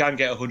 You can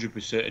get 100 for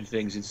certain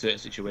things in certain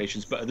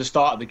situations, but at the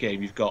start of the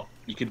game,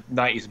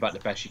 90 is about the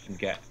best you can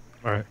get.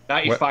 Right.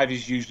 95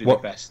 is usually the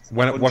best.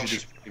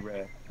 Is pretty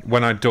rare.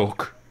 When I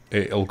duck,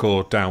 it'll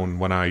go down.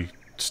 When I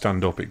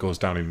stand up, it goes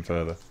down even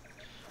further.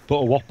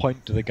 But at what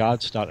point do the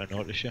guards start to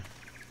notice you?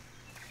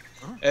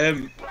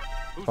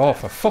 Oh,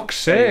 for fuck's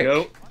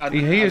sake! He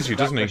hears you,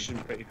 doesn't he?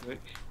 Pretty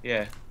quick.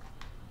 Yeah.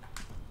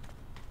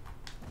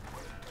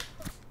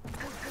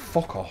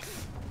 Fuck off.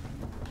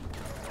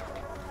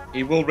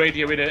 He will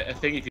radio in a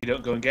thing if you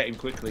don't go and get him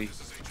quickly.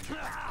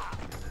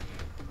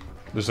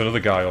 There's another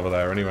guy over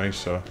there anyway,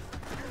 so...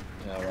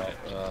 Alright,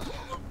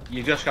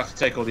 you just have to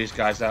take all these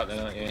guys out then,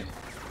 aren't you?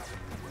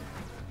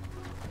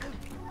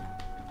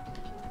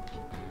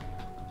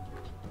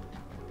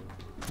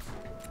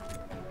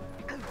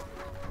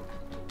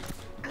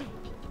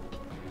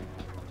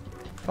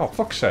 Oh,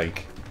 fuck's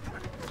sake.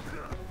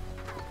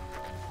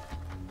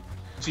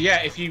 So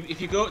yeah, if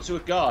you go up to a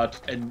guard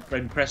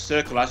and press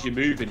circle as you're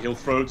moving, he'll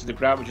throw them to the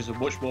ground, which is a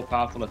much more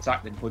powerful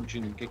attack than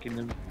punching and kicking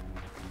them.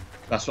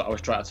 That's what I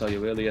was trying to tell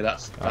you earlier.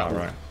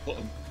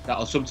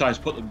 That'll sometimes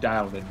put them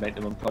down and make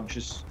them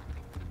unconscious.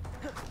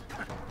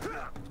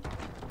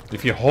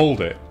 If you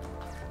hold it...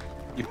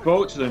 You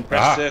go up to them,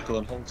 press circle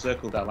and hold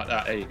circle down like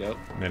that. There you go.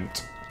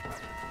 Mint.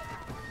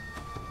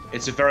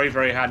 It's a very,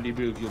 very handy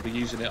move. You'll be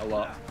using it a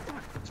lot.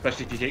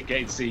 Especially if you keep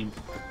getting seen.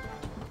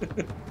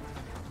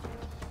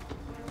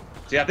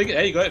 See, I think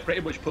there you go. It pretty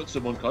much puts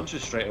them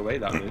unconscious straight away.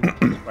 That move.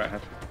 It's quite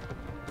happy.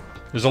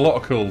 There's a lot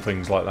of cool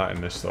things like that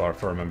in this, though,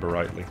 if I remember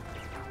rightly.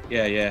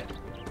 Yeah, it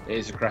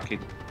is a cracking.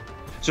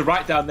 So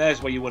right down there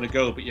is where you want to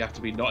go, but you have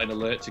to be not in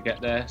alert to get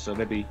there. So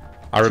maybe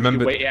I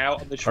remember wait it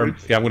out on the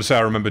roof. Yeah, I'm going to say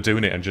I remember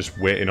doing it and just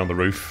waiting on the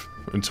roof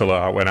until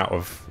I went out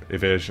of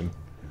evasion.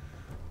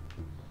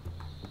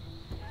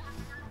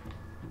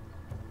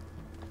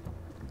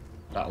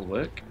 That'll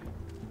work.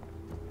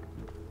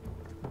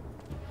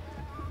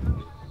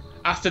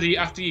 After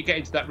you get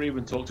into that room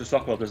and talk to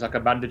Sokolov, there's like a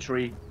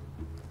mandatory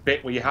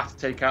bit where you have to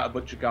take out a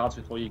bunch of guards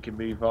before you can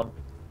move on.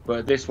 But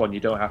at this one,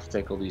 you don't have to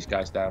take all these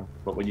guys down.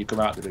 But when you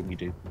come out of the room, you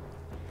do. You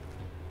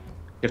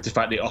have to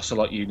fight the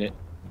Ocelot unit.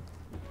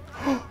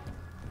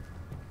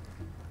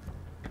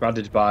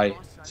 Commanded by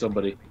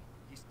somebody.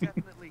 He's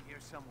definitely here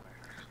somewhere.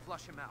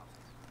 Flush him out.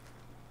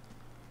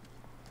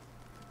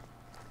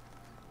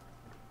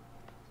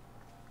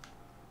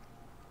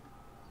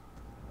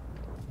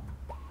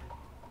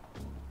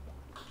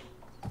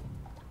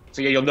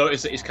 So yeah, you'll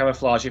notice that his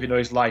camouflage, even though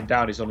he's lying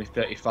down, is only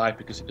 35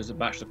 because it doesn't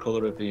match the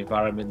colour of the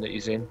environment that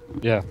he's in.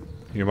 Yeah. Can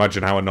you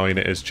imagine how annoying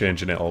it is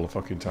changing it all the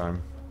fucking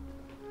time?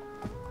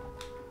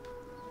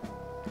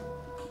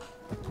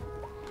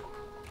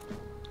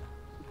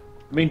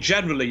 I mean,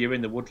 generally you're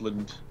in the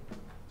woodland,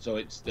 so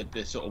it's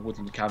the sort of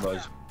woodland camo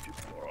is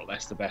more or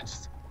less the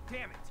best.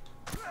 Damn it!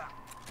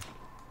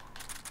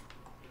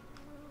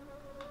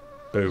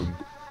 Boom.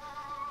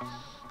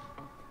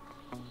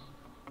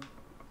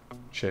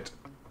 Shit.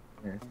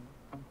 Yeah.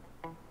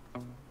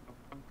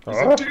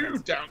 There's a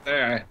dude down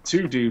there.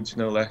 2 dudes,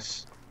 no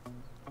less.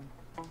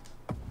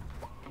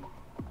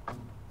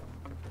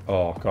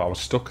 Oh god, I was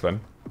stuck then.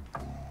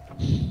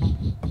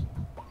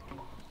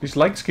 His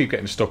legs keep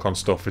getting stuck on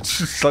stuff. It's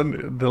just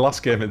the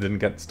last game it didn't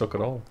get stuck at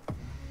all.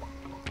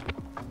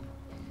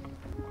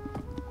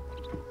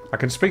 I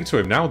can speak to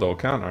him now though,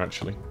 can't I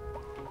actually?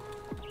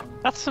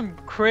 That's some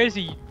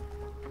crazy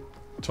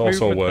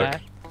torso work.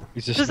 There.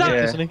 He's just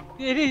isn't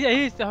he? It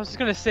is. I was just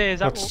gonna say, is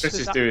that what Chris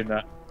is doing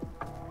that?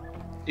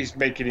 He's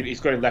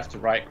going left to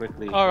right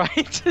quickly. All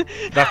right.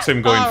 That's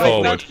him going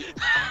forward.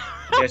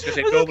 Yeah, it's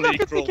because normally he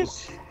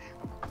crawls.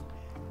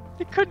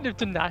 He couldn't have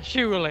done that,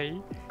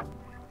 surely.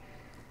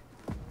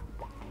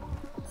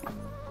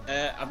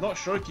 I'm not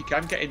sure if you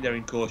can get in there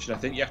in caution. I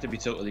think you have to be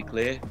totally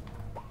clear.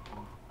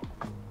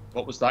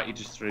 What was that you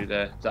just threw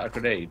there? Is that a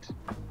grenade?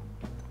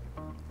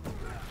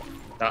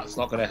 That's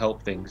not going to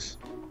help things.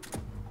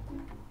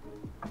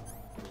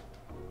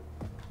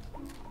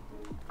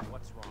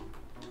 What's wrong?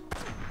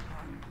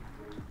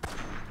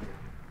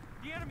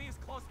 The enemy is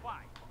close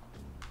by.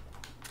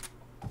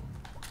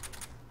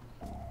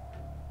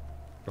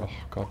 Oh,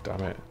 god damn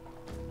it.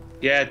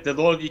 Yeah, the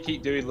longer you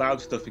keep doing loud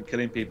stuff and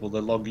killing people,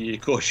 the longer your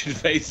caution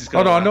phase is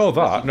Oh going to no, I last. know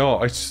that.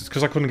 No, it's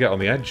because I couldn't get on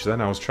the edge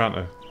then. I was trying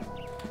to...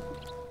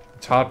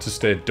 It's hard to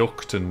stay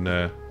ducked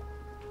and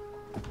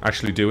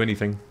actually do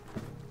anything.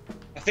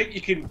 I think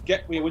you can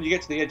get... When you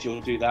get to the edge, you'll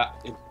do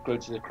that. Go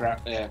to the crouch.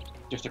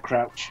 Just a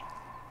crouch.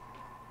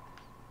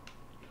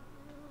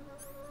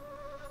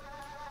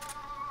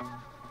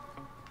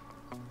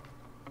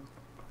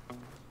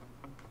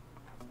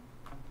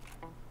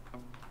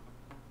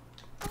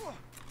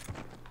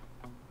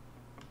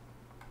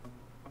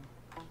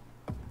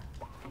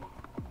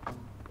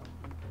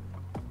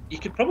 You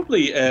could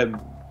probably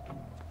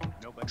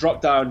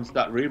drop down to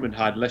that room and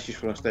hide, unless you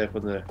just want to stay up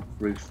on the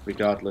roof,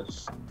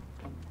 regardless.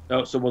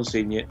 No, someone's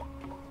seen you.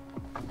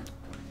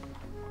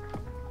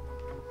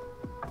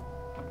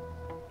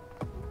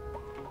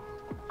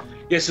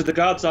 Yeah, so the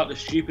guards aren't as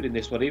stupid in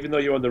this one. Even though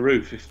you're on the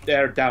roof, if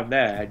they're down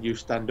there and you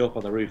stand up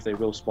on the roof, they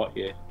will spot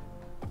you.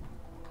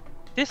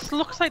 This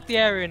looks like the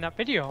area in that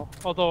video,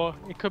 although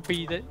it could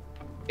be that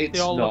they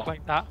all look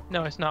like that.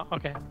 No, it's not.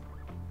 Okay.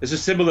 There's a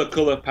similar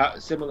colour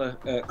palette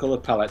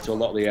to a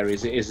lot of the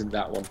areas. It isn't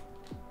that one.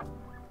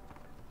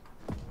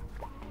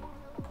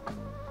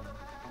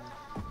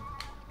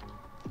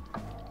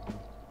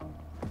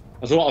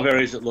 There's a lot of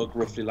areas that look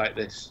roughly like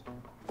this,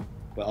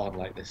 but aren't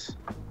like this.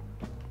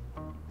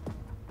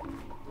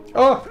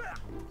 Oh!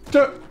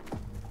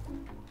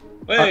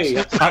 Hey!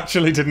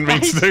 Actually didn't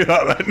mean to do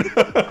that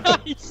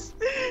then. Nice!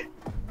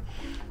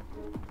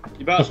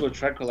 You might as well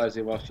tranquilise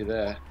him whilst you're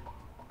there.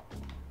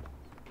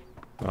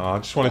 Oh, I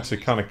just wanted to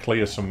kind of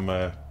clear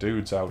some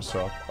dudes out,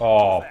 so...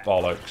 Oh,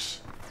 bollocks.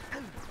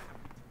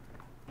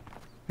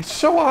 It's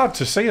so hard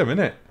to see them,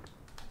 isn't it?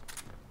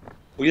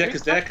 Well, yeah,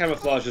 because they're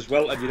camouflaged as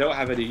well, and you don't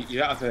have any... You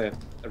don't have a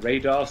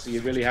radar, so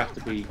you really have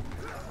to be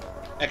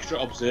extra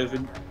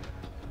observant.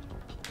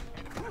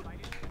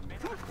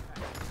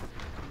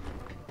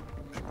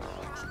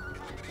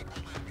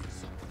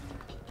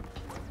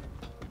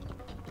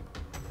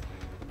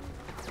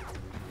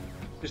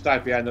 Just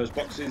hide behind those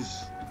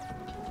boxes.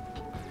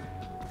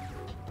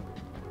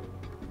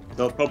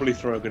 They'll probably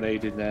throw a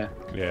grenade in there.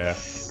 Yeah.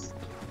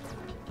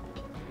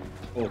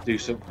 Or do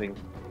something.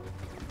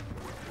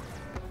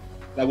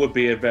 That would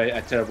be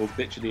a terrible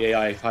bitch of the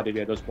AI if hiding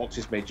behind those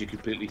boxes made you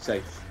completely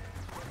safe.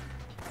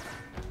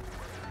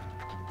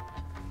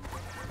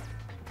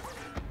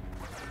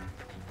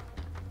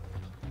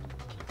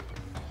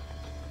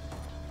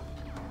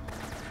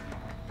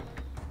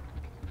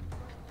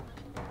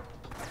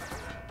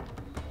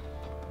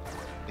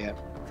 Yeah.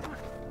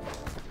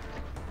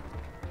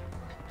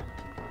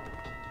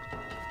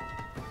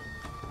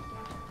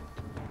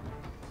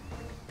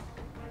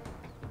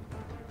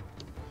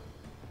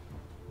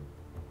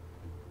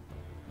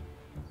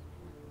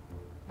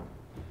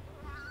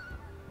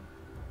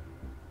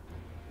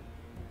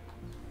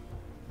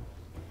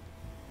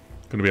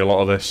 Gonna be a lot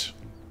of this.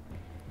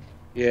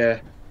 Yeah.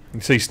 You can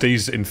see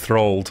Steve's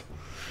enthralled.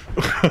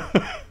 You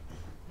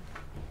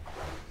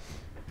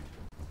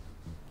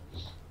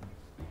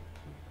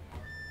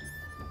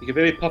can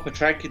maybe pop a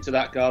trank into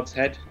that guard's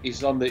head.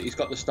 He's got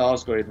the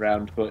stars going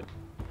round, but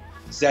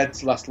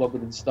Zeds last longer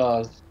than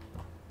stars.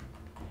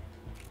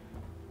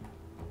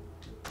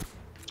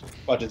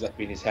 Why does that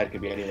mean his head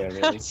could be anywhere, really?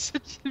 That's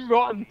such a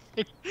rotten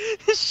thing.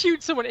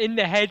 Shoot someone in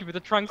the head with a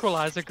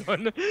tranquilizer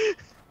gun.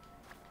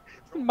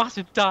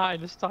 Massive dart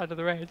in the side of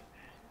the head.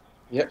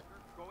 Yep.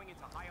 Going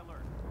into high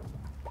alert.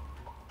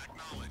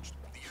 Acknowledged.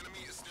 The enemy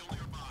is still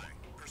nearby.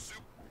 Pursue.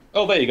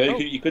 Oh, there you go.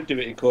 You could do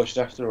it in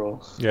caution after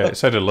all. Yeah, it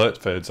said alert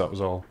phase, that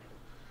was all.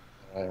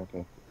 Right,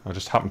 okay. I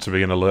just happened to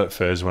be in alert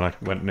phase when I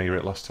went near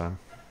it last time.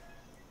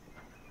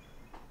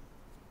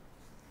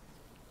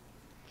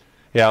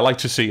 Yeah, I like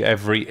to see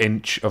every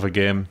inch of a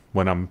game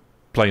when I'm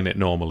playing it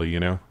normally, you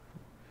know?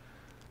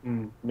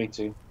 Me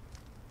too.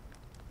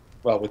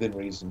 Well, within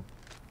reason.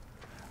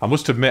 I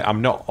must admit,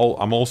 I'm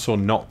also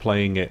not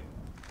playing it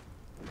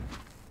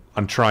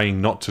and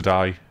trying not to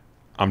die.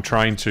 I'm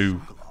trying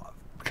to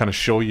kind of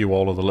show you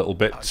all of the little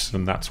bits,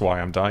 and that's why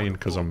I'm dying,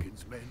 because I'm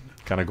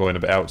kind of going a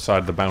bit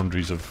outside the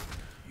boundaries of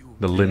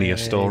the linear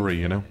story,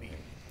 you know?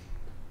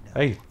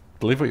 Hey,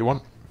 believe what you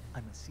want.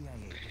 I'm a CIA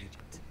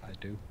agent. I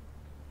do.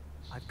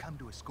 I've come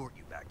to escort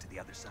you back to the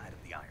other side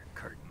of the Iron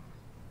Curtain.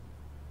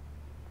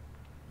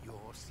 Your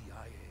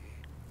CIA.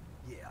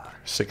 Yeah.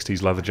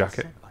 60s leather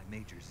jacket. Sent by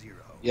Major Zero,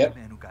 Yep. the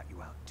man who got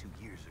you out 2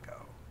 years ago.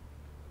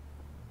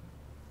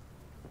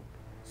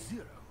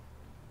 Zero.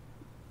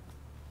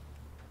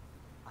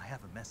 I have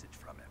a message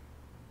from him.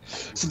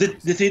 So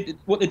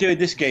what they do in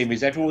this game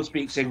is everyone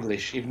speaks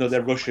English, even though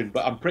they're Russian,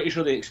 but I'm pretty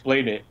sure they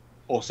explain it,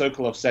 or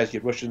Sokolov says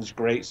your Russian's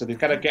great, so they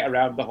kind of get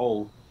around the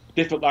whole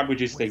different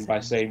languages thing by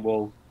saying,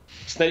 well,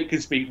 Snake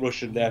can speak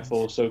Russian,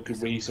 therefore so can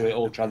we, so it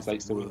all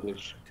translates to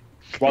English.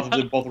 Rather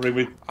than bothering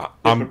with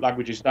different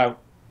languages. Now,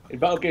 In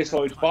Metal Gear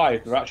Solid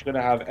 5, they're actually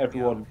going to have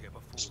everyone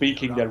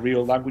speaking their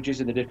real languages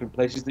in the different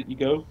places that you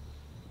go.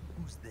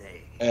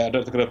 I don't know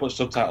if they're going to put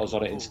subtitles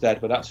on it instead,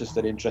 but that's just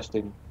an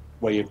interesting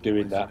way of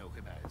doing that.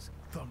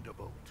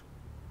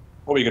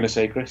 What were you going to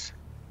say, Chris?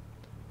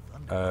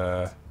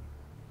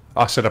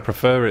 I said I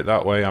prefer it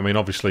that way. I mean,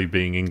 obviously,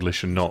 being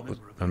English and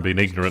being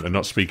ignorant and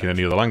not speaking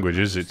any other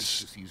languages,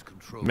 it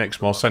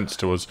makes more sense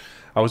to us.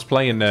 I was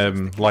playing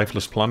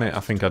Lifeless Planet. I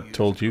think I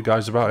told you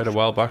guys about it a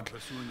while back,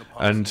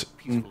 and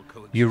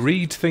you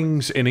read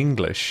things in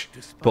English,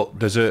 but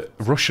there's a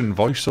Russian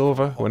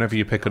voiceover whenever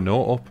you pick a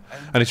note up,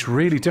 and it's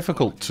really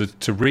difficult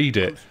to read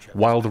it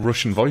while the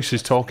Russian voice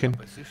is talking.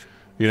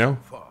 You know,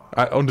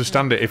 I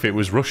understand it if it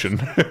was Russian,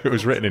 if it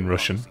was written in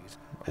Russian.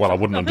 Well, I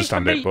wouldn't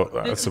understand it, but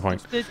that's the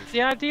point.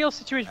 The ideal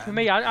situation for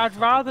me, I'd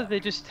rather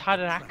they just had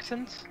an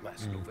accent.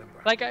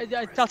 Like,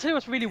 I'll tell you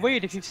what's really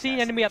weird. If you've seen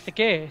Enemy at the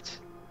Gate,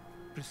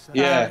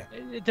 yeah,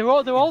 they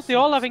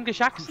all have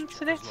English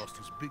accents in it.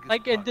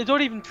 Like, and they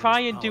don't even try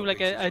and do like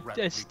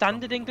a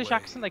standard English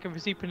accent, like a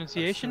received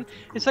pronunciation.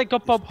 It's like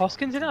got Bob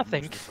Hoskins in it, I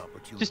think,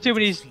 just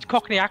doing his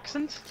Cockney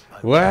accent.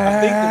 Wow.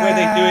 I think the way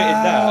they do it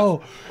in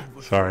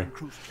that. Sorry.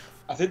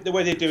 I think the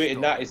way they do it in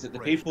that is that the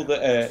people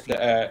that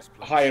are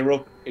higher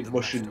up in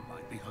Russian,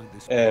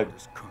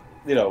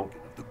 you know,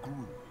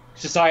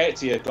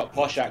 society have got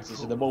posh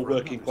accents, and the more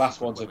working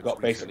class ones have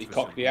got basically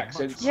Cockney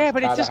accents. Yeah,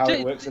 but it's just how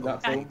it works in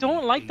that film. I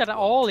don't like that at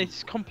all.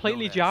 It's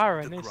completely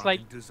jarring. It's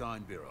like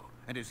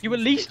you at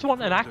least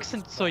want an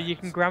accent so you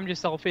can ground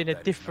yourself in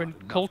a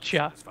different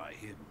culture.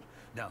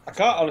 I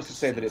can't honestly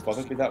say that it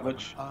bothered me that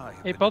much.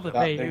 It bothered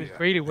me. It was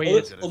really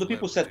weird. Other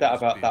people said that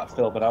about that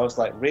film, and I was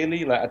like,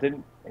 really? Like, I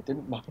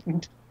didn't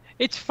mind.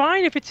 It's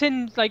fine if it's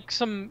in like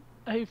some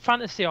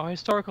fantasy or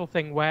historical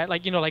thing where,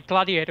 like, you know, like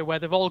Gladiator, where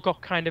they've all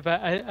got kind of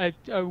a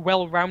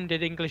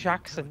well-rounded English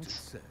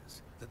accent.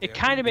 It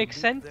kind of makes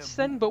sense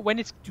then, but when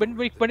it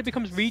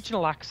becomes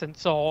regional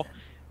accents or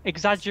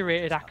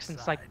exaggerated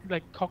accents like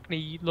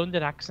Cockney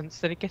London accents,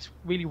 then it gets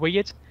really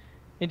weird.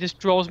 It just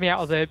draws me out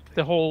of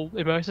the whole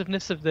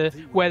immersiveness of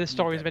where the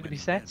story is meant to be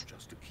set.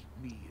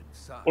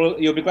 Well,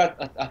 you'll be glad.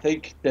 I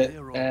think that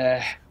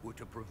were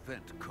to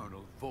prevent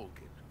Colonel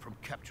Volgin from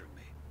capturing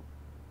me.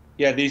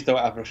 Yeah, these don't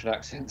have Russian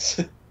accents.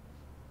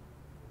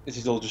 This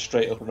is all just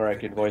straight up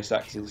American voice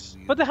actors.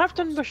 But they have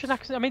done Russian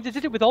accents. I mean, they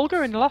did it with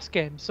Olga in the last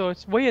game, so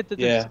it's weird that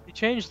they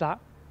changed that.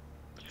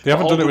 They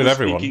haven't done it with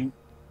everyone.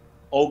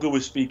 Olga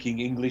was speaking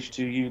English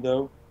to you,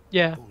 though.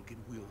 Yeah.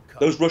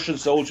 Those Russian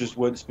soldiers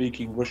weren't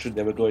speaking Russian.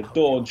 They were going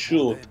 "Dawn,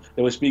 shoot."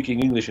 They were speaking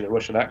English in a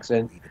Russian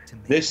accent.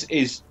 This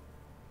is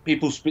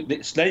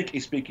Snake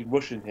is speaking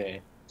Russian here,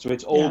 so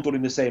it's all done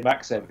in the same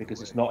accent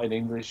because it's not in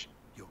English.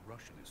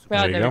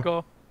 Well, there we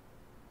go.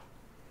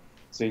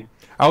 See,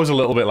 I was a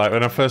little bit like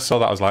when I first saw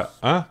that, I was like,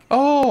 "Huh?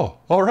 Oh,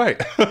 all right."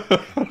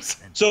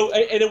 So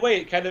in a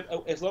way, it kind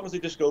of, as long as they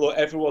just go, look,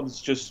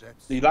 everyone's just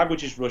the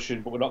language is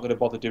Russian, but we're not going to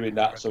bother doing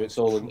that, so it's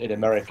all in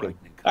American.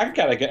 I can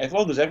kind of get, as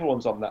long as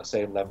everyone's on that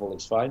same level,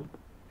 it's fine.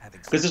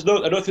 Because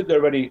I don't think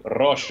there are any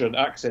Russian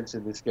accents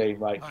in this game.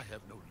 Like,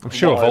 I'm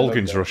sure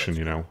Volgin's Russian,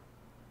 you know.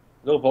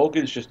 No,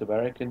 Volgin's just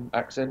American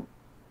accent.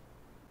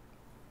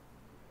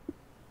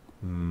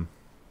 Hmm.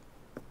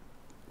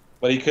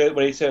 When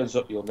he turns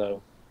up, you'll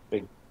know.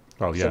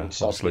 Well, yeah,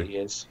 obviously. He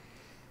is.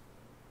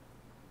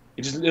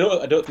 He just,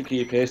 I don't think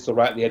he appears till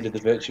right at the end of the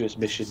Virtuous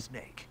mission,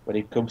 when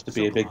he comes to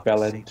be a big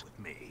bellend.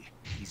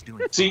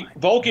 See,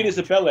 Volgin is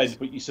a bellend,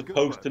 but you're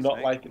supposed to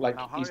not like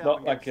he's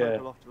not like a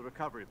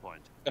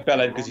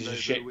bellend because he's a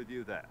shit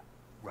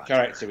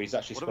character. He's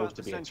actually supposed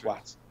to be a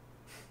twat.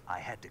 I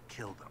had to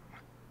kill them.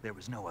 There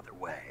was no other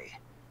way.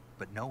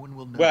 But no one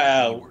will know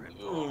well, we were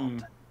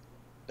involved.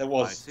 There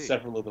was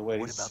several other ways.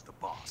 What about the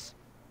boss?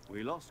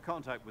 We lost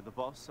contact with the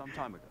boss some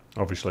time ago.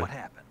 Obviously. What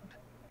happened?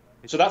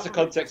 So that's a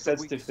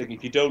context-sensitive thing.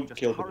 If you don't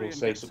kill them, you'll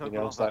say something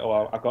else like,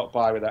 "Oh, I got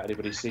by without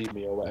anybody seeing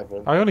me," or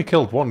whatever. I only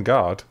killed one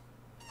guard.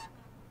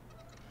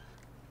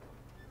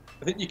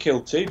 I think you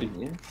killed two, didn't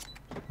you?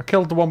 I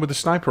killed the one with the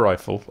sniper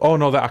rifle. Oh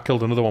no, I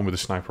killed another one with the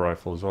sniper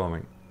rifle as well, I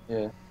think.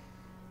 Yeah.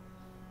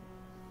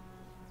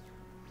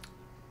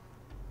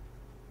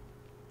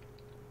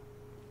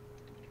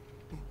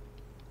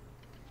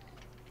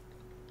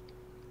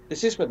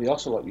 This is where the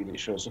Ocelot unit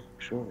shows up, I'm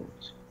sure it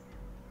is.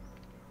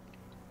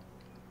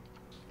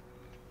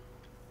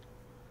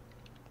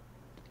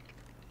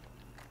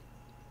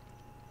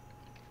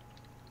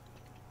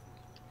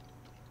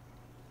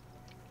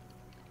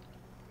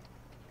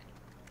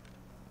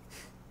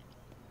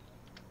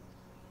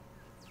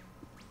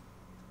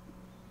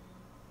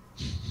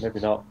 Maybe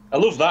not. I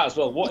love that as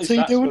well. What is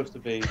that supposed to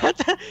be?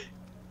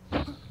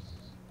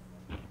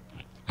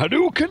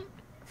 Hadouken!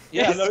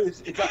 Yeah, I know,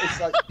 it's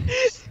like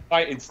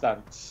fighting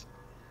stance.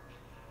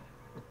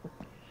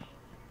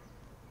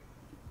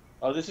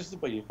 Oh, this is the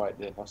way you fight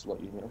the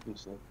Ocelot unit,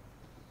 obviously.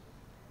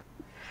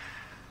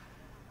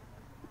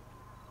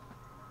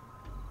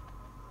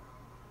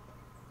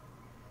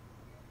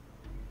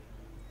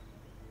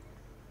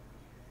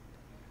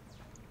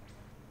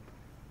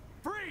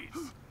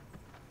 Freeze!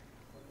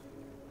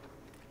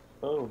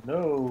 Oh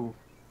no!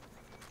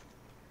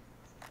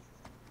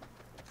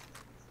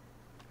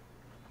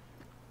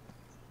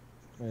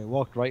 Yeah, he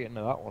walked right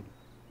into that one.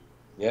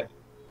 Yep.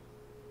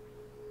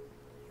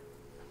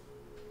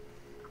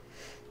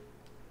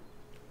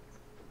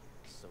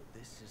 So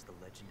this is the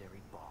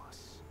legendary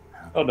boss.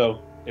 Oh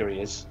no, here he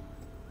is.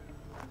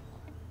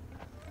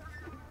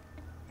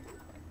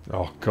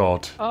 Oh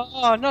God.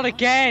 Oh, not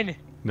again!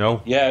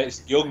 No. Yeah,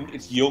 it's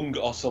young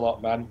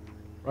Ocelot, man.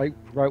 Right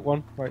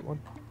one.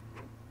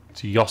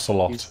 It's a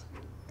Yosselot.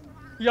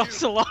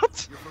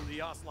 Yosselot? You're from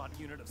the Ocelot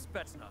unit of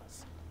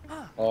SEPTiMUS.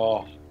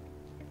 Oh.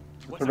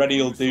 The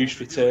perennial douche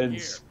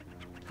returns.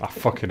 I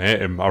fucking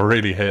hate him. I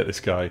really hate this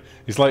guy.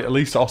 He's like, at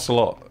least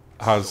Ocelot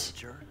has...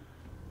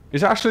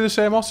 Is it actually the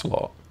same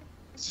Ocelot?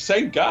 It's the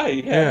same guy,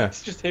 yeah.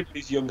 It's just him,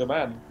 he's a younger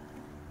man.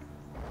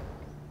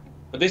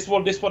 But this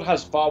one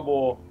has far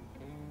more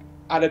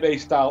anime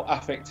style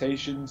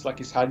affectations, like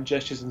his hand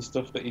gestures and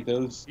stuff that he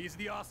does. He's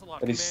the Ocelot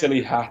and his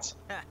silly hat.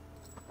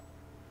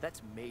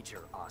 That's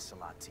major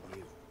Ocelot to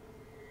you.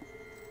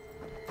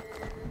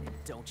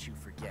 Don't you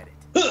forget it.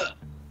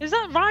 Is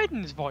that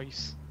Raiden's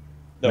voice?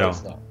 No,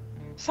 it's not.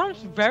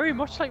 Sounds very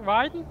much like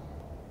Raiden.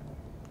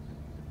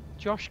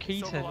 Josh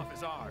Keaton.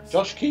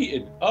 Josh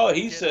Keaton. Oh,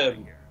 he's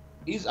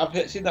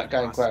I've seen that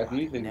guy in quite a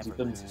few things. He's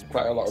done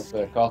quite a lot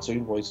of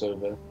cartoon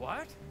voiceover.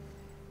 What?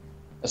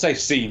 I say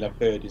seen, I've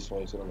heard his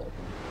voice on a lot of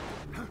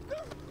things.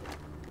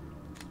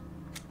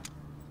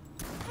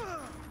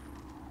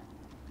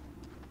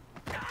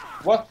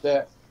 What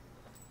the?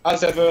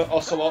 As ever,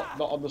 Ocelot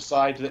not on the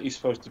side that he's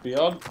supposed to be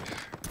on.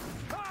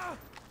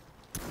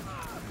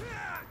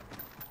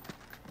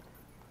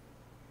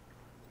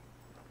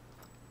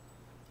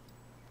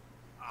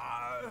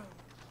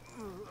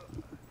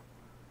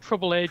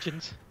 Trouble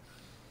agent.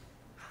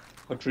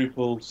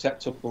 Quadruple,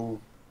 septuple,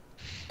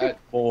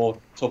 more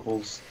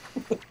tuples.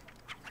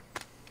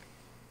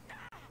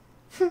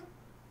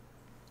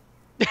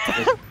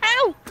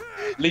 Ow!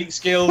 Leak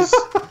skills.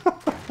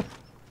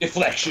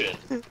 Deflection.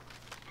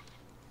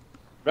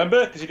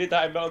 Remember? Because he did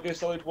that in Metal Gear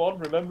Solid 1,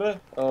 remember?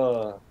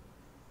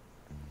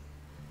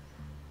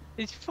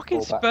 His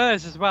fucking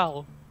spurs as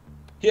well.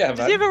 Yeah, man.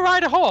 Does he ever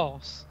ride a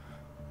horse?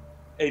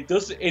 It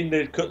does in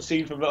the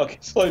cutscene from Metal Gear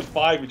Solid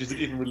 5, which isn't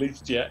even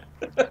released yet.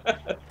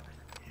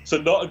 So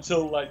not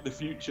until, like, the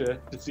future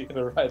does he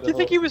ever ride a horse. Do you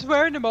think he was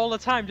wearing them all the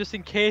time just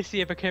in case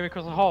he ever came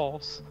across a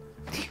horse?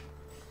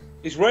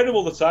 He's wearing them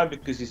all the time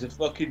because he's a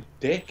fucking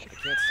dick. I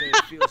can't say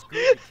it feels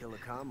good to kill a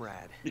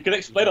comrade. You can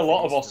explain a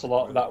lot of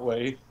Ocelot that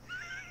way.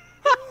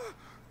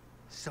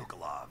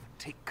 Sokolov,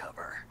 take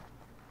cover.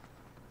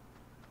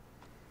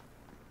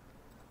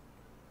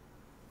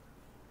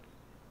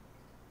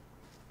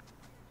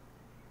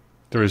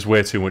 There is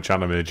way too much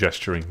anime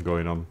gesturing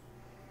going on.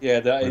 Yeah,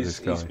 that with is. this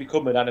guy. He's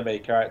become an anime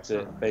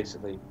character,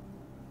 basically.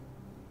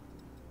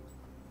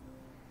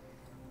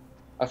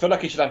 I feel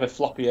like he should have a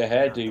floppier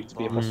hairdo to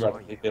be a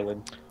proper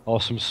villain. Or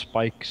some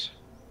spikes.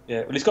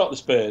 Yeah, well, he's got the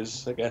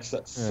spurs. I guess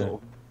that's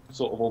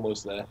sort of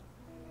almost there.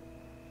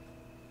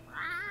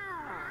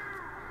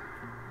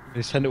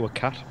 They send it to a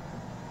cat.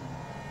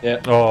 Yeah.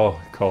 Oh,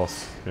 of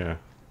course. Yeah.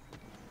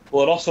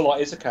 Well, an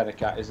ocelot is a kind of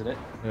cat, isn't it?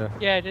 Yeah.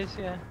 Yeah, it is.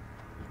 Yeah.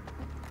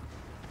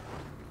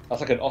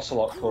 That's like an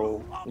ocelot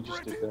call. We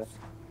just did there.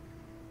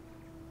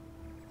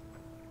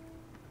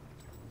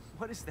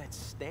 What is that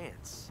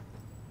stance?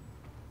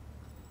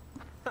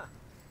 Huh.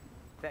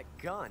 That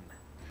gun.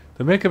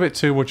 They make a bit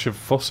too much of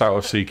fuss out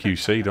of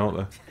CQC, don't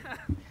they?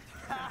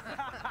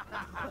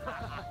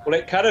 Well,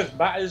 it kind of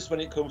matters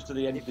when it comes to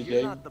the end of the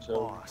game.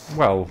 So.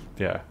 Well,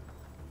 yeah.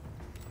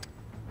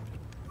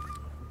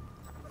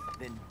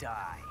 Then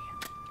die.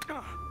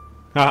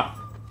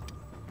 Ah.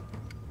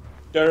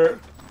 Dirt.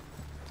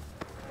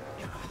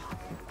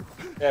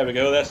 There we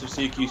go. There's some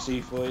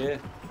CQC for you.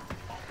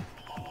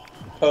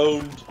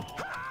 Pwned.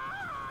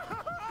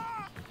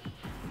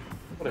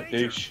 What a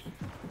douche.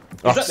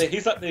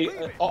 He's like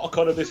the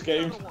Otacon of this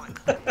game.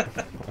 I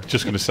was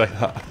just going to say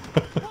that.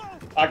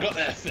 I got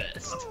there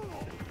first.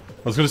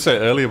 I was going to say it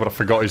earlier, but I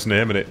forgot his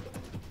name in it.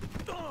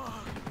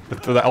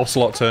 The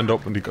Ocelot turned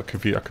up and he got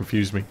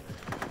confused me.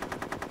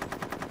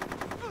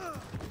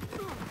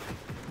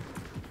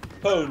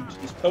 Pwned.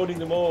 He's pwning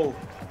them all.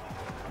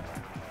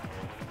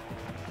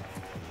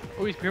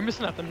 Oh, he's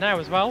grimacing at them now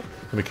as well.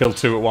 Gonna kill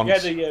two at once.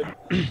 Yeah,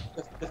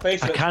 the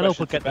facial I can't help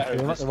but get the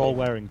expressions are feeling that better they're all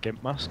wearing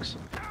gimp masks.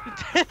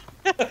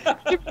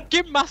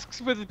 Gimp masks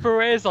with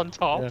berets on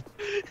top. Yeah.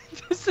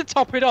 Just to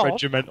top it off.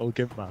 Regimental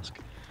gimp mask.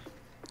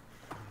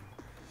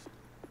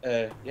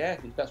 Yeah,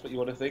 if that's what you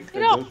want to think.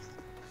 Yeah. Then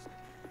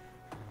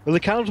Well, they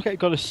kind of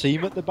got a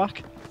seam at the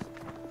back.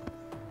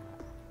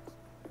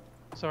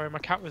 Sorry, my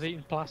cat was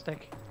eating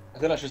plastic. I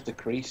think that's just a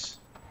crease.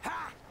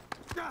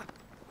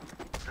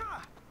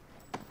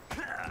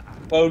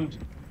 Pwned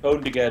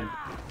again.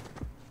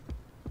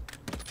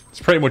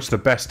 It's pretty much the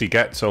best he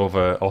gets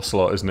over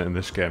Ocelot, isn't it, in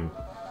this game?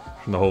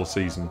 From the whole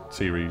series.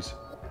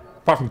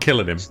 Apart from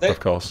killing him, of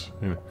course.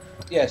 You know.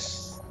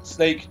 Yes,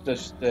 Snake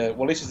just...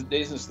 well, it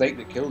isn't Snake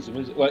that kills him,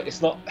 is it? Well,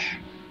 it's not...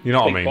 You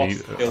know what I Big mean?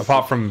 boss kills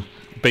Apart from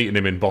beating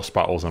him in boss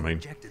battles, I mean.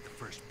 Ejected the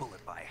first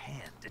bullet by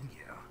hand, didn't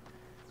you?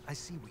 I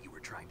see what you were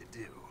trying to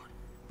do,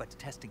 but odds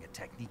testing a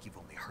technique you've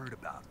only heard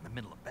about in the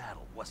middle of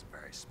battle wasn't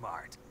very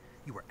smart.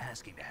 You were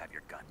asking to have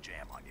your gun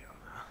jam on you.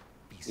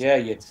 Besides, yeah,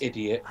 you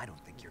idiot. I don't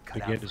think you're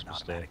cut out for an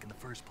automatic in the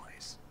first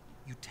place.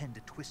 You tend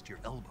to twist your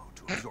elbow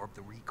to absorb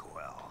the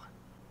recoil.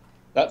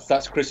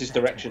 That's Chris's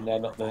direction there,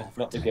 not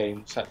the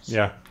game. That's...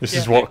 Yeah, this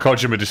is what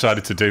Kojima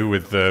decided to do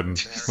with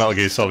Metal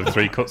Gear Solid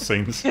 3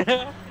 cutscenes.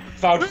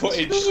 Found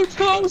footage.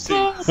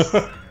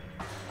 Cutscenes.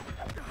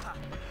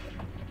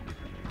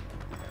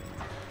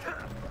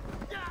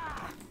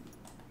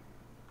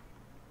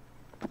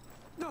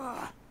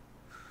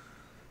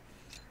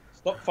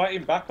 Stop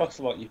fighting back,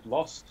 Ocelot. You've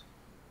lost.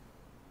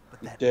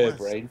 But that Dear was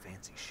brain.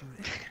 Fancy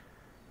shooting.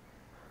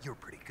 You're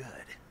pretty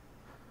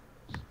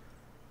good.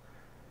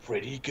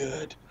 Pretty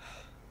good.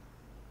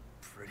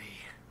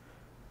 Pretty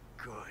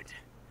good.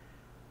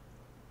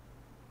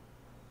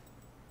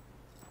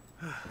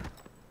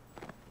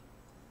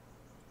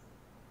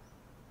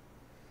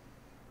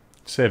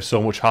 Save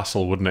so much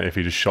hassle, wouldn't it, if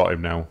you just shot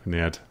him now in the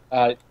head?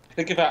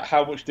 Think about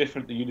how much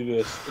different the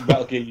universe, the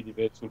Metal Gear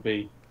universe, would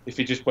be if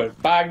you just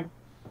went bang.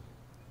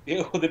 You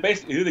know, they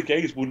basically knew the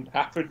games wouldn't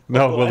happen.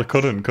 No, well, they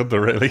couldn't, could they,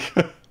 really?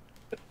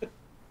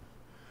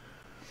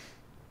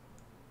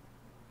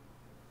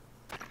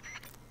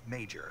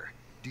 Major,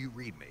 do you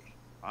read me?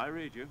 I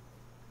read you.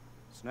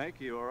 Snake,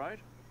 you alright?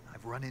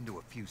 I've run into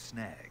a few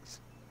snags.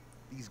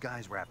 These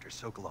guys were after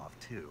Sokolov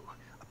too.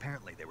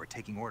 Apparently they were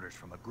taking orders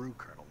from a GRU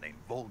colonel named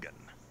Volgan.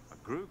 A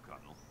GRU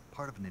colonel?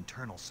 Part of an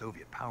internal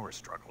Soviet power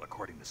struggle,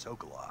 according to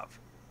Sokolov.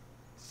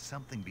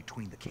 Something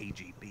between the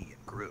KGB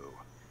and GRU.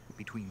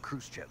 Between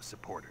Khrushchev's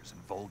supporters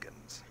and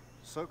Volgan's.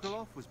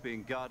 Sokolov was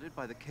being guarded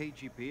by the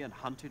KGB and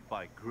hunted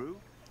by GRU?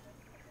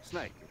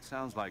 Snake, it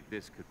sounds like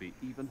this could be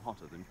even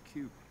hotter than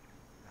Cuba.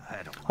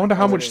 I wonder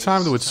how much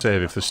time they would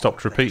save if they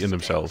stopped repeating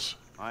themselves.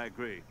 I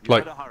agree. You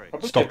Like, better hurry.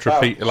 stopped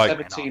repeating, like,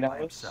 17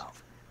 hours.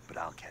 But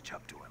I'll catch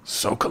up to him.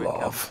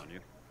 Sokolov.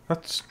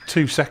 That's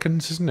 2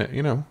 seconds, isn't it?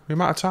 You know, the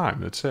amount of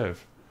time they'd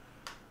save.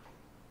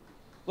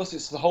 Plus,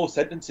 it's the whole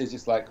sentences.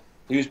 It's like,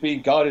 he was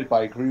being guarded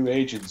by GRU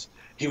agents.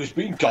 He was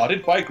being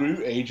guarded by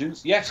GRU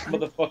agents. Yes,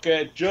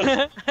 motherfucker,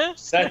 just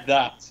said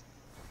that.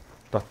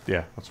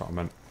 Yeah, that's what I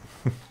meant.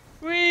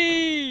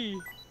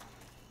 Whee!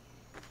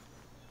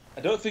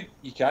 I don't think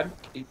you can.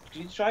 Can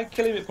you try and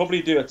kill him? It'd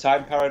probably do a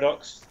time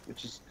paradox,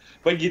 which is...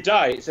 When you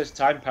die, it says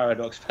time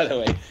paradox, by the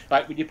way.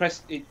 Like, when you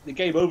press... the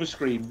game over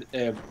screen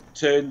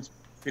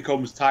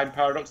becomes time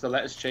paradox, the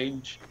letters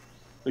change,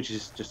 which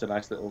is just a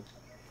nice little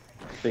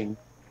thing.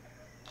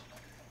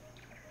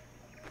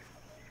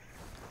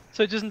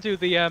 So it doesn't do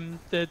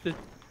the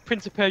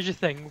Prince of Persia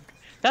thing.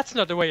 That's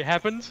not the way it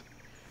happened.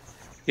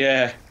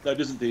 Yeah, no, it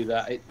doesn't do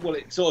that. Well,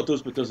 it sort of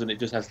does, but doesn't. It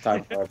just has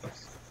time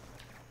paradox.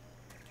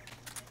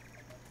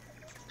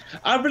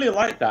 I really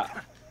like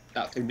that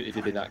thing that they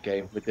did in that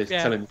game with this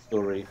telling the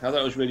story. I thought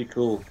it was really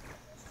cool.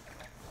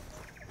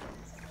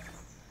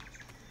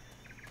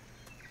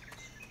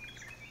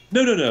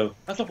 No,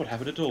 that's not what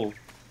happened at all.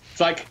 It's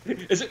like,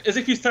 as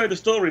if he's telling the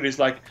story and he's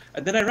like,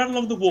 and then I ran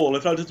along the wall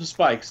and fell into some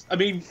spikes. I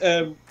mean,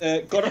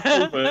 got up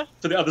over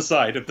to the other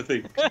side of the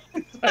thing.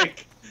 It's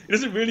like, it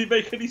doesn't really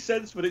make any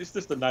sense, but it's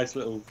just a nice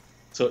little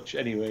touch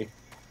anyway.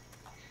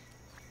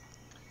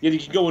 Yeah, you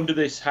can go under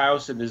this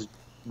house and there's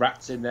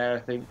rats in there, I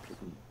think,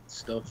 and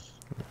stuff.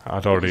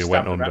 I'd already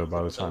went under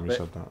by the time you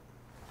said that.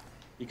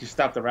 You can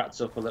stab the rats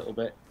up a little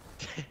bit.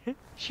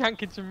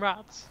 Shanking some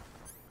rats.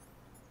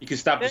 You can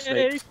stab the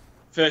snake.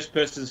 First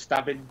person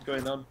stabbing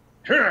going on.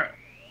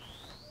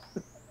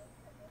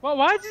 Well,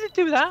 why did it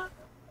do that?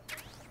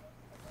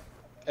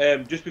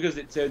 Just because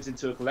it turns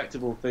into a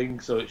collectible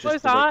thing, so it's just... What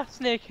is that?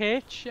 Snake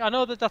H? I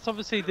know that's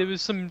obviously there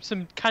was some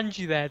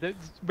kanji there that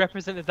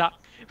represented that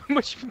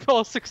much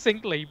more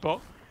succinctly, but...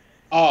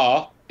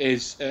 R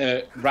is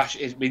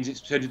it means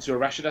it's turned into a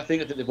ration, I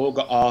think. I think they've all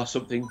got R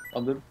something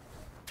on them.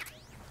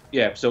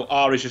 Yeah, so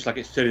R is just like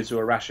it's turned into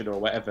a ration or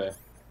whatever.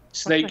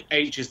 Snake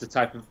H is the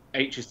type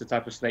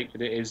of snake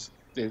that it is.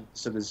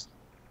 So there's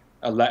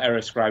a letter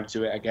ascribed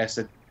to it, I guess.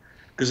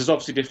 Because there's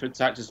obviously different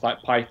types, it's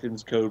like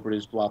pythons,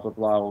 cobras, blah blah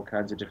blah, all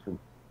kinds of different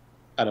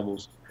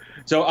animals.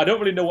 So I don't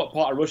really know what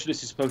part of Russia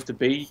this is supposed to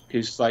be,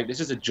 because like this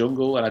is a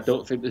jungle, and I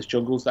don't think there's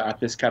jungles that have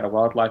this kind of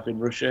wildlife in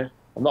Russia.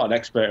 I'm not an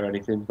expert or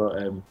anything, but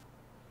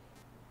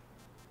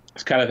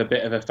it's kind of a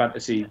bit of a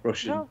fantasy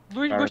Russian.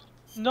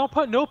 No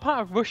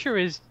part of Russia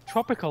is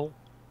tropical.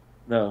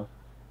 No.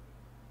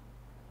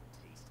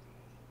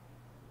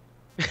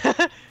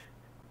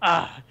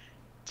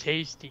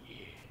 Tasty.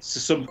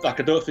 So I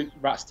don't think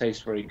rats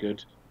taste very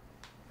good.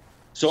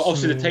 So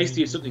obviously the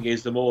tastier something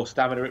is, the more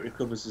stamina it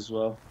recovers as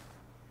well.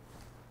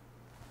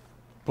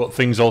 But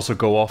things also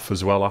go off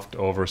as well after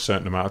over a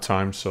certain amount of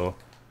time, so...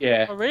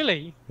 Yeah. Oh,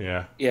 really?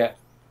 Yeah. Yeah.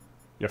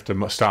 You have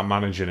to start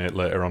managing it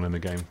later on in the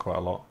game quite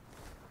a lot.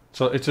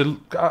 So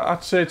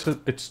I'd say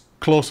it's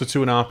closer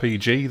to an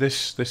RPG,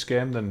 this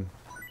game, than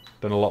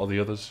a lot of the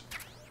others.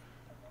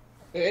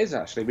 It is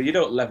actually, but you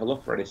don't level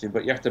up or anything,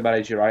 but you have to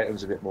manage your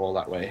items a bit more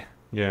that way.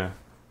 Yeah.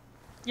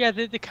 Yeah,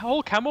 the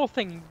whole camo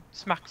thing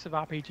smacks of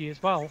RPG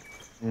as well.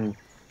 Mm.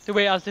 The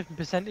way it has different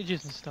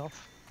percentages and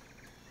stuff.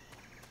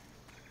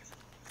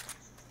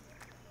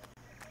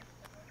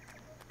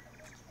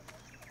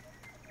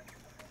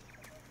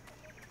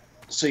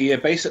 So you're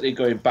basically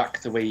going back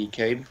the way you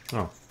came.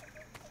 Oh.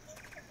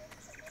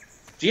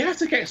 Do you have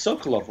to get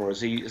Sokolov, or has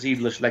he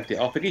just legged it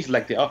off? I think he's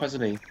legged it off,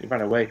 hasn't he? He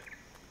ran away.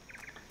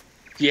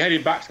 So you're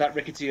heading back to that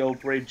rickety old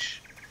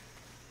bridge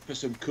for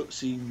some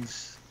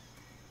cutscenes,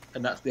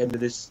 and that's the end of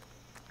this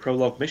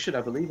prologue mission,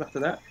 I believe, after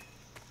that.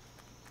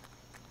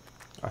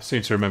 I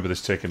seem to remember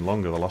this taking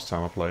longer the last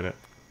time I played it.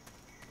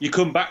 You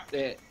come back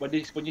there, when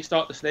you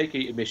start the Snake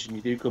Eater mission,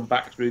 you do come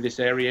back through this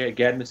area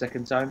again the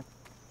second time,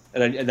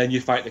 and then you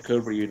fight the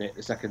Cobra unit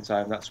the second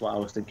time. That's what I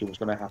was thinking was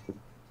going to happen.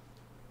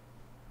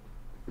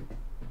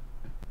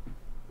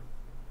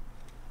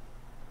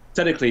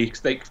 Technically,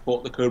 Snake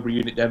fought the Cobra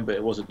unit then, but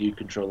it wasn't you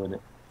controlling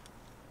it.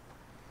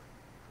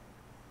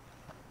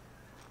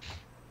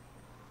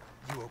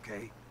 You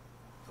okay?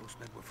 Those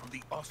men were from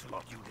the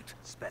Ocelot unit.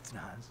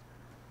 Spetsnaz?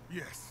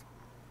 Yes.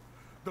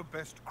 The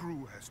best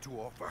crew has to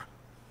offer.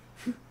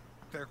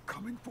 They're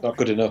coming for Not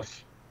good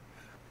enough.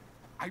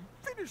 I'm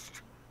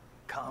finished.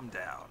 Calm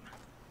down.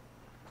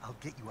 I'll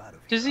get you out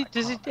of Does here.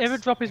 he ever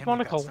drop his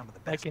monocle,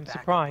 like in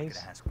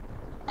Surprise?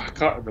 I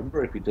can't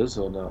remember if he does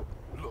or not.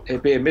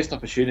 It'd be a missed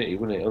opportunity,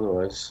 wouldn't it,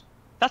 otherwise?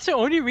 That's the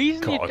only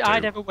reason God,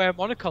 I'd ever wear a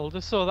monocle,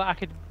 just so that I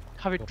could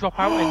have it drop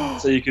out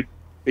and... So you could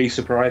be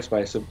surprised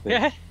by something.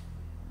 Yeah.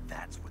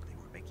 That's what they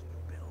were making you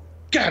build.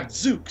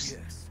 Gadzooks!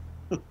 Yes.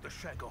 The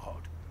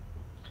Shagohod.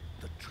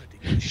 The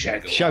dreading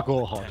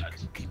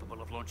Shagohod.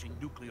 Capable of launching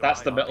nuclear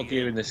That's the Metal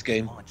Gear in this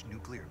game. Launch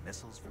nuclear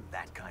missiles from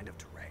that kind of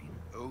terrain.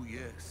 Oh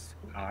yes.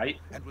 Aye.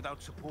 And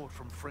without support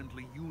from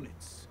friendly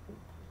units.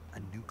 A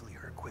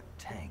nuclear-equipped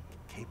tank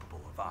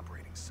capable of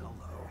operating solo.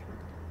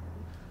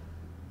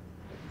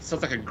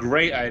 Sounds like a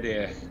great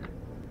idea.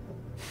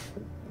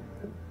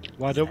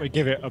 Why don't we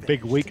give it a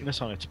big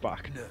weakness on its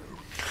back?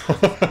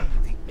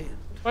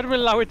 Why do we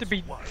allow it to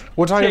be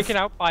taken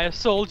out by a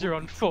soldier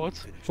on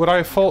foot? Would I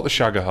have fought the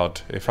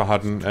Shagohod if I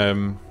hadn't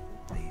done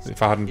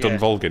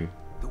Volgin?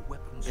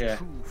 Yeah.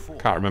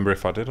 Can't remember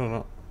if I did or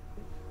not.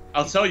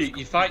 I'll tell you,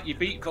 you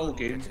beat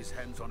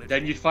Volgin,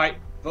 then you fight,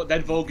 but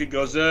then Volgin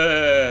goes,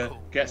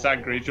 gets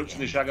angry, jumps in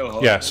the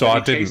Shagohod. Yeah, so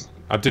I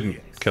didn't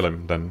kill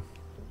him then.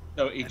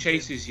 No, he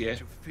chases you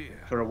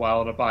for a while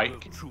on a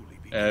bike,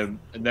 and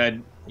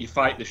then you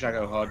fight the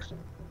Shagohod.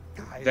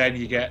 Then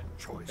you get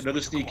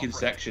another sneaking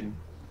section,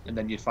 and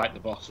then you fight the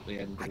boss at the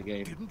end of the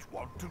game.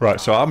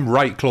 Right, so I'm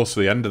right close to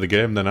the end of the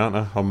game then, aren't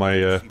I? On my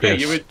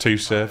PS2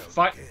 save.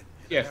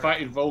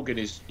 Fighting Volgin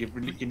is you're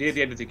near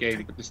the end of the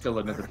game, but there's still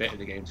another bit of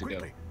the game to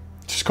go.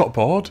 Just got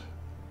bored.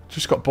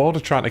 Just got bored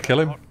of trying to kill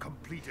him. Well,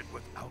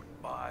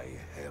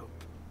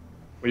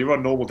 you're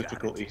on normal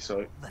difficulty, so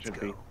it should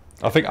be.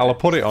 I think I'll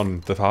put it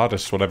on the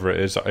hardest, whatever it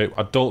is.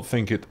 I don't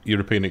think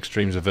European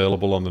Extreme's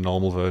available on the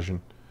normal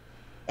version.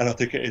 I don't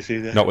think it is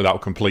either. Not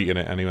without completing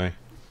it, anyway.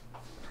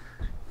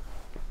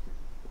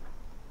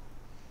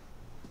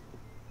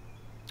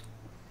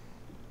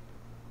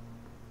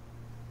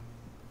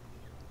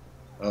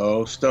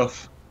 Oh,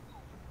 stuff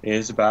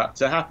is about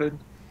to happen.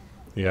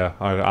 Yeah,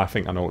 I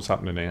think I know what's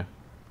happening here.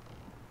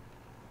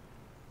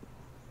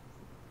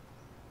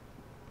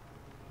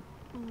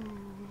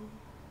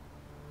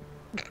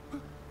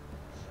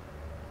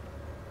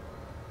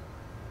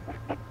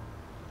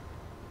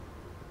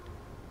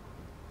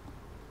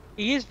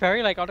 He is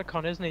very like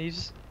Otacon, isn't he?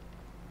 He's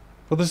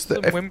well, there's the,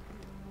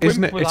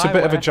 isn't it? It's a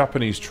bit of a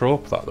Japanese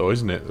trope, that though,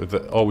 isn't it? With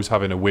always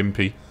having a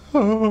wimpy,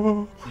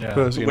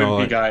 person,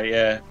 wimpy guy,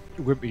 yeah.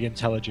 Wimpy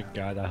intelligent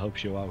guy that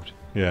helps you out.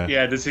 Yeah.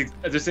 Yeah.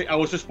 I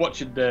was just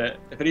watching the.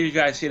 If any of you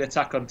guys seen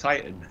Attack on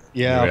Titan?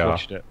 Yeah, I've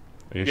watched it.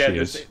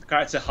 The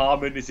character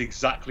Harmon is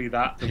exactly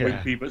that. The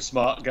wimpy but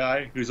smart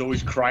guy who's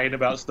always crying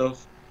about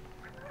stuff.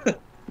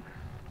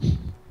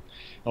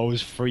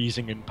 Always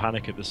freezing in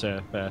panic at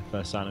the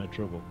first sign of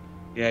trouble.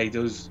 Yeah, he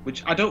does.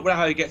 Which I don't know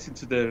how he gets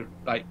into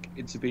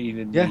into being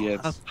in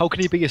the. How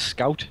can he be a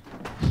scout?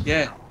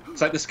 Yeah,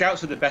 it's like the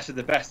scouts are the best of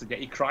the best, and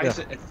yet he cries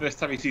at the first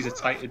time he sees a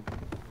Titan.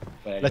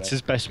 Anyway. Lets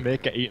his best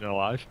mate get eaten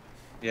alive.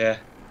 Yeah,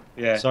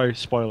 yeah. Sorry,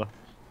 spoiler.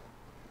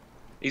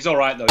 He's all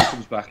right though. He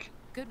comes back.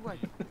 Good work.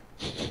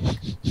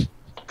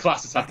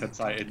 Class Attack on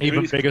Titan.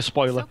 Even bigger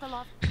spoiler.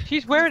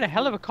 She's wearing a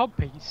hell of a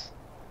codpiece.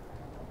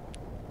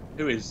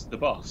 Who is the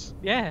boss?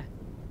 Yeah.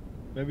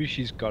 Maybe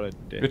she's got a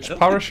dick. It's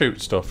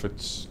parachute stuff.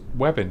 It's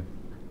webbing.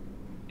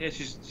 Yeah,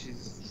 she's. She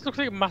looks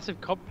like a massive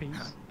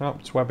codpiece. No,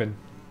 it's webbing.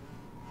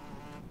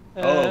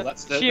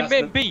 That's the. She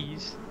emit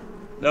bees.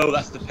 No,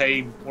 that's the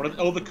pain.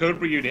 All the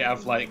Cobra unit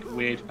have like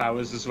weird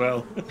powers as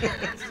well.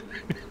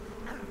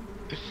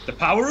 The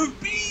power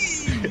of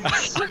bees.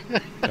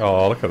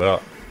 Oh, look at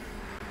that.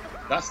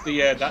 That's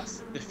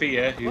the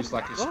Fear, who's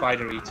like a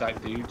spidery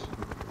type dude.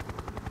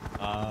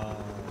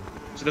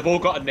 So they've all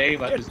got a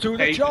name. Like there's the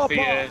Pape, the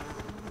Fear,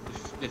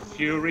 the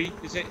Fury.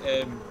 Is it?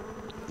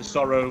 The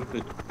Sorrow.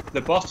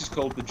 The boss is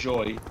called the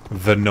Joy.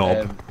 The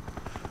Knob.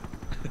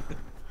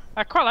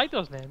 I quite like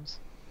those names.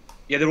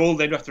 Yeah, they're all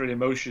named after an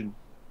emotion.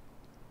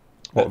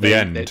 What, the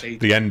end?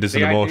 The end is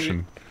an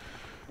emotion.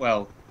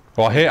 Well,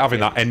 I hate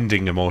having that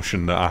ending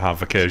emotion that I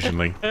have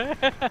occasionally.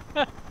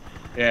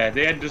 Yeah,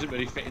 the end doesn't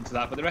really fit into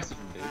that, but the rest of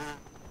them do.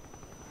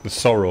 The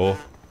sorrow.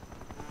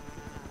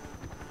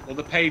 Well,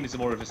 the pain is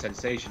more of a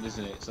sensation,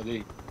 isn't it? So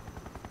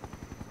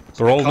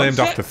they're all named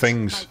after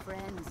things.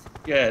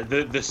 Yeah,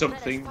 the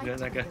something,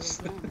 I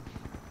guess.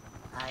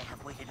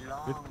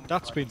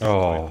 That's been.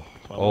 Oh,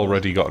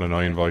 already got an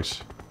annoying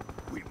voice.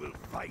 We will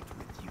fight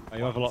with you.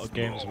 You have a lot of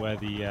games where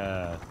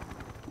the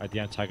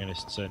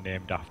antagonists are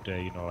named after,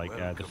 you know, like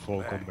the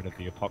four gunmen of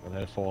the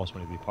apocalypse, the four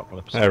horsemen of the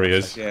apocalypse. There he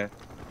is. Yeah.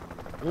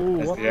 Ooh,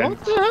 what the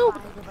hell?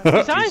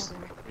 His eyes.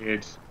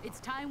 Weird. It's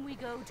time we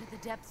go to the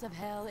depths of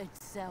hell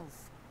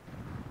itself.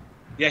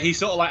 Yeah, he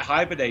sort of like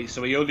hibernates,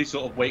 so he only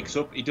sort of wakes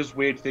up. He does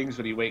weird things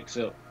when he wakes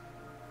up,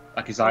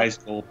 like his eyes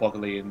all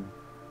boggly and.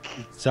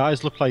 His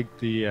eyes look like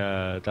the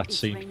that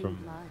scene from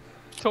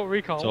Total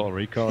Recall. Total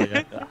Recall,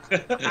 yeah.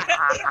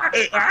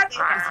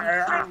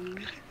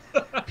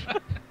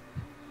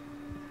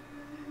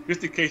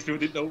 Just in case people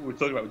didn't know what we were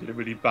talking about, we did a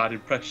really bad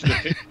impression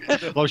of it.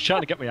 Well, I was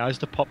trying to get my eyes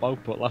to pop out,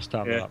 but last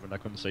time Yeah. that happened, I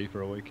couldn't see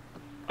for a week.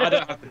 I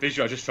don't have the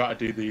visual, I just try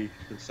to do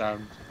the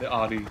sound, the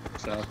Arnie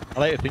sound. I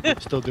like to think you're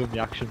still doing the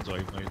actions, or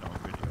even though you're not on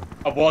video.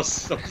 I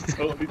was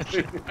totally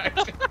doing the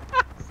action.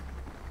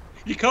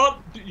 You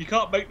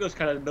can't make those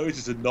kind of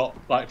noises and not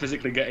like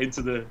physically get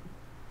into the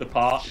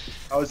part.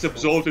 I was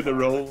absorbed in the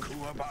role.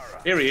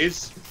 Here he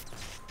is.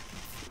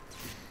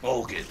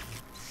 Vulcan.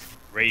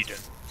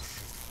 Raiden.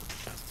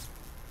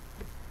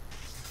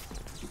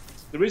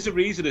 There is a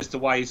reason as to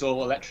why he's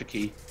all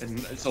electric-y, and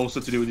it's also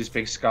to do with his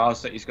big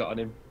scars that he's got on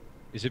him.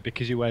 Is it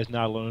because he wears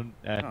nylon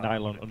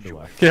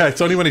underwear? Yeah, it's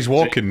only when he's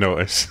walking,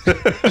 notice.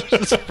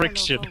 It's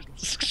friction.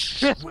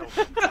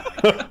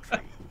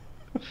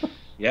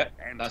 Yep,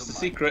 that's the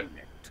secret.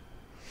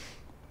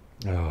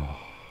 Oh.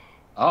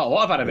 Oh, a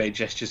lot of anime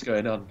gestures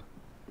going on.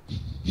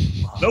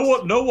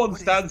 No one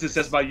stands and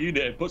says my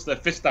unit and puts their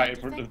fist out in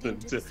front of them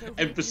to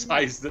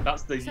emphasise that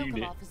that's their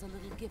unit.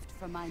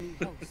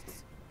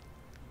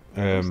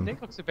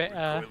 Nick looks a bit.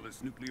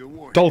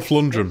 Dolph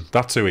Lundgren,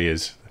 that's who he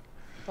is.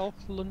 Dolph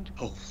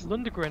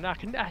Lundgren.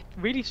 I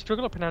really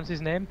struggle to pronounce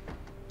his name.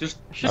 I just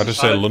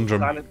say Lundgren.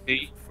 Silent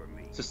D.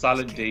 It's a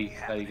silent D.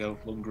 There you go,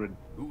 Lundgren.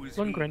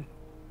 Lundgren.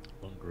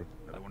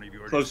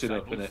 Close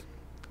enough, isn't it?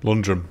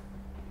 Lundgren.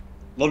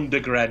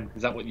 Lundgren.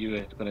 Is that what you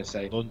were going to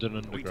say? London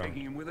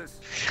Underground.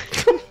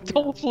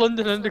 Dolph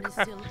London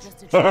Underground.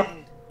 I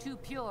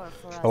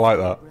like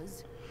that.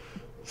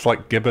 It's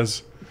like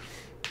Gibbers.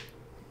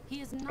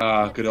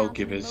 Ah, good old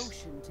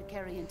Gibbers.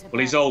 Well,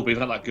 he's old, but he's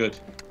not that good.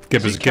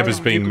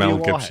 Gibbers being Mel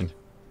Gibson.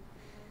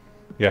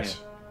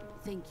 Yes.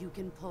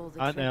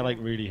 Aren't they like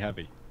really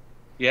heavy?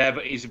 Yeah,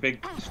 but he's a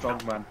big,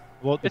 strong man.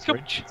 What, the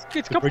bridge?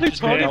 The bridge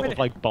is made out of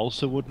like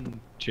balsa wood and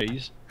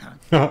cheese.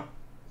 So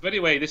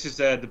anyway, this is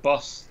the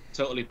boss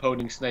totally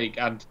poning Snake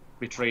and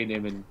betraying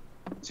him and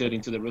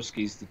turning to the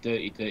Ruskies, the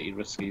dirty, dirty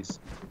Ruskies.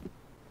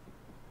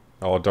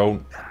 Oh,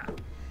 don't.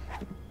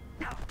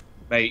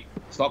 Mate,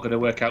 it's not going to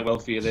work out well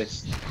for you,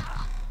 this.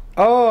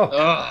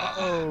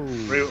 Oh!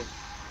 Brutal.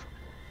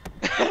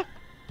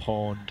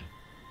 Pawned.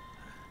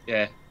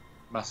 Yeah,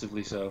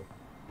 massively so.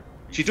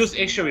 She does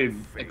issue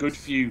him a good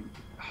few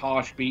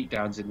harsh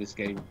beatdowns in this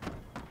game.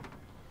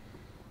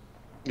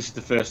 This is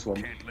the first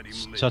one.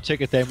 So I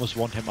take it they must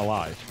want him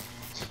alive.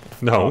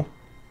 No.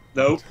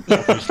 No.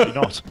 Obviously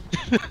not.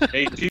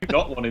 They do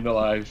not want him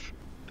alive.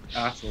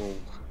 At all.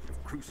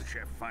 If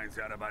Khrushchev finds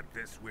out about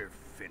this, we're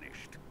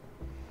finished.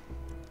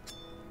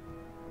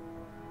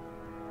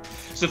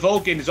 So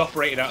Volgin is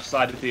operating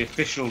outside of the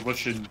official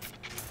Russian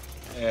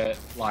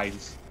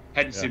lines.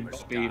 Hence him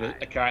not being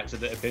a character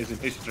that appears in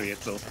history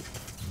at all.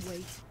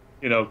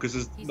 You know, because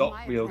there's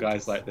not real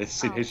guys like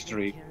this in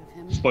history.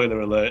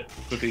 Spoiler alert.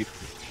 Could be.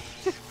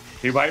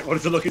 You might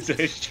want to look into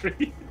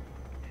history.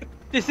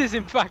 This is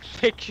in fact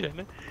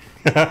fiction.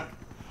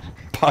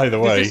 By the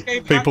way,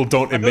 people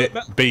don't emit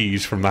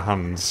bees from their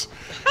hands.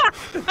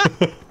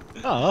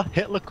 Ah,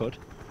 Hitler could.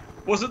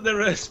 Wasn't there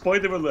a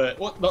spoiler alert?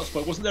 What? Not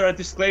spoiler. Wasn't there a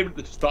disclaimer at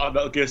the start of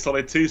Metal Gear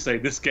Solid 2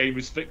 saying this game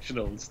is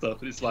fictional and stuff?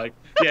 And it's like,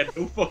 yeah,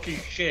 no fucking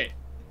shit.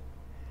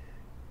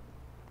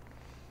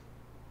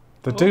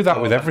 They do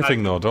that with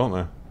everything, though, don't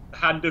they? The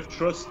hand of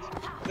trust.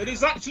 It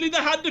is actually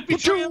the hand of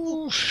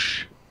betrayal.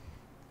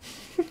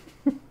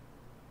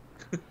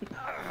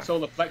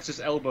 Solar plexus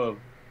elbow.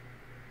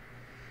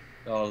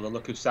 Oh, the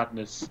look of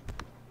sadness,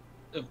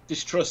 of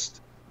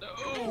distrust.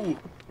 No.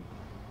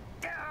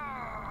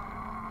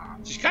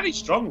 She's kind of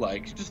strong,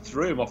 like she just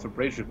threw him off a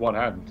bridge with one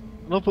hand.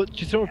 No, but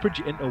you throw a bridge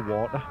into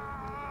water.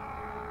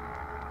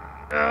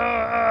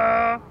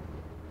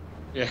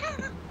 Yeah,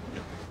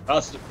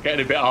 that's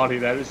getting a bit hardy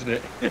there, isn't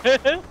it?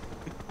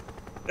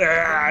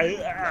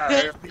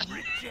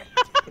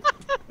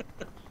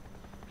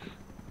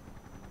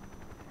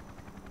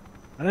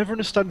 I never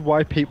understand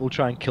why people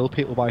try and kill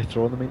people by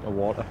throwing them into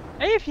water.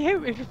 Hey, if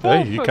you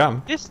fall you from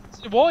can. this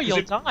water,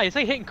 you'll die. It's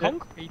like hitting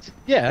concrete.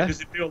 Yeah.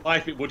 Because in real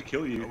life it would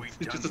kill you.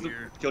 It just doesn't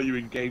kill you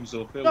in games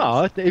or films.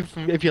 No,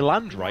 if you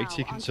land right,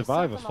 you can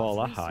survive a fall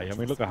that high. I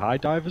mean, look at high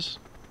divers.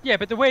 Yeah,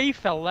 but the way he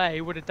fell there,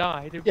 he would have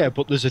died. Yeah,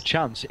 but there's a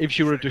chance. If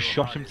you would have just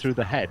shot him through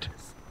the head,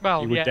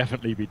 Well, he would yeah.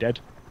 definitely be dead.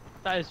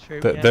 That is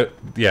true.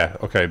 Yeah,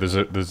 okay.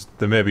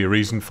 There may be a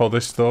reason for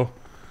this, though.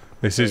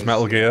 This is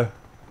Metal Gear.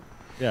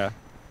 Yeah.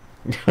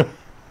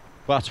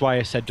 Well, that's why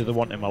I said, do they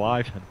want him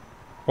alive? And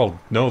Well,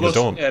 no, Plus,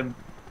 they don't.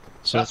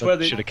 so that's they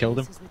where should have killed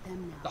him.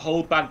 the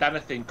whole bandana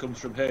thing comes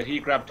from her. He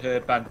grabbed her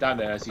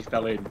bandana as he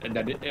fell in, and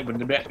then when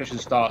the next mission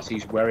starts,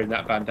 he's wearing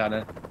that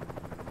bandana.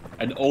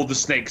 And all the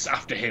snakes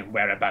after him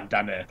wear a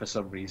bandana for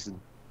some reason.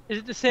 Is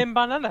it the same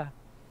bandana?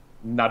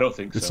 No, I don't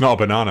think so. It's not a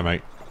banana,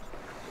 mate.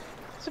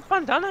 It's a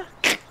bandana.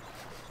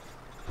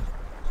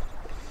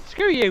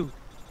 Screw you,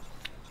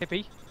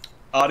 hippie.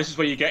 Oh, this is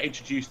where you get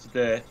introduced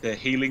to the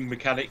healing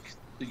mechanic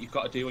that you've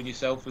got to do on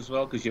yourself as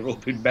well, because you've all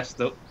been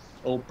messed up,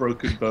 all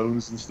broken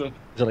bones and stuff.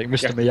 Is it like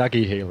Mr.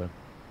 Miyagi healing?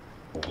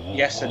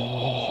 Yes, and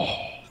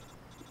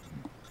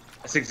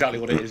that's exactly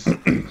what it is.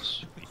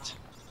 Sweet.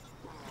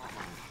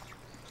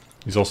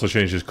 He's also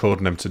changed his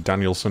code name to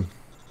Danielson.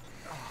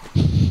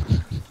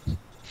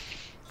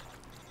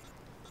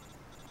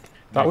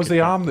 That was the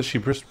arm that she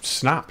just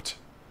snapped.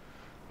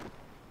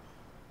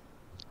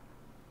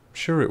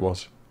 Sure it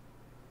was.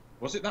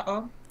 Was it that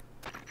arm?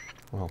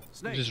 Well,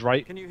 this is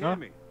right. Can you hear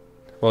me?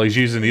 Well, he's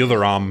using the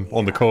other arm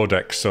on the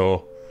codex,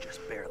 so...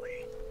 Just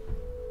barely.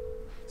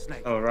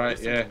 Snake, Oh, right,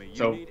 listen yeah. to me. You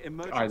So, need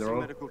emergency either or.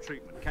 medical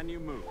treatment. Can you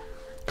move?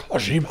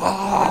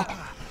 Kojima!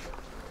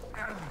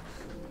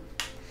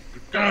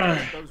 You've got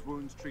to get those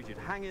wounds treated.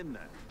 Hang in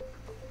there.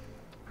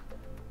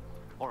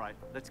 All right,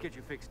 let's get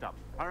you fixed up.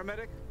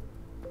 Paramedic?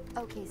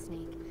 Okay,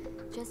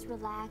 Snake. Just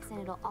relax and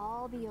it'll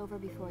all be over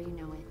before you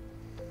know it.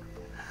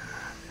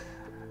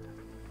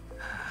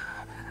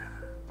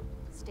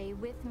 Stay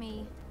with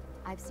me.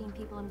 I've seen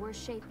people in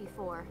worse shape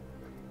before.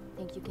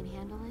 Think you can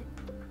handle it?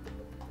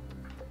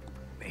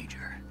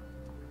 Major.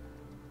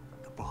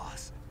 The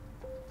boss.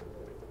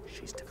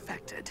 She's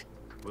defected.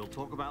 We'll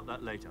talk about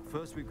that later.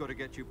 First, we've got to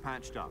get you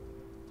patched up.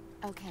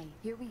 Okay,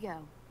 here we go.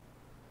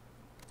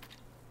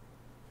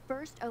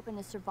 First, open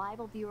the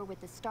survival viewer with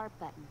the start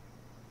button.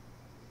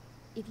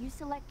 If you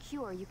select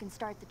cure, you can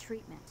start the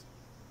treatment.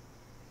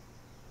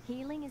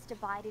 Healing is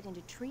divided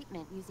into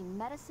treatment using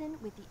medicine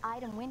with the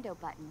item window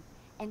button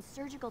and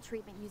surgical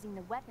treatment using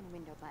the weapon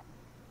window button.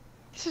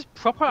 This is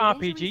proper The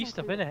RPG injuries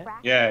stuff, include isn't a it?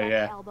 fracture Yeah, of the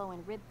yeah. elbow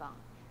and rib bone,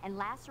 and It's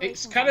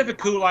lacerations kind on of a the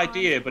cool upper arm,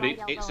 idea, but right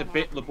it's a elbow,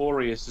 bit and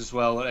laborious as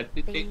well.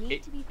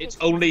 It's fixed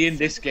only with in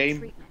this surgical game.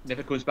 treatment.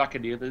 Never comes back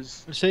in the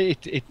others. See,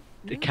 it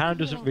Move kind of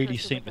the doesn't healing really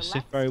cursor seem with to the sit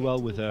left very stick well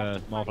to with the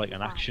affected more of like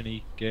part an of the body.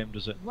 action-y game,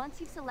 does it? Once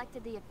you've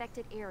selected the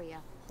affected area,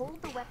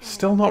 hold the weapon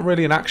Still window not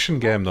really an button action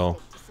with the game, left though.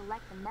 stick to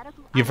select the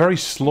medical You're item very and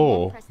then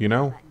slow, press you the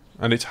know? button.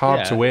 And it's hard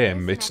Yeah. to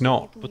aim, it's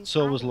not. But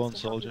so was Lone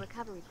Soldier.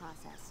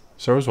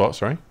 So is what,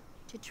 sorry?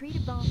 To treat a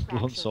bone Lone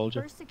fracture,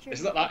 Soldier. first secure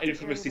Isn't the that that affected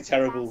infamously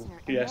area with the terrible fastener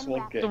and then PS1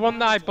 wrap game? The it one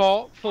that I around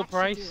bought full That should do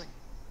price. it.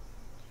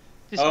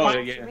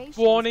 Despite yeah. Lacerations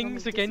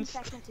warnings will need against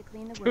disinfectant to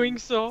clean the doing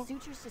wound, so.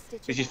 sutures to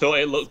stitch Because it you up, thought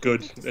it looked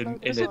good stitches to in slow the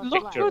a Does it flow of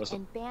look blood, picture or good?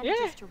 something. and bandages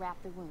Yeah. to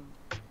wrap the wound.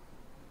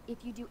 If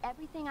you do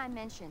everything I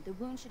mentioned, the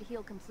wound should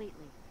heal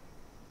completely.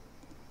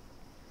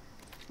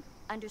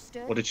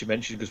 Understood? What did she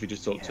mention? Because we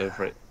just talked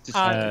over it. Just,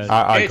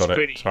 I it's got it.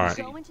 pretty It's alright.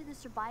 easy. Go into the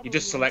survival You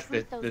just view and select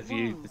treat the those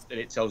view wounds. and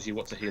it tells you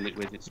what to heal it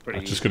with. It's I pretty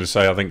was just easy. going to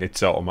say, I think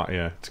it's automatic,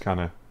 yeah. It's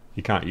kind of...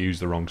 You can't use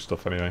the wrong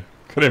stuff anyway.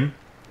 Cut him.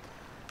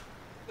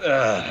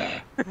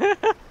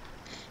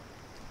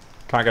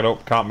 Can't get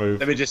up, can't move.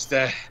 Let me just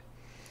catch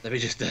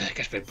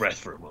my breath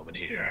for a moment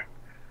here.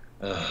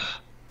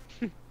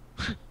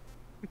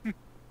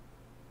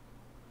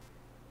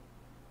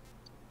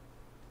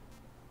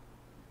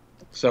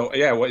 So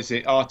yeah, what is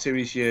it? R2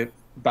 is your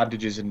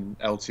bandages and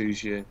L2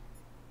 is your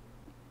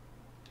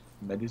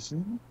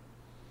medicine.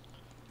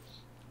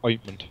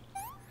 Ointment.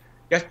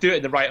 You have to do it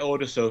in the right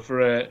order. So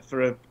for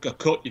a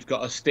cut, you've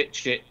got to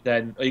stitch it,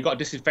 then or you got to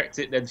disinfect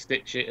it, then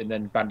stitch it, and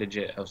then bandage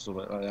it, or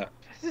something like that.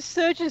 It's a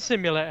surgeon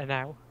simulator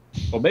now.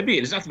 Or maybe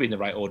it doesn't have to be in the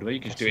right order. Maybe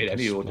you can just do it in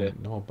any order.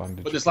 No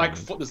bandage. But there's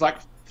like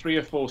 3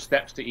 or 4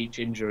 steps to each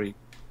injury.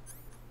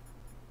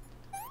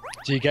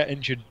 Do you get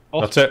injured?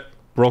 Oh, That's it.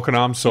 Broken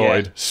arm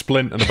sorted. Yeah.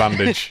 Splint and a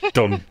bandage.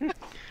 Done.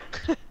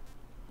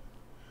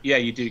 Yeah,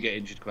 you do get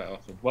injured quite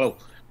often. Well,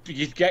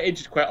 you get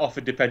injured quite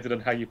often depending on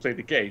how you play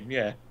the game.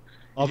 Yeah.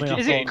 I mean,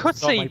 Is I it thought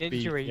cutscene might be-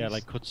 injuries? Yeah,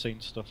 like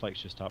cutscene stuff like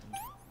just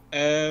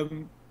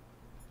happened.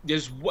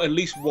 There's at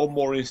least one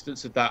more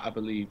instance of that, I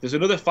believe. There's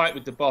another fight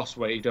with the boss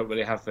where you don't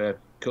really have a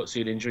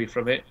cutscene injury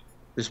from it.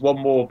 There's one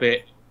more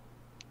bit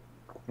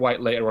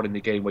quite later on in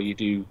the game where you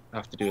do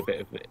have to do a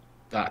bit of it.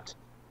 That.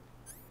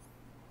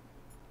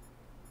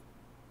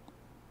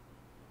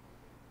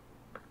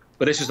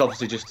 But this is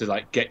obviously just to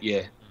like get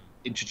you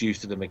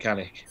introduced to the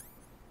mechanic.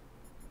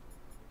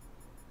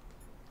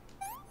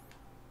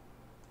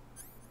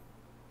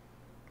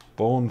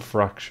 Bone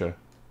fracture.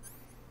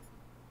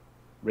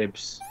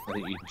 Ribs. I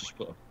think you can just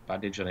put a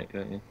bandage on it,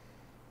 can't you?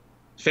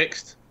 It's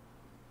fixed.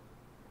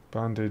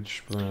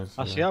 Bandage.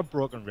 I see, I've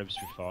broken ribs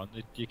before,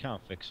 and you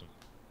can't fix them.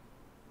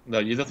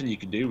 No, there's nothing you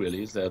can do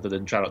really, is there, other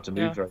than try not to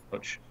move Yeah. very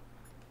much.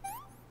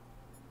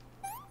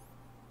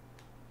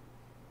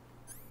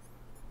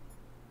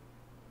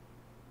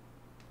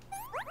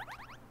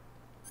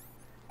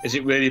 Is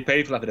it really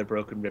painful having a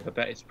broken rib? I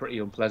bet it's pretty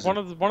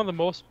unpleasant. One of the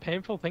most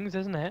painful things,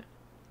 isn't it?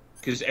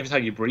 Because every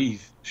time you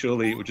breathe,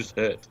 surely it would just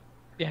hurt.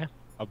 Yeah.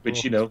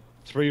 Which, you know.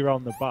 3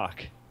 around the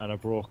back, and I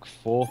broke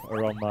 4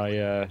 around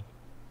my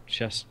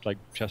chest plate.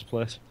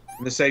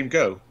 In the same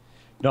go?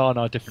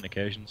 No, different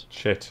occasions.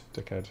 Shit,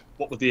 dickhead.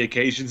 What were the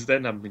occasions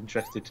then? I'm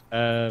interested.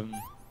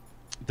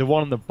 The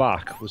one on the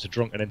back was a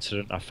drunken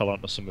incident. I fell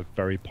onto something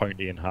very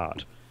pointy and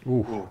hard.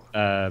 Ooh.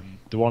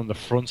 The one on the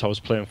front, I was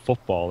playing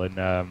football in,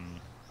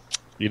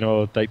 you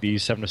know, like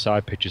these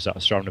 7-a-side pitches that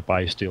are surrounded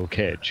by a steel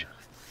cage.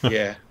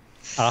 Yeah.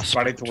 I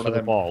sprinted for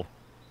the ball.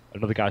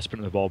 Another guy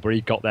sprinted the ball, but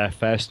he got there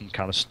first and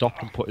kind of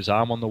stopped and put his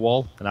arm on the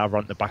wall, and I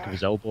ran at the back of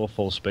his elbow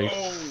full speed.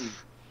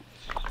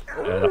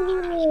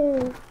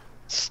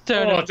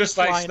 Just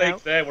like Snake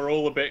out. There, we're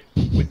all a bit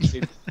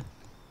wincing.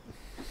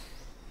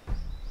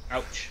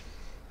 Ouch.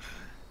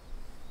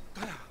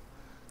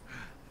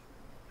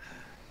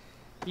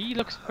 He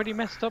looks pretty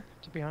messed up,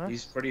 to be honest.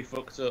 He's pretty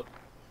fucked up.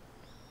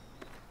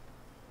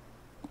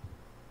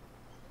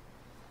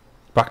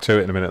 Back to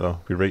it in a minute, though.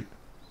 Be right.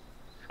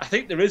 I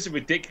think there is a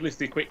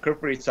ridiculously quick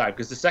recovery time,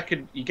 because the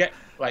second you get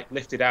like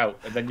lifted out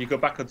and then you go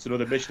back onto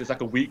another mission, it's like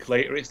a week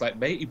later. It's like,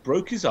 mate, he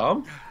broke his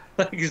arm.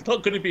 Like, he's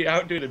not going to be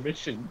out doing a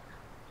mission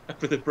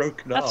with a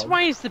broken arm. That's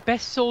why he's the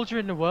best soldier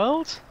in the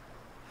world.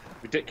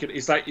 Ridiculous.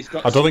 It's like he's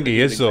got. I don't think he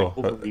is though.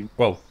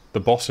 Well, the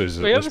boss is.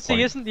 Well, obviously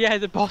he isn't. Yeah,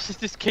 the boss has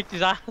just kicked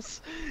his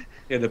ass.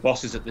 Yeah, the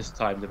boss is at this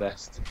time the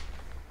best.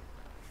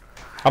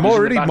 I'm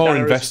already more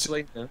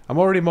invested. I'm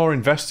already more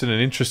invested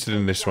and interested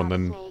in this one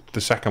than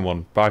the second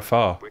one by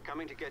far. We're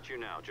coming to get you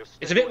now. Just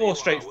it's a bit more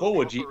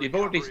straightforward. You've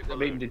already. I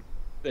mean,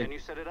 can you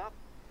set it up?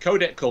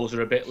 Codec calls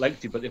are a bit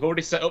lengthy, but they've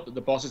already set up that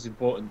the boss is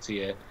important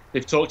here.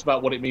 They've talked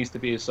about what it means to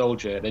be a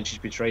soldier, and then she's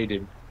betrayed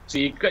him. So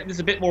there's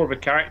a bit more of a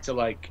character,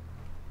 like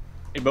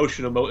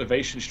emotional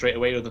motivation straight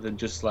away, other than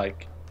just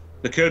like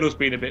the Colonel's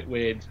being a bit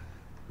weird.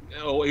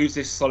 Oh, who's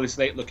this Solid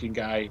Snake looking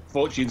guy?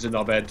 Fortune's a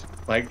knobhead.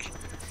 Like,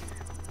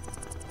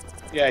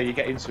 yeah, you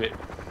get into it.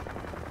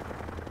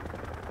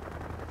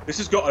 This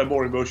has got a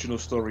more emotional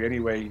story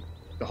anyway.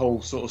 The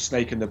whole sort of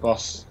Snake and the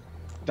boss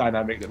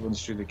dynamic that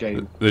runs through the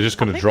game. They're just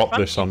going to drop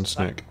this on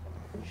Snake.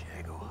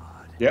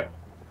 Yep,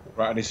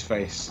 right on his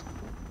face.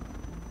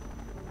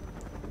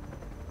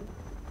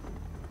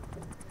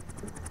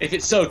 If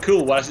it's so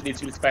cool, why does it need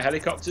to be lit by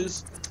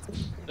helicopters?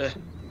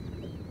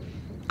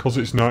 Because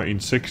it's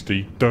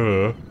 1960,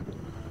 duh.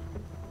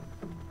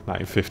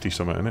 1950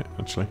 something, isn't it,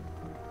 actually?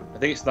 I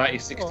think it's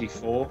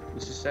 1964,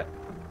 this is set.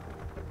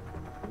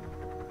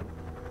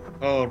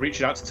 Oh,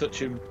 reaching out to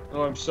touch him.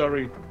 Oh, I'm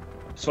sorry.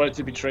 Sorry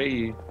to betray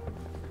you.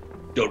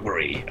 Don't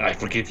worry, I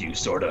forgive you,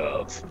 sort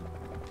of.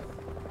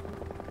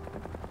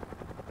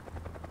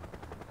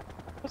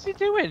 What's he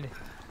doing?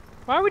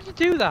 Why would you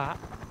do that?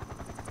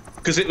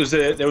 Because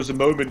there was a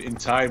moment in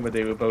time where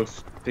they were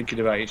both thinking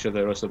about each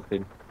other or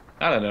something.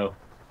 I don't know.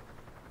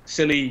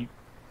 Silly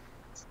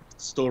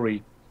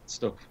story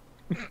stuff.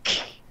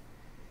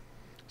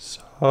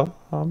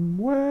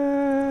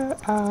 Somewhere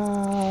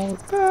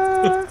out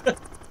there.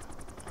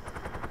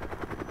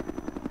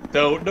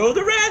 Don't know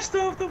the rest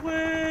of the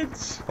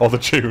words. Or the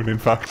tune, in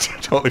fact.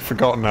 Totally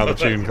forgotten how the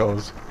tune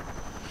goes.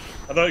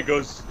 I know it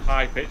goes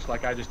high pitched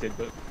like I just did,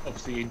 but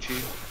obviously in tune.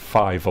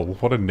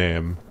 Fievel, what a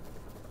name.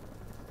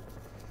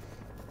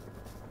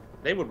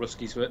 They were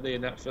Ruskies, weren't they,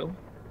 in that film?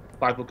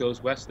 Bible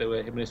Goes West, him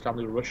and his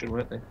family were Russian,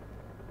 weren't they?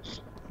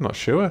 I'm not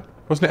sure.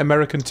 Wasn't it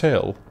American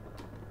Tail?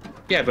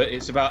 Yeah, but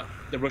it's about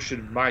the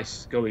Russian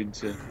mice going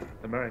to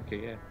America,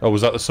 yeah. Oh,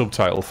 was that the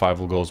subtitle,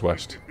 Fievel Goes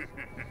West?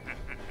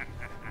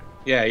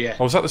 Yeah, yeah.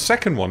 Oh, was that the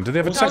second one? Did they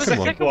have a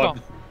second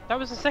one? That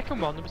was the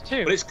second one, there was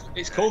 2. But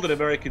it's called an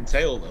American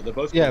Tale, though. They're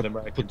both called an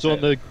American but Tale.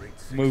 don't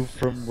they move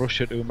from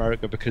Russia to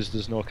America because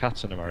there's no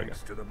cats in America?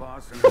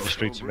 The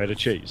streets are made of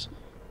cheese.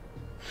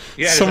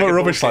 Yeah, something like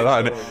rubbish like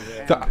that,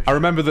 story, isn't it? I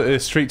remember that the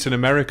streets in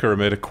America are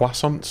made of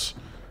croissants.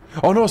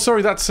 Oh no,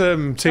 sorry, that's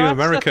Team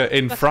America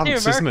in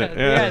France, isn't it?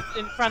 Yeah,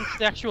 in France,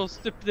 the actual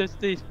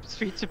the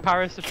streets of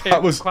Paris are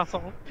paved with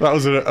croissants. That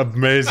was an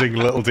amazing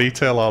little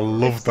detail. I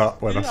loved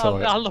that when I saw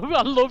it. I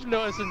love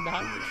noticing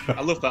that.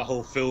 I love that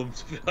whole film,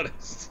 to be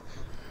honest.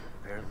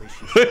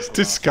 This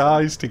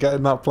disguise to get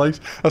in that place.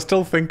 I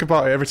still think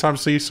about it every time I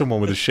see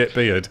someone with a shit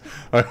beard.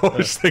 I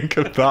always think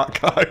of that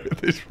guy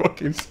with his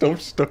fucking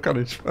stuff stuck on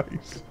his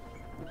face.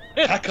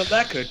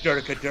 Hakalaka,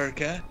 durka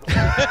durka.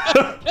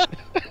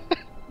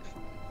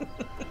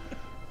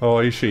 Oh,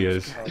 here she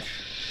is.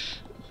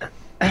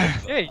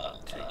 Hey.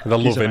 The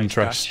love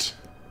interest.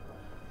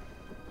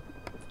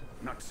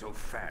 Not so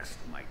fast,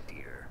 my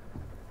dear.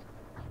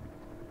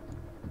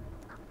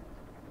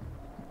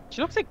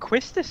 She looks like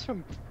Quistis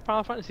from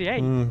Final Fantasy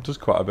VIII. Does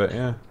quite a bit,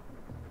 yeah.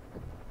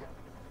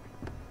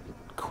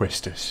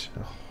 Quistis.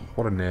 Oh,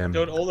 what a name.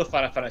 Don't all the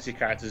Final Fantasy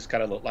characters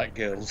kind of look like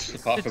girls,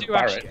 apart from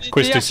Barrett?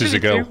 Quistis is a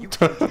girl.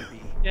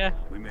 Yeah.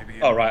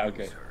 Oh, right,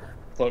 okay.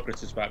 Thought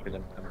Quistis might be a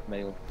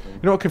male. You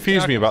know what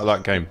confused me about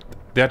that game?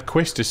 They had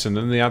Quistis and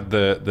then they had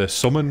the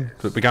summon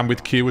that began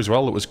with Q as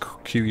well. It was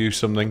QU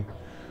something.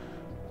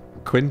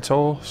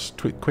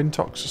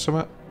 Quintox or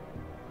something?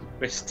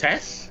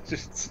 Quistis?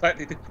 Just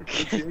slightly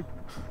different.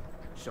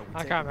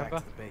 I can't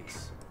remember.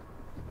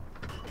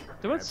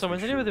 There weren't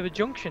summons anyway, there were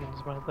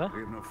junctions, weren't there? We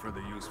have no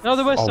further use for No,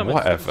 there were Oh, summons.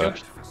 whatever.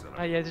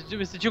 Oh yeah, it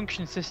was the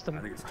junction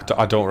system.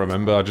 I don't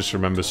remember. I just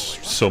remember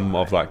some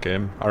of that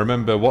game. I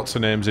remember what's her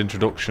name's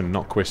introduction,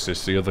 not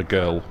Quistis, the other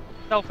girl.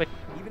 Selfie.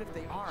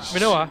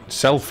 Minoa.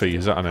 Selfie,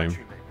 is that her name?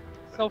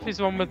 Selfie's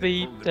the one with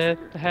the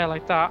hair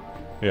like that.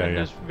 Yeah, and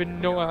yeah. there's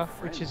Minoa,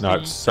 which is No,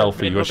 the it's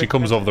Selfie, where she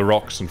comes over the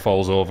rocks and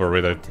falls over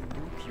with a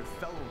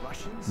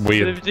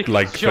weird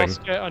leg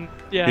thing.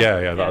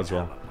 Yeah, that as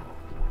well.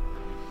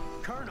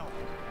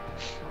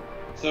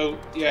 So,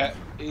 yeah,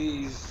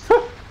 he's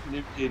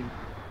nuking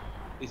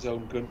his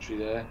own country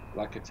there,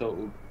 like a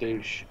total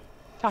douche.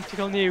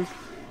 Tactical nuke.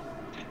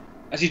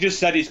 As he just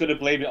said, he's going to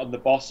blame it on the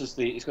boss.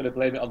 He's going to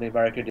blame it on the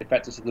American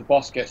defectors. So the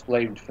boss gets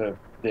blamed for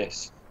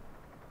this.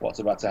 What's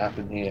about to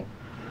happen here?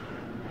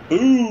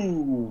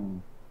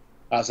 Boom!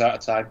 That's out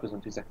of time because I'm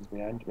 2 seconds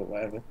behind, but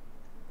whatever.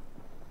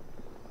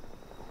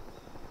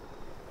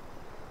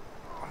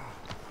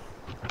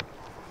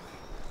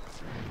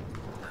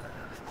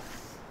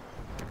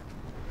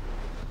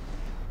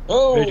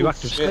 Oh,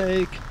 radioactive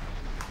snake.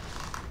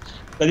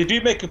 But they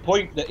do make a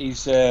point that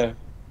he's that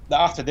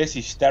after this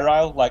he's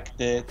sterile. Like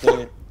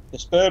the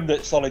sperm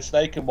that Solid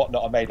Snake and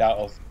whatnot are made out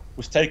of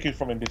was taken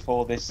from him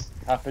before this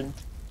happened.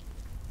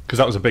 Because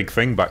that was a big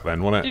thing back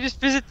then, wasn't it? You just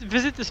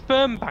visit the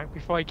sperm bank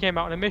before he came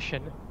out on a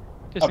mission.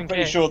 Just I'm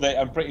pretty sure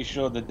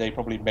that they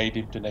probably made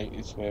him donate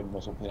his sperm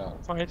or something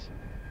like that. Right.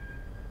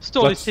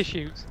 Stole his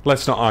tissues.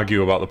 Let's not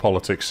argue about the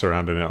politics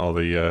surrounding it or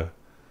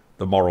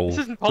the morals.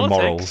 This isn't the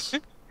morals.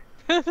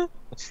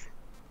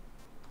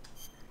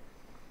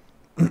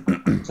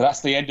 So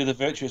that's the end of the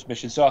Virtuous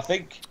mission. So I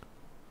think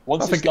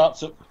once it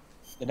starts up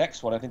the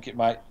next one, I think it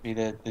might be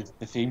the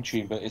theme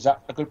tune. But is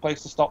that a good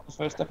place to stop the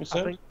first episode?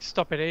 I think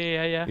stop it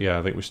here, yeah. Yeah,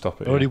 I think we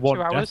stop it. Only here. one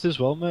death as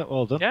well, mate.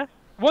 Well done. Yeah.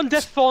 One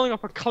death falling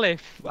off a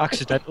cliff.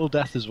 Accidental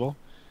death as well.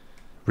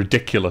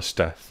 Ridiculous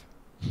death.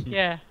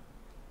 Yeah.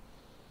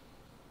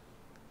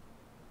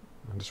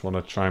 I just want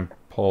to try and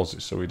pause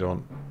it so we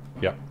don't.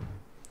 Yeah.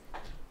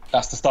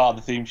 That's the start of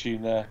the theme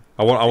tune there.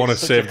 I want to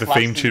It's such save a the class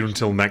theme tune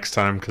until next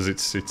time because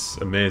it's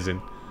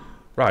amazing.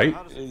 Right.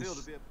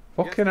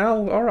 Fucking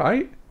hell! All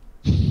right.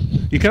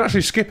 You can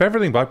actually skip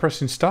everything by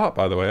pressing start.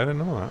 By the way, I didn't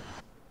know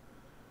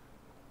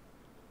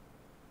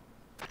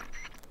that.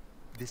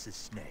 This is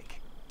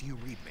Snake. Do you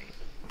read me?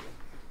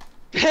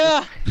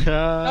 Yeah.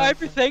 Not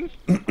everything.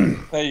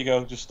 There you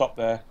go. Just stop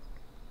there.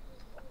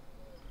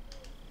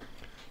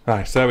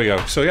 Right, so there we go.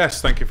 So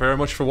yes, thank you very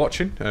much for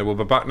watching. We'll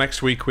be back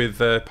next week with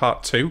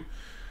part 2.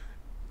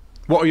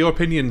 What are your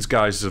opinions,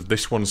 guys, of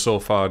this one so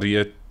far? Do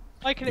you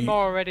liking it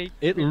more already?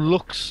 It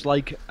looks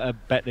like a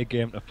better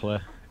game to play.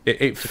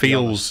 It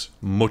feels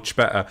much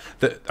better.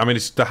 I mean,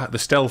 the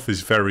stealth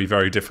is very,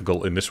 very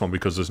difficult in this one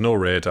because there's no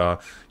radar.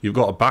 You've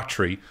got a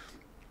battery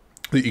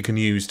that you can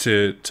use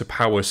to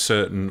power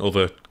certain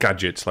other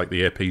gadgets like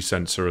the AP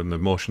sensor and the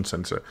motion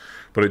sensor,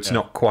 but it's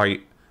not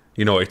quite.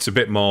 You know, it's a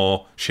bit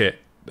more shit.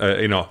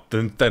 You know,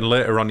 then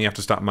later on you have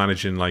to start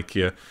managing like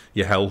your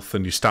health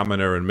and your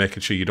stamina and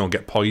making sure you don't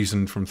get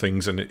poisoned from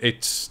things, and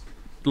it's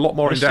a lot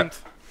more in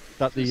depth.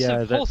 That the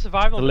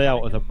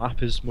layout of the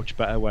map is much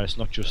better, where it's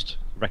not just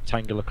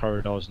rectangular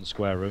corridors and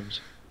square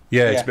rooms.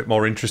 Yeah, it's a bit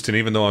more interesting,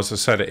 even though, as I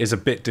said, it is a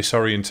bit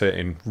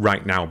disorientating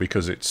right now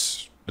because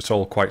it's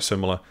all quite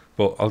similar.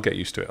 But I'll get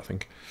used to it, I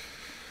think.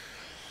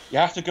 You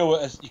have to go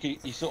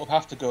you sort of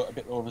have to go at a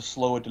bit more of a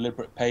slower,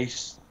 deliberate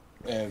pace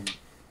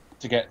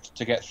to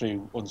get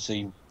through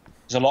unseen.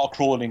 There's a lot of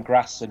crawling in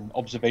grass and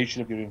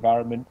observation of your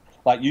environment.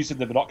 Like using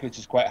the binoculars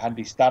is quite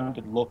handy. Stand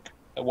and look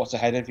at what's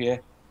ahead of you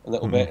a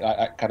little bit. Like,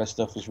 that kind of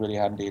stuff is really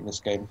handy in this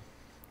game.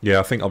 Yeah,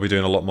 I think I'll be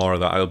doing a lot more of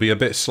that. It'll be a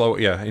bit slow.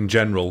 Yeah, in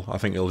general, I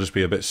think it'll just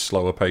be a bit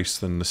slower pace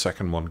than the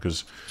second one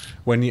because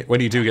when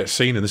you do get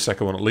seen in the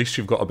second one, at least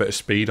you've got a bit of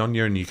speed on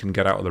you and you can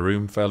get out of the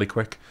room fairly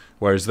quick.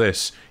 Whereas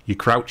this, you're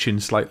crouching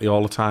slightly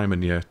all the time,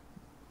 and you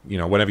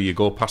know, whenever you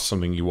go past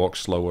something, you walk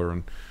slower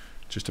and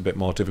just a bit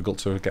more difficult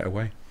to get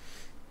away.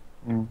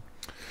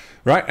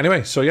 Right.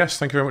 Anyway, so yes,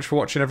 thank you very much for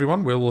watching,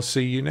 everyone. We'll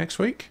see you next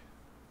week.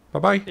 Bye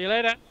bye. See you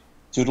later.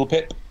 Toodle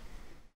pip.